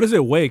fine. What does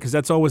it weigh? Because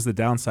that's always the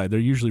downside.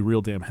 They're usually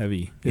real damn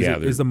heavy.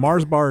 Is the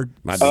Mars bar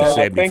might be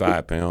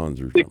 75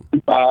 pounds or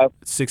something.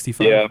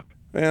 65? Yeah.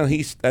 Well,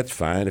 that's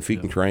fine. If he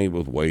can train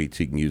with weights,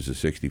 he can use a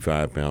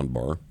 65-pound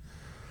bar.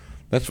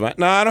 That's fine.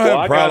 No, I don't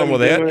have a problem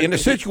with that. In a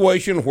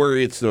situation where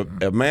it's a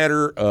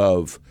matter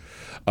of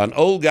an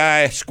old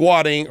guy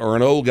squatting or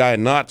an old guy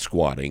not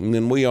squatting,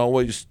 then we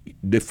always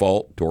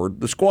default toward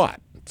the squat.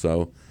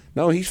 So,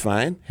 no, he's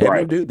fine. Have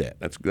him do that.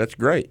 That's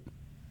great.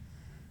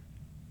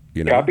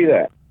 You know? Copy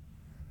that.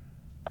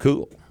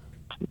 Cool.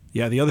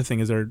 Yeah, the other thing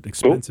is they're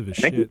expensive as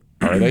Thank shit.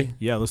 Are they?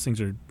 Yeah, those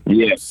things are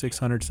Yeah.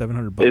 $600,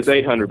 $700. It's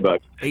 $800.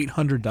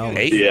 $800.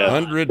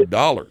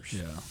 $800.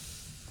 Yeah.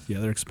 Yeah,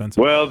 they're expensive.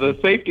 Well, the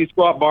safety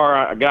squat bar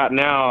I got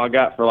now, I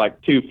got for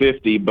like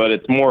 $250, but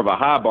it's more of a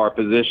high bar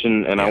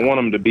position, and I want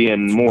them to be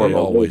in more of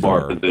a low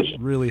bar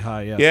position. Really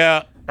high, yeah.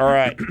 Yeah. All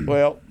right.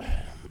 Well,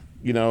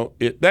 you know,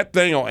 that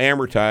thing will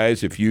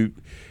amortize if you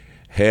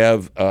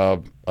have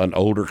an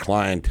older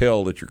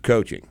clientele that you're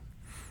coaching,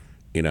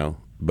 you know.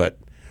 But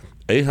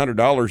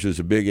 $800 is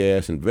a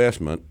big-ass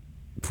investment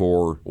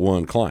for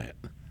one client.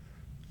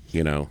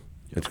 You know,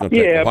 it's going to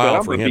take a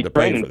while for him to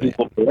pay for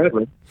that.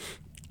 Forever.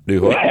 Do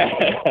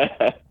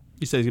what?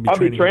 He says he's I'll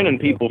be training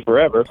people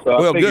forever. So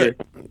Well, I figure,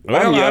 good.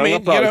 Well, I mean, I'll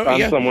probably find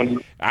yeah,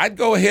 someone. I'd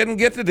go ahead and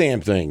get the damn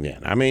thing then.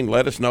 I mean,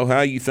 let us know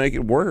how you think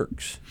it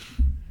works.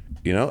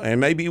 You know, and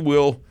maybe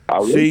we'll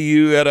see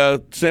you at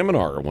a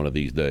seminar one of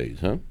these days,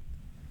 huh?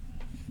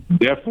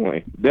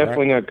 Definitely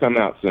going to come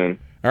out soon.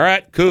 All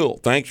right, cool.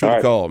 Thanks for All the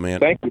right. call,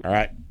 man. Thank you. All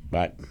right,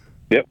 bye.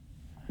 Yep.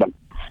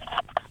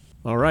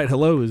 All right,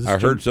 hello. Is I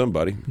heard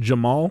somebody.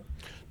 Jamal?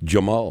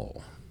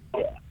 Jamal.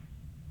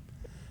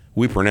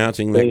 We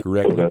pronouncing that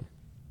correctly?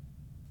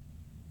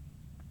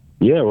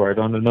 Yeah, right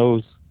on the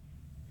nose.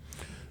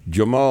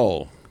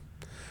 Jamal.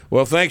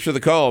 Well, thanks for the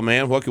call,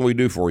 man. What can we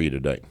do for you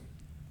today?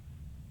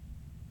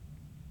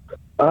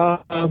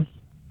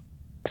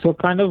 So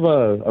kind of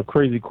a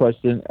crazy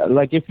question.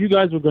 Like, if you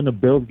guys were going to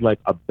build like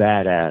a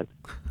badass,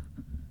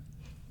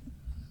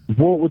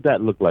 what would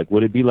that look like?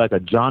 Would it be like a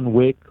John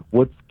Wick?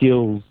 What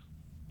skills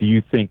do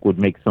you think would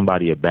make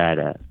somebody a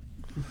badass?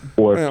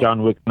 Or if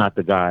John Wick's not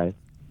the guy,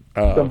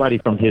 somebody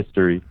from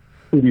history,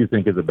 who do you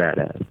think is a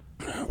badass?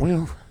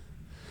 Well,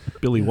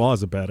 Billy Wall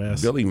is a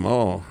badass. Billy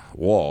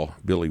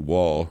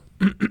Wall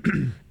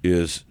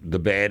is the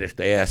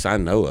baddest ass I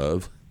know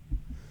of.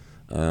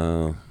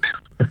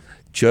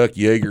 Chuck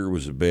Yeager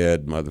was a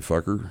bad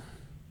motherfucker.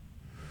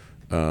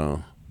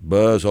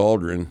 Buzz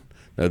Aldrin.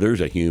 Now,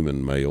 there's a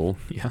human male.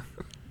 Yeah.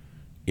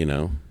 You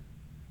know.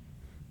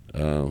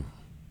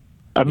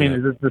 I mean,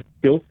 is it the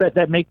skill set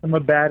that makes them a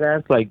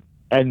badass? Like,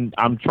 and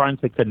I'm trying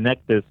to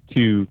connect this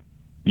to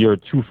your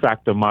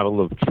two-factor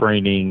model of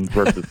training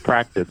versus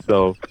practice.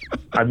 So,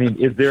 I mean,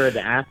 is there an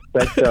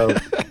aspect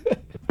of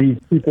these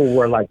people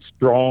were like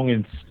strong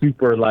and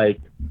super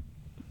like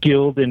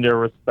skilled in their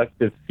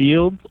respective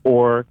fields,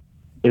 or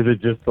is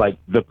it just like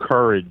the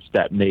courage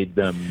that made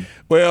them?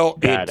 Well,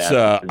 badass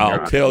it's. in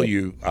your I'll tell eyes?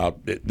 you.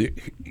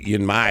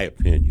 In my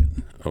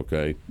opinion,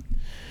 okay,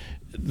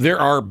 there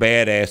are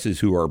badasses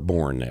who are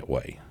born that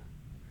way,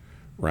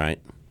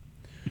 right?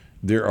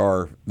 There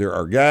are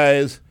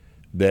guys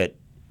that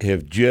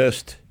have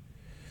just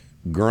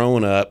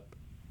grown up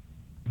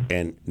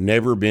and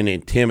never been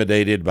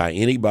intimidated by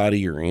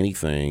anybody or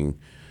anything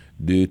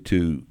due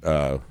to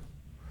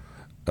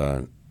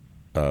an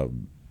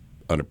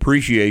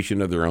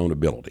appreciation of their own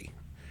ability.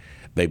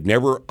 They've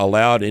never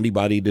allowed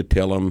anybody to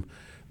tell them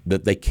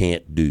that they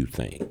can't do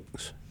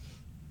things.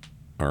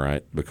 All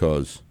right?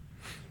 Because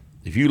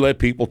if you let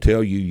people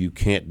tell you you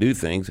can't do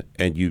things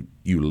and you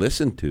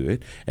listen to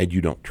it and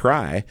you don't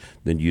try,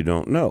 then you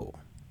don't know.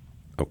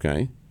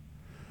 Okay?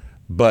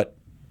 But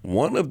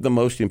one of the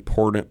most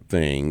important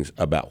things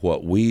about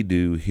what we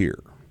do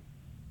here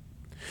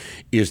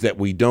is that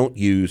we don't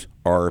use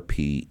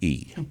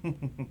RPE.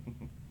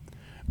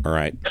 All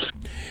right?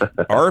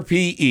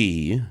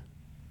 RPE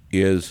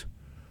is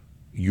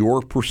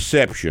your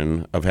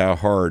perception of how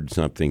hard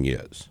something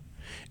is.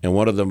 And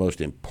one of the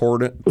most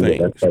important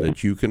things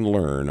that you can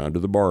learn under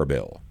the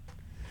barbell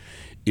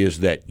is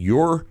that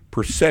your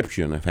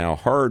perception of how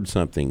hard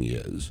something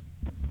is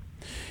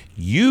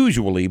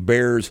usually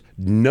bears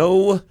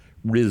no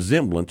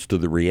resemblance to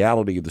the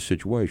reality of the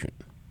situation.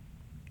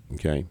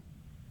 Okay?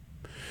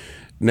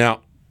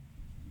 Now,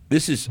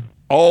 this is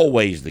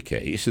always the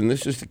case, and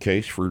this is the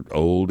case for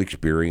old,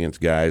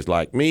 experienced guys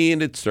like me,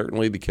 and it's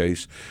certainly the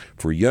case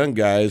for young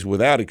guys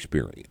without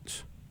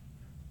experience.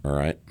 All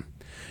right?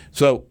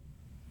 So,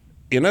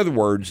 in other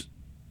words,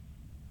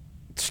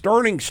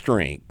 starting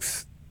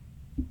strength,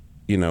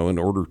 in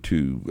order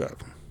to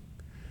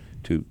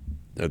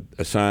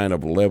a sign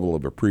of a level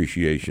of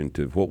appreciation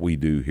to what we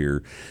do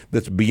here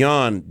that's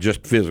beyond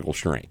just physical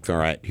strength. All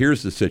right,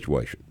 here's the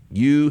situation.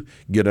 You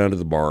get under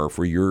the bar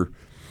for your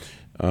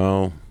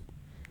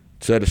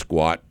set of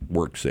squat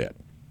work set.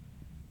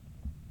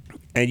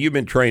 And you've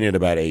been training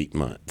about 8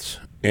 months,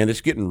 and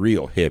it's getting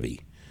real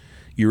heavy.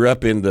 You're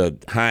up in the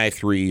high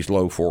 3s,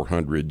 low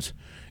 400s,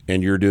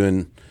 and you're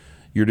doing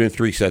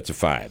 3 sets of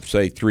 5,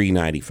 say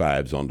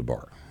 395s on the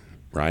bar,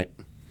 right?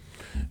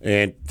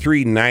 And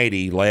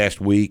 390 last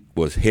week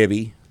was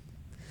heavy.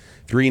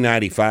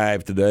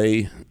 395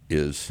 today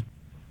is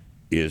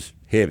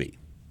heavy.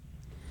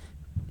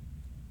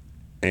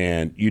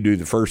 And you do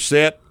the first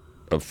set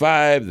of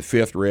 5, the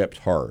 5th rep's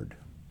hard.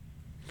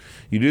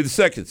 You do the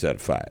second set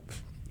of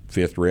 5,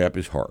 5th rep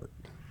is hard.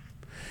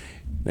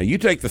 Now you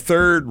take the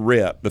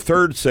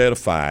third set of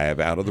 5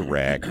 out of the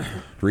rack,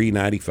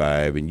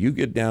 395, and you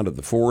get down to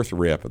the 4th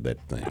rep of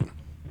that thing.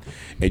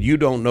 And you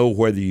don't know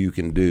whether you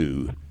can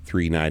do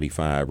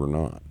 395 or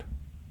not.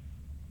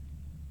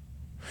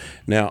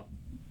 Now,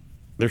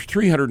 there's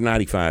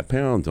 395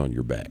 pounds on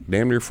your back,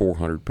 damn near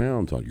 400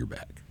 pounds on your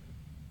back.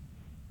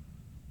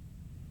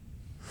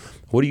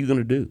 What are you going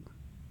to do?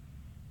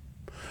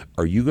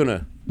 Are you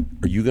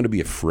going to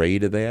be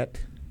afraid of that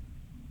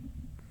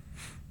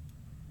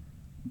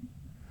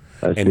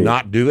and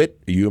not do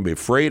it? Are you going to be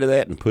afraid of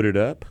that and put it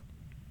up?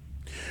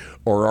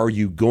 Or are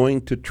you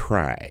going to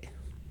try?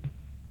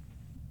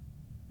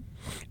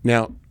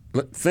 Now,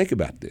 think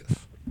about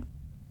this.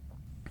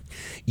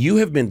 You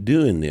have been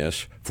doing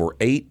this for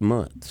 8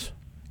 months,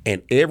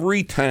 and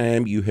every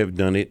time you have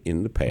done it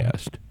in the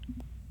past,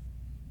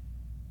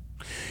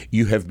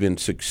 you have been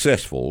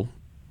successful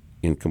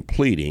in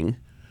completing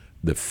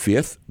the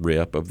 5th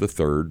rep of the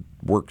 3rd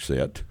work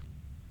set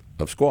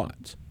of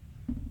squats.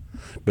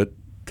 But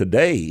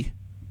today,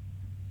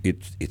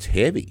 it's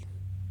heavy.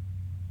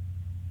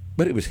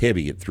 But it was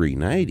heavy at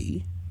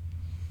 390.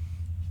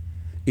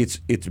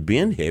 It's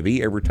been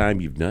heavy every time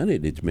you've done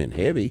it. It's been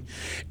heavy.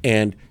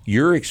 And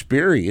your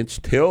experience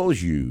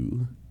tells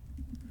you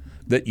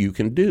that you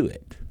can do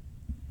it.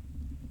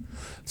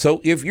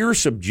 So if your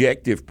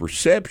subjective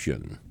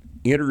perception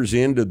enters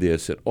into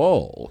this at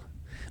all,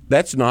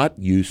 that's not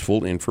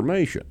useful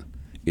information.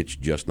 It's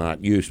just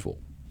not useful.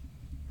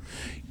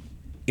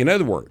 In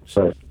other words,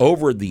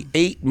 over the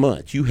 8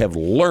 months, you have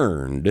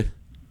learned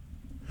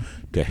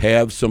to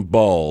have some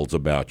balls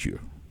about you.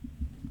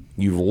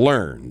 You've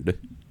learned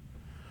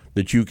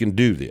that you can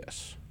do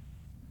this,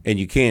 and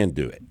you can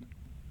do it.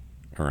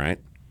 All right?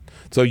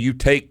 So you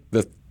take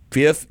the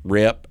 5th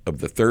rep of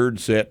the 3rd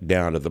set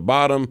down to the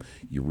bottom,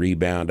 you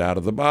rebound out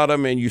of the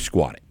bottom, and you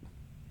squat it.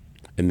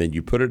 And then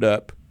you put it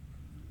up,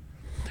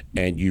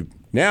 and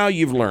now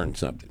you've learned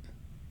something.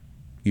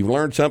 You've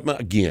learned something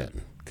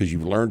again, because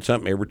you've learned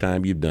something every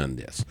time you've done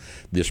this.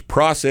 This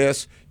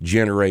process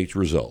generates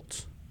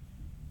results.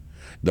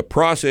 The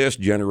process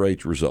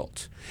generates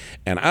results.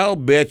 And I'll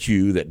bet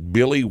you that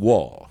Billy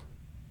Waugh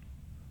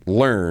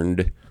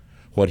learned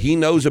what he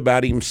knows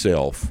about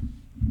himself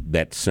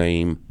that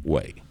same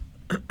way.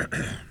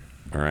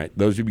 All right?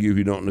 Those of you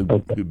who don't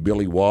know who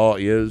Billy Waugh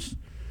is,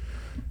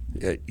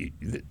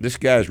 this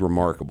guy's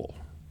remarkable.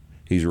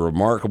 He's a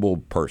remarkable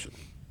person.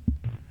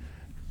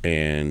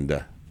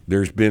 And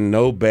there's been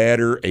no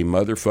badder a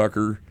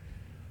motherfucker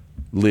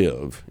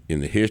live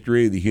in the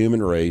history of the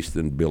human race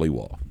than Billy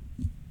Waugh.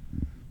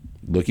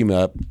 Look him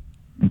up.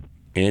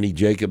 Annie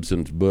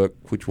Jacobson's book,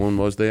 which one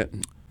was that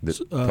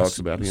talks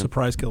about him?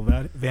 Surprise, Kill,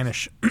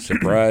 Vanish.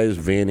 Surprise,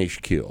 Vanish,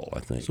 Kill, I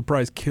think.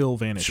 Surprise, Kill,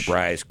 Vanish.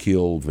 Surprise,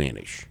 Kill,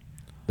 Vanish.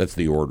 That's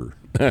the order.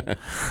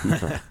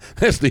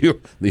 That's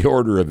the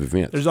order of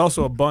events. There's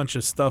also a bunch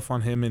of stuff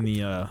on him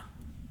in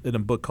a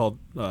book called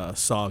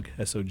SOG,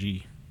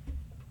 S-O-G.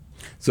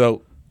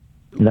 So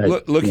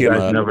look him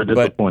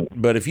up.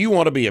 But if you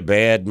want to be a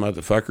bad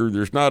motherfucker,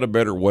 there's not a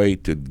better way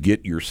to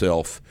get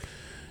yourself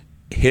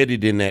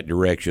headed in that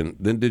direction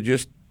than to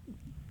just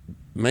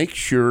make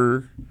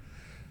sure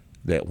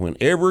that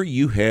whenever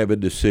you have a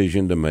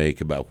decision to make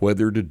about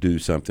whether to do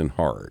something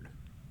hard,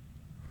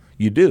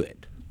 you do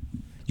it.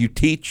 You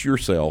teach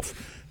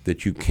yourself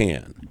that you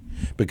can.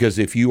 Because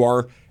if you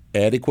are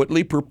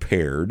adequately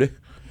prepared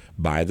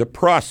by the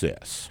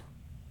process,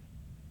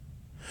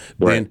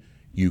 then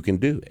you can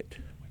do it.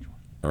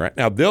 All right.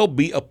 Now, there'll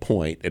be a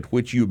point at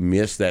which you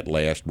miss that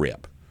last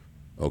rep.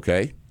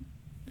 Okay?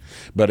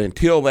 But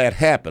until that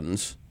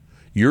happens,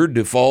 your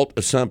default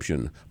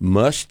assumption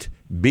must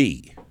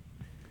be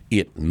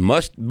that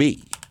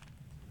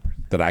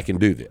I can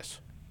do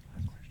this.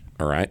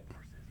 All right?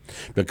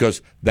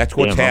 Because that's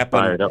what's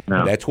happened.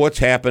 That's what's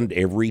happened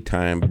every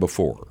time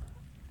before.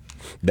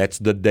 That's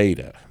the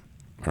data.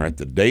 All right?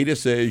 The data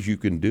says you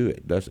can do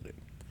it, doesn't it?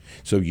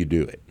 So you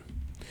do it.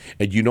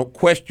 And you don't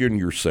question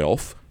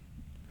yourself.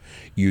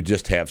 You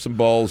just have some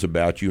balls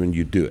about you and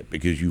you do it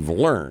because you've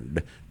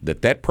learned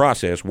that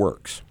process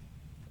works.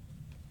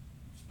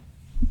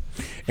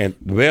 And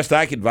the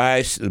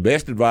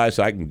best advice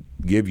I can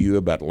give you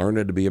about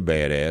learning to be a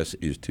badass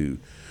is to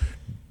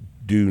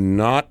Do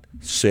not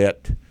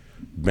set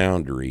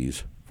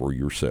boundaries for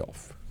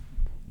yourself.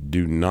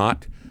 Do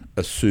not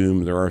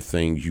assume there are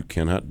things you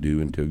cannot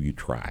do until you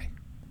try.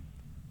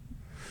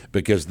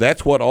 Because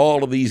that's what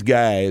all of these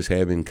guys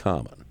have in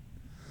common.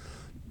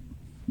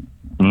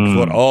 It's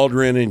what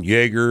Aldrin and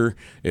Yeager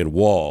and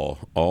Wall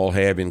all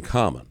have in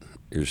common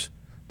is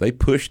they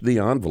pushed the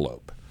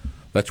envelope.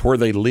 That's where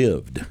they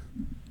lived,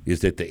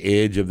 is at the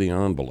edge of the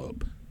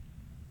envelope.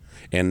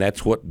 And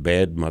that's what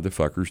bad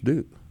motherfuckers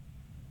do.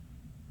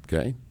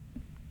 Okay?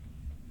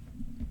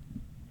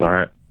 All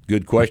right.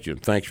 Good question.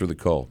 Thanks for the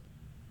call.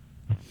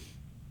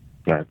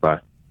 All right, bye.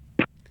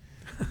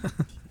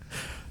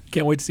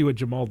 Can't wait to see what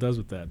Jamal does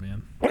with that,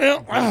 man.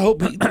 Well, I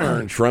hope he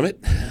learns from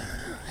it.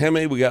 How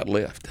many we got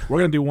left? We're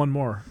going to do one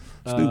more.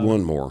 Let's do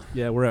one more.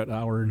 Yeah, we're at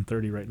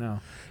 1:30 right now.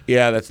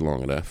 Yeah, that's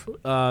long enough.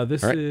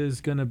 This right.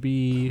 is going to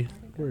be,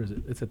 where is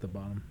it? It's at the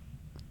bottom.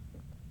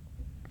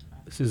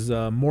 This is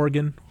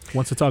Morgan.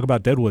 Wants to talk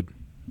about Deadwood.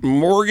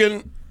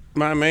 Morgan,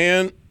 my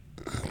man,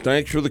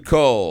 thanks for the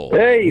call.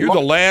 Hey, you're the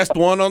last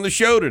one on the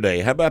show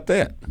today. How about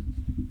that?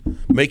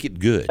 Make it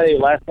good. Hey,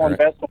 last one, All right.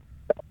 best one.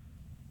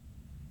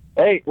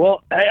 Hey,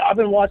 I've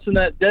been watching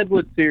that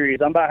Deadwood series.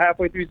 I'm about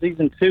halfway through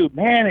season 2.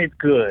 Man, it's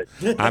good.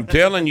 I'm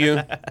telling you,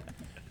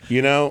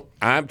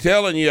 I'm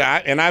telling you,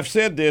 and I've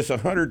said this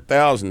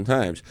 100,000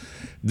 times,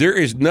 there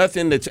is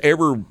nothing that's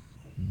ever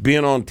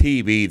been on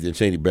TV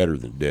that's any better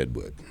than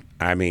Deadwood.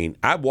 I mean,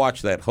 I've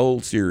watched that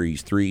whole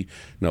series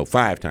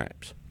 5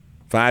 times.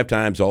 5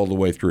 times all the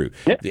way through.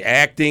 Yep. The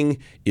acting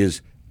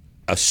is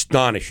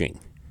astonishing.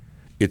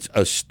 It's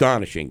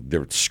astonishing.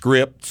 The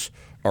scripts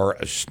are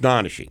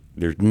astonishing.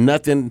 There's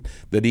nothing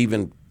that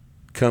even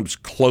comes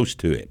close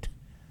to it.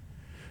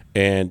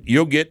 And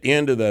you'll get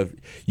to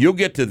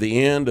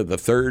the end of the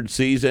 3rd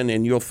season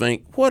and you'll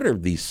think, what are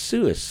these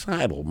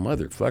suicidal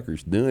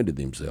motherfuckers doing to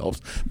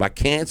themselves by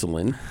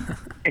canceling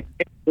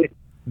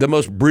the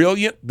most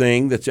brilliant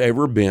thing that's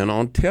ever been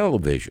on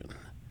television?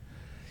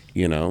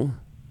 Yeah,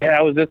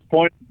 I was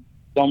disappointed.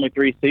 It's only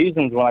 3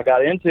 seasons when I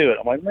got into it.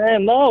 I'm like,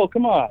 man, no,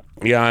 come on.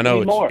 Yeah, I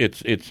know more.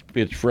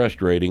 it's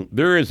frustrating.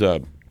 There is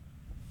a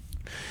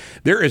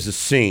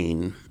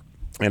scene,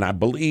 and I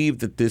believe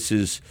that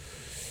this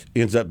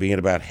ends up being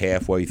about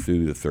halfway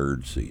through the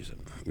 3rd season.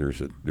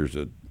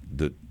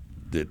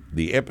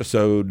 The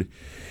episode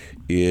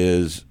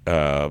is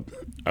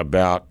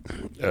about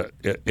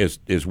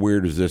as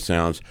weird as this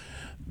sounds.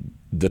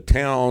 The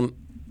town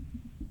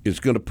is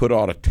going to put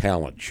on a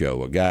talent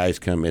show. A guy's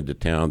come into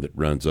town that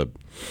runs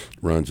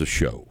a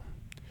show,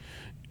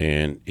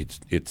 and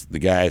it's the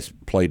guy's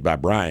played by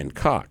Brian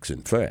Cox,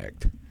 in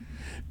fact.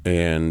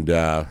 And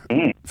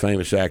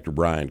famous actor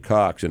Brian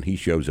Cox, and he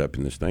shows up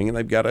in this thing, and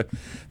they've got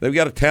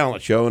a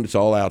talent show, and it's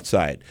all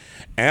outside.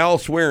 Al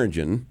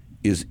Swearingen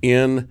is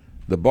in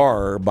the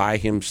bar by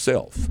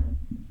himself,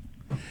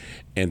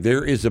 and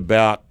there's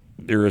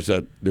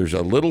a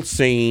little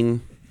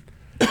scene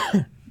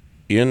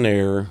in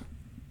there.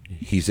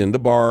 He's in the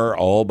bar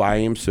all by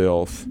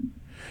himself,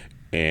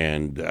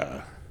 and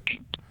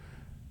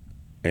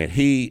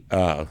he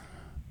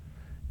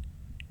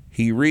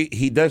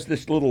does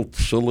this little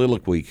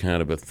soliloquy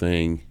kind of a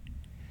thing,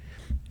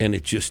 and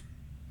it just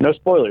no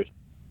spoilers.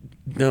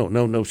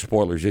 No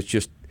spoilers. It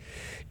just,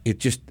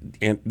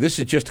 and this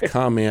is just a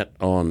comment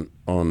on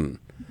Ian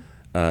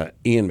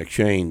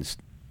McShane's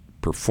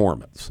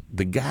performance.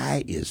 The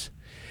guy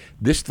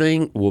this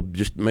thing will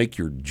just make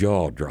your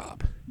jaw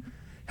drop.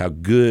 How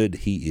good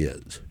he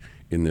is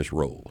in this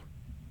role,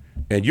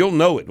 and you'll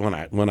know it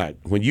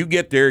when you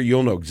get there.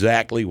 You'll know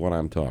exactly what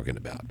I'm talking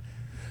about.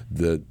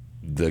 The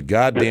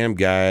goddamn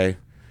guy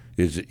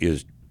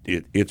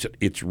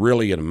it's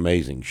really an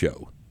amazing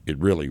show. It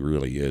really,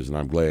 really is, and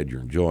I'm glad you're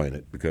enjoying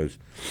it because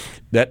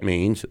that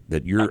means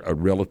that you're a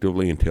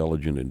relatively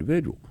intelligent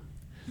individual.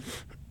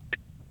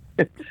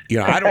 I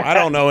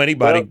don't know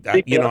anybody.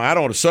 I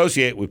don't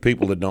associate with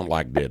people that don't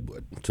like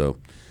Deadwood. So,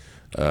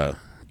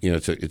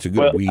 it's a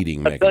good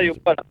weeding mechanism. I'll tell you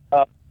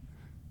what.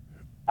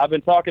 I've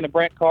been talking to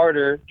Brent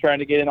Carter, trying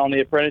to get in on the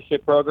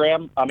apprenticeship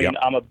program. I mean,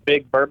 I'm a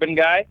big bourbon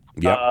guy.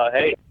 Yep.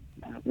 Hey,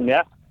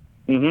 yeah.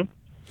 Mm-hmm.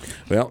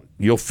 Well,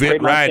 you'll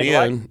fit right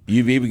in.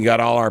 You've even got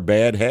all our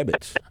bad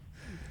habits.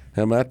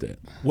 How about that?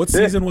 What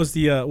season was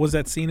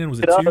that scene in? Was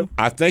it 2?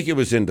 I think it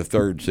was in the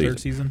 3rd season. 3rd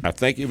season? I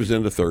think it was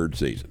in the 3rd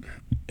season.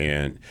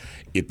 And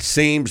it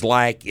seems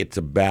like it's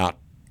about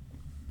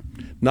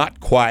not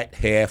quite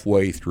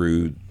halfway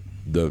through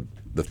the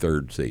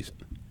 3rd season.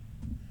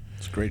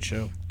 It's a great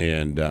show.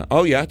 And,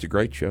 it's a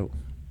great show.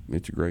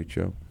 It's a great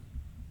show.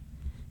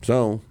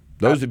 So,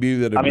 those of you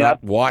that have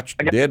not watched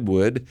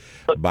Deadwood,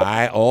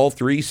 buy all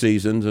 3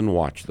 seasons and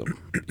watch them.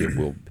 It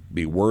will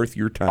be worth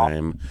your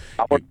time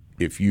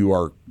if you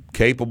are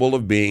capable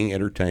of being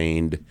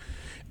entertained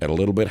at a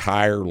little bit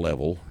higher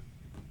level.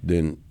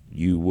 Then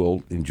you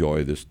will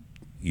enjoy this.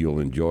 You'll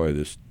enjoy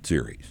this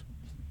series.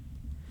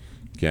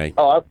 Okay.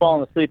 Oh, I've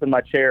fallen asleep in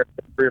my chair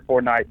 3 or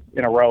 4 nights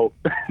in a row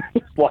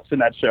watching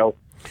that show.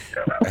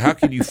 How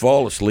can you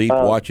fall asleep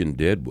watching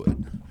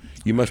Deadwood?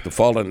 You must have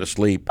fallen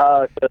asleep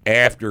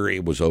after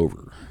it was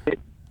over.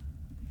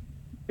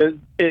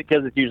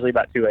 because it's usually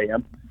about 2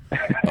 a.m.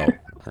 Oh, all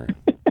right.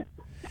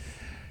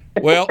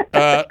 Well,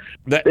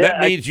 that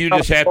means you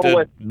just have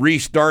to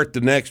restart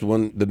the next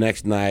one the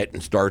next night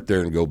and start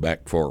there and go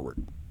back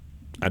forward.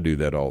 I do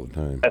that all the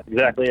time. That's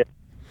exactly it.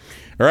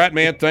 All right,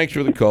 man. Thanks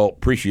for the call.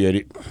 Appreciate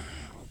it.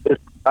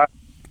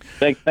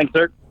 Thanks,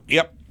 sir.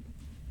 Yep.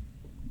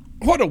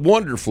 What a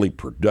wonderfully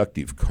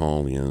productive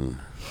call-in.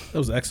 That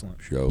was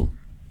excellent. Show.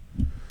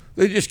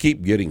 They just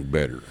keep getting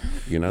better,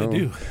 you know. They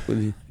do.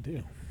 They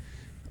do.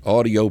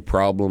 Audio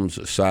problems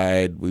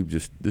aside,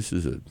 this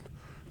is a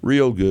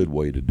real good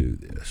way to do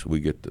this. We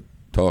get to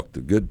talk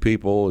to good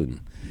people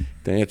and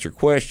to answer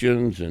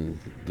questions, and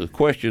the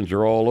questions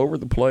are all over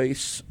the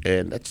place,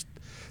 and that's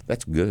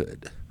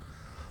good.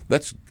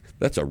 That's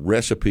a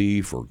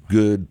recipe for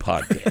good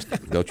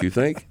podcasting, don't you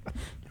think?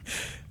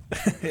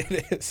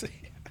 It is.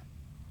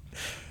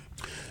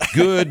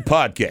 Good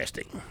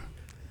podcasting.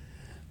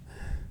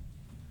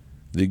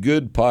 The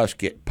Good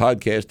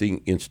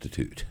Podcasting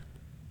Institute.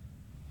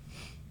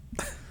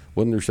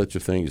 Wasn't there such a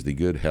thing as the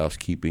Good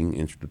Housekeeping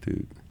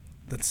Institute?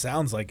 That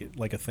sounds like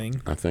a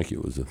thing. I think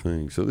it was a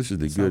thing. So this is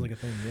the Sounds good. like a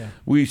thing, yeah.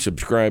 We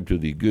subscribe to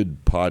the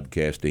Good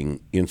Podcasting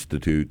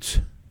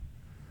Institute's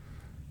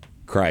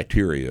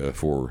criteria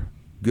for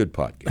good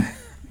podcast.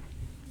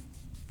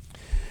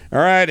 All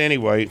right.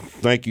 Anyway,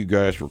 thank you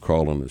guys for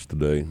calling us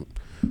today.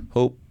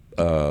 Hope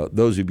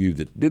those of you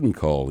that didn't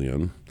call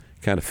in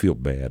kind of feel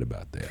bad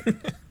about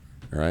that.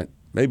 All right.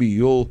 Maybe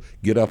you'll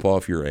get up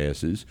off your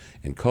asses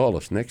and call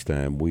us next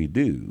time we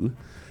do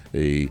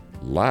a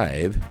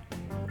live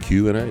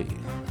Q&A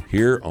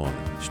here on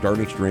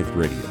Starting Strength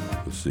Radio.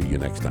 We'll see you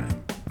next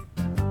time.